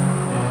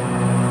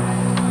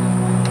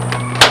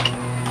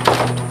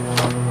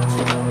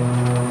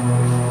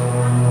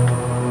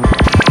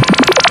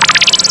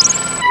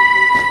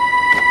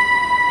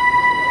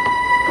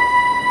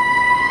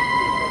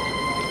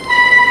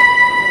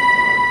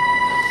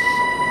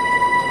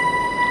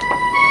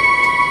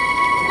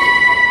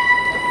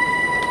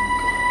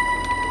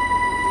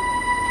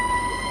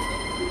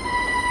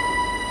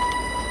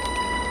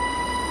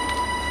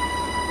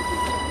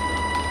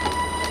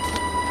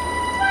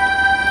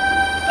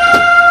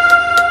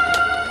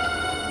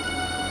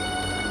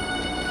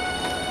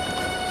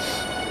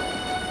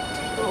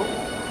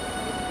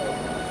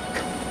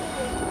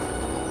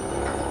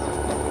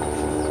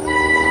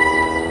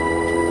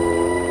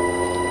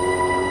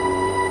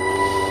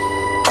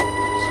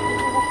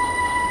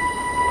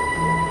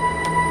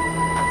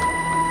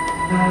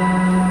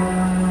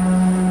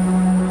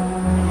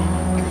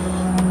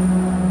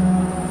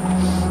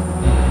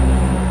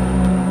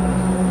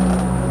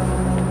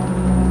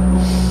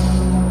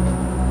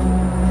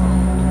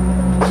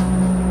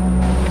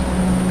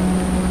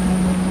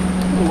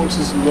 What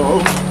is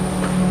love?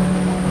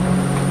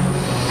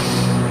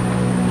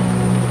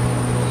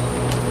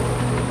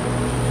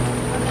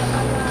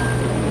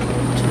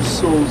 Two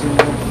souls in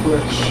one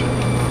flesh.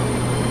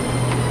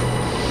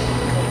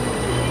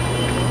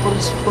 What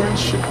is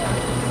friendship?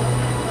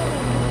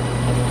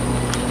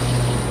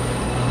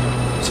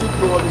 Two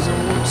bodies in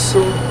one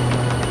soul.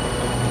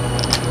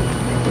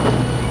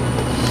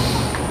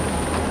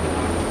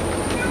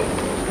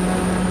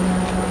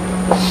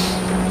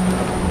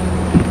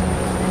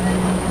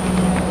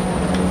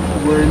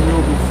 We're a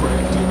noble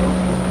friend, you know.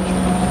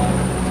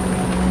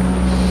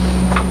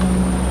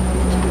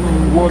 And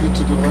worthy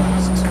to the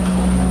last.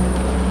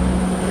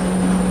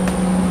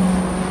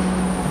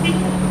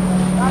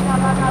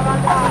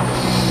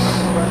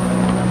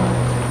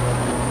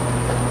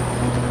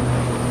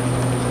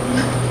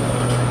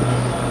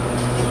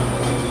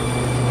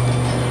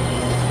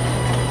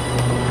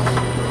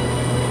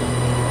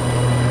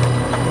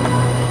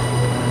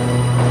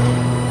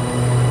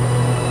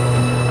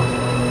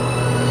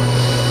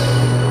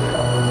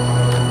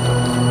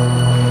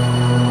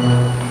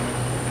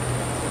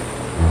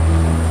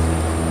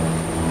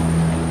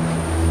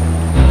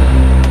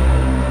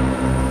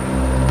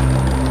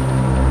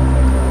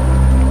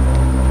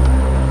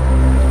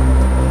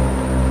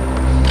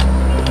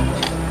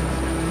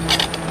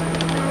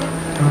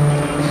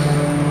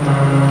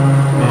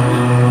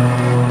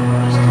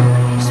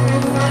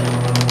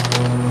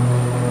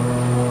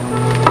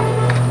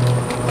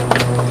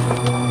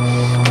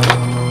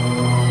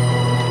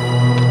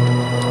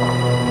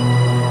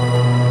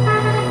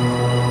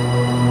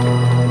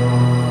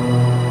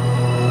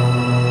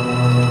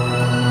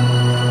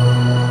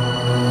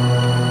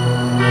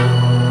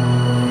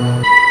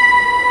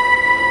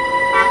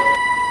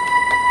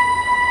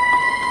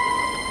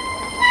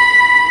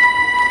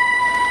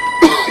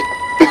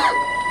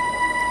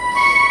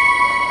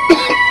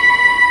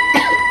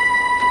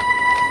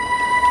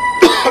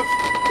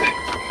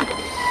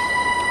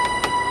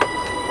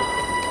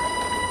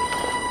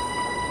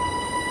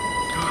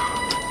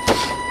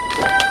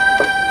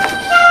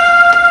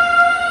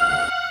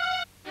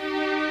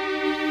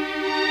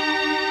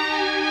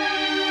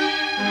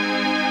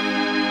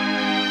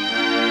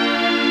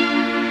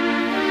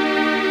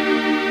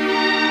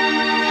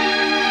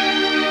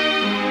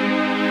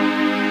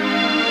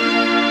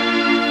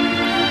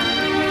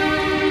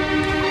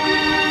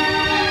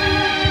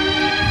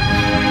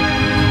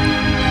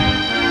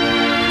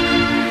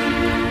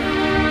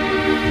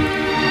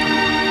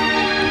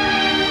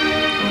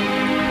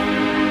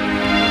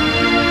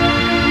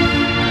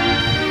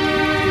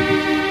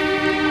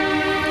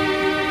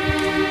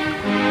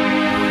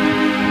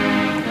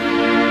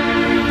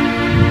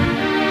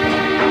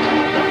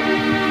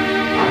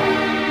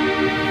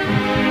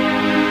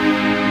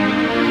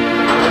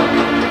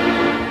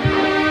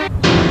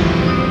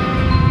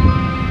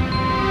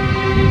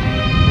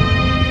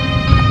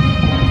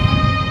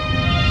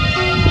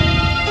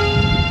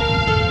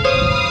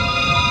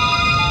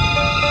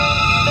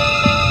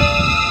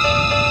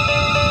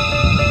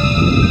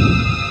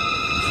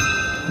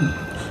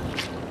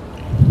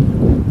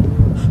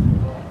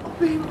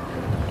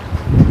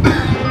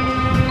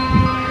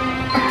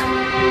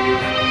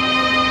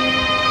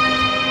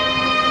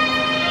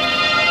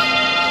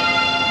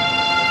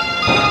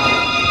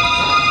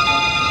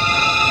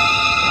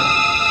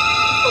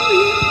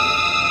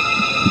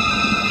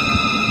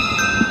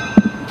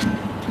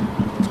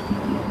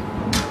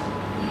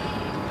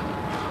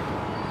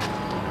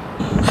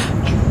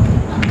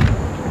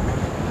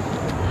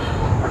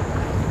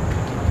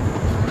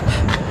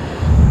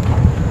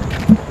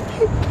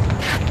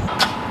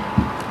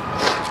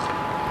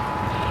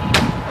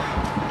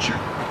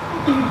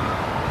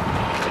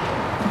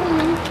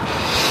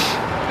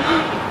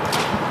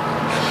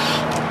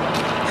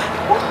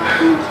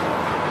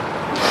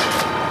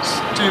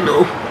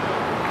 Dino.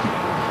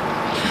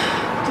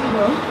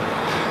 Dino?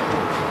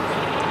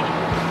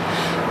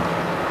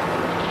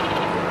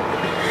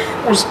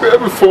 He was there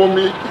before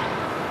me.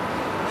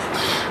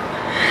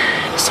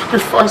 He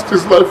sacrificed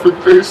his life for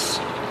this.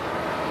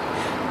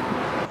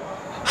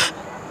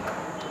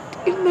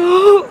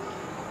 Dino.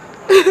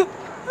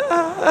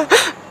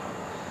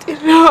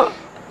 Dino.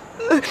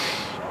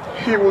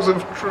 He was a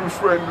true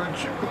friend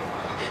with you.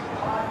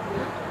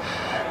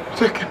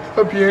 There can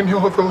never be any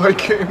other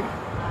like him.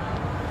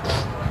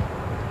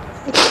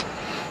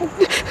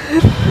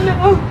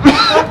 No.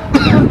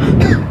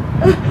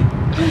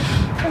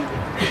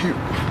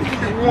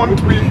 He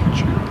warned me,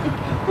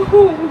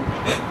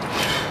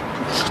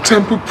 the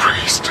temple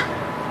priest.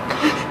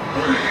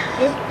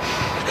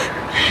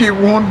 He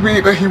warned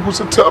me that he was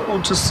a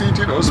taboo to see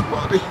Dino's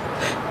body.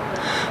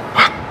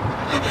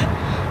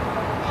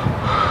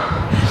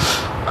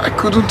 I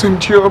couldn't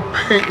endure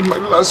paying my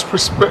last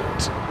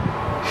respect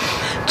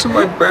to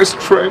my best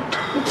friend.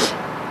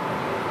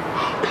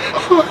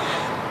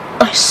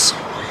 I saw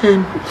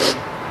him.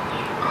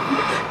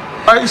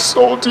 I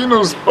saw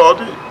Dino's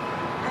body.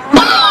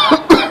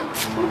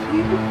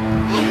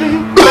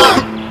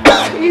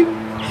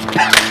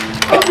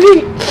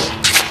 Obi!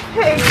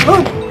 Hey,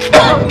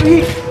 Obi!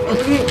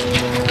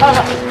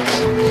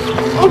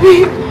 Obi,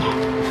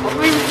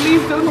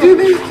 please don't do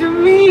this to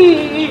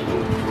me!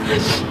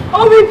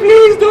 Obi,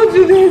 please don't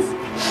do this!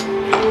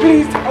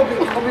 Please, Obi!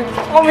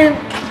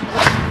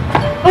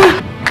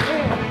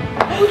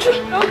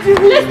 Don't do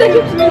this! Let's take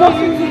him to the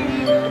hospital!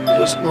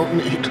 There's no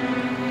need.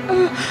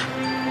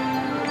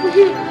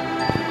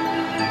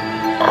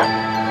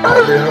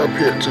 I'll be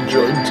happier to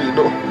join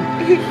Dino.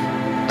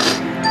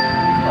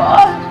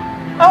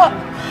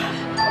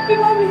 Obi,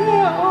 let me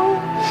hear.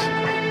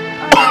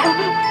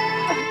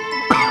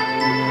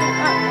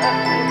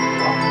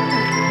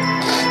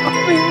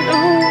 Obi, no,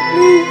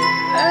 please.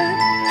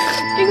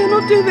 You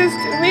cannot do this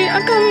to me. I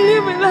can't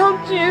live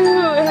without you.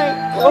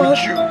 Would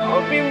you?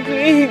 Obi,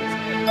 please.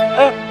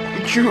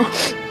 Would you?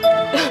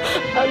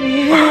 I'm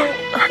here.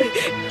 I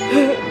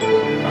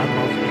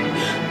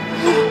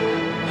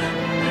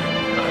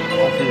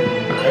love you.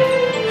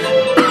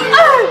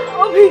 I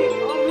love you,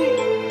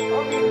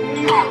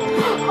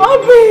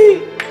 Obi!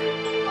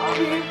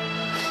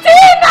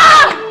 Tina!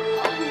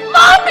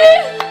 Mommy!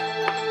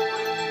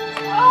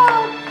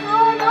 Oh,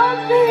 God,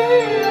 Obi!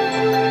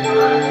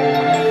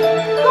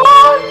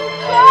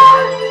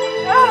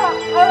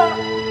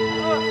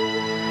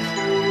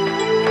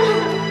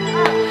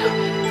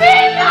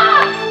 Tina!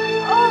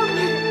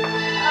 Obi!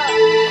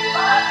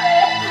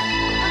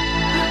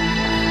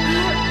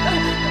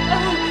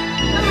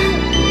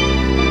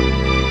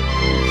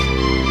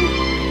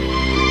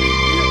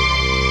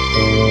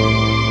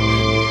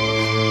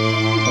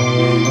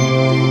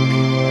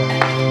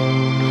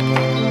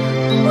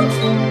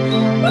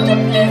 Would you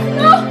please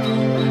no?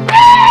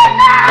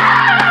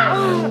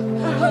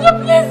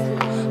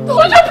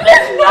 Would you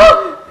please no?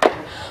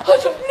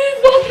 Would you please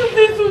don't do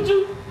this, would you?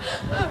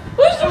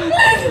 Would you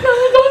please no,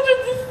 don't do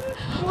this?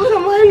 What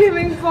am I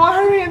living for,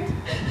 Harriet?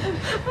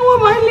 What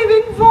am I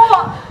living for?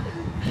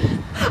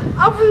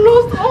 I've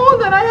lost all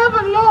that I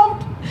ever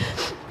loved.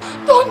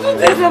 Don't do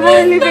this. What am I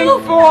living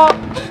for?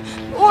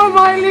 What am I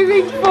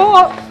living for?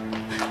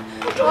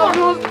 I've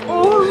lost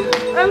all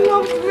that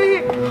loved me.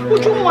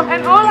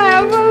 And all I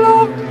ever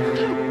loved.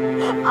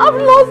 I've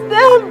lost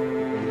them.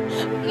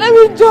 Let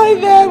me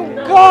join them,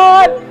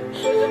 God.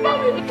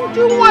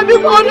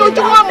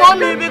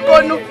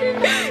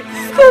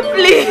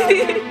 Simply.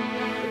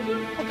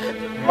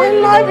 My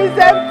life is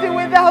empty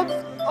without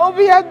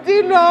Obi and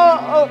Dino.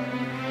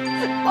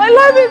 My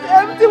life is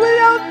empty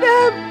without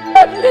them.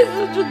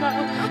 Listen to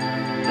now.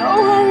 No,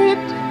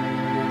 Harriet.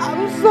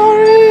 I'm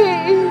sorry.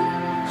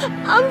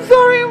 I'm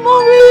sorry,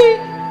 Mommy.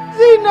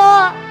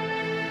 Zina.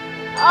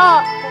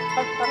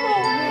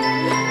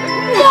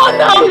 Go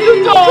now, you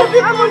dog.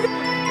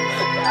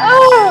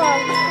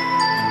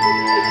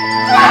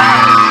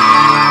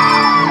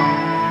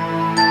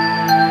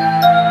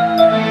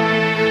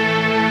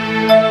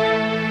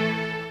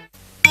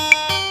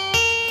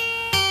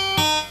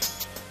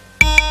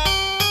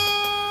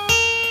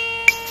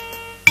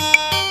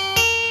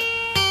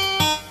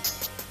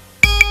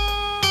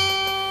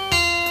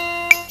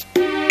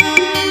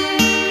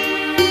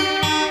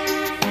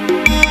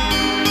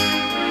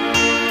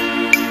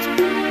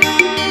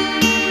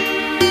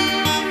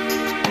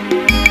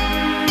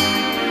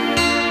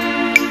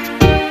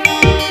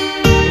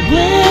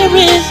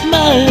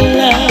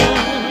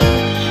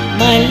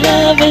 My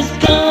love is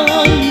gone.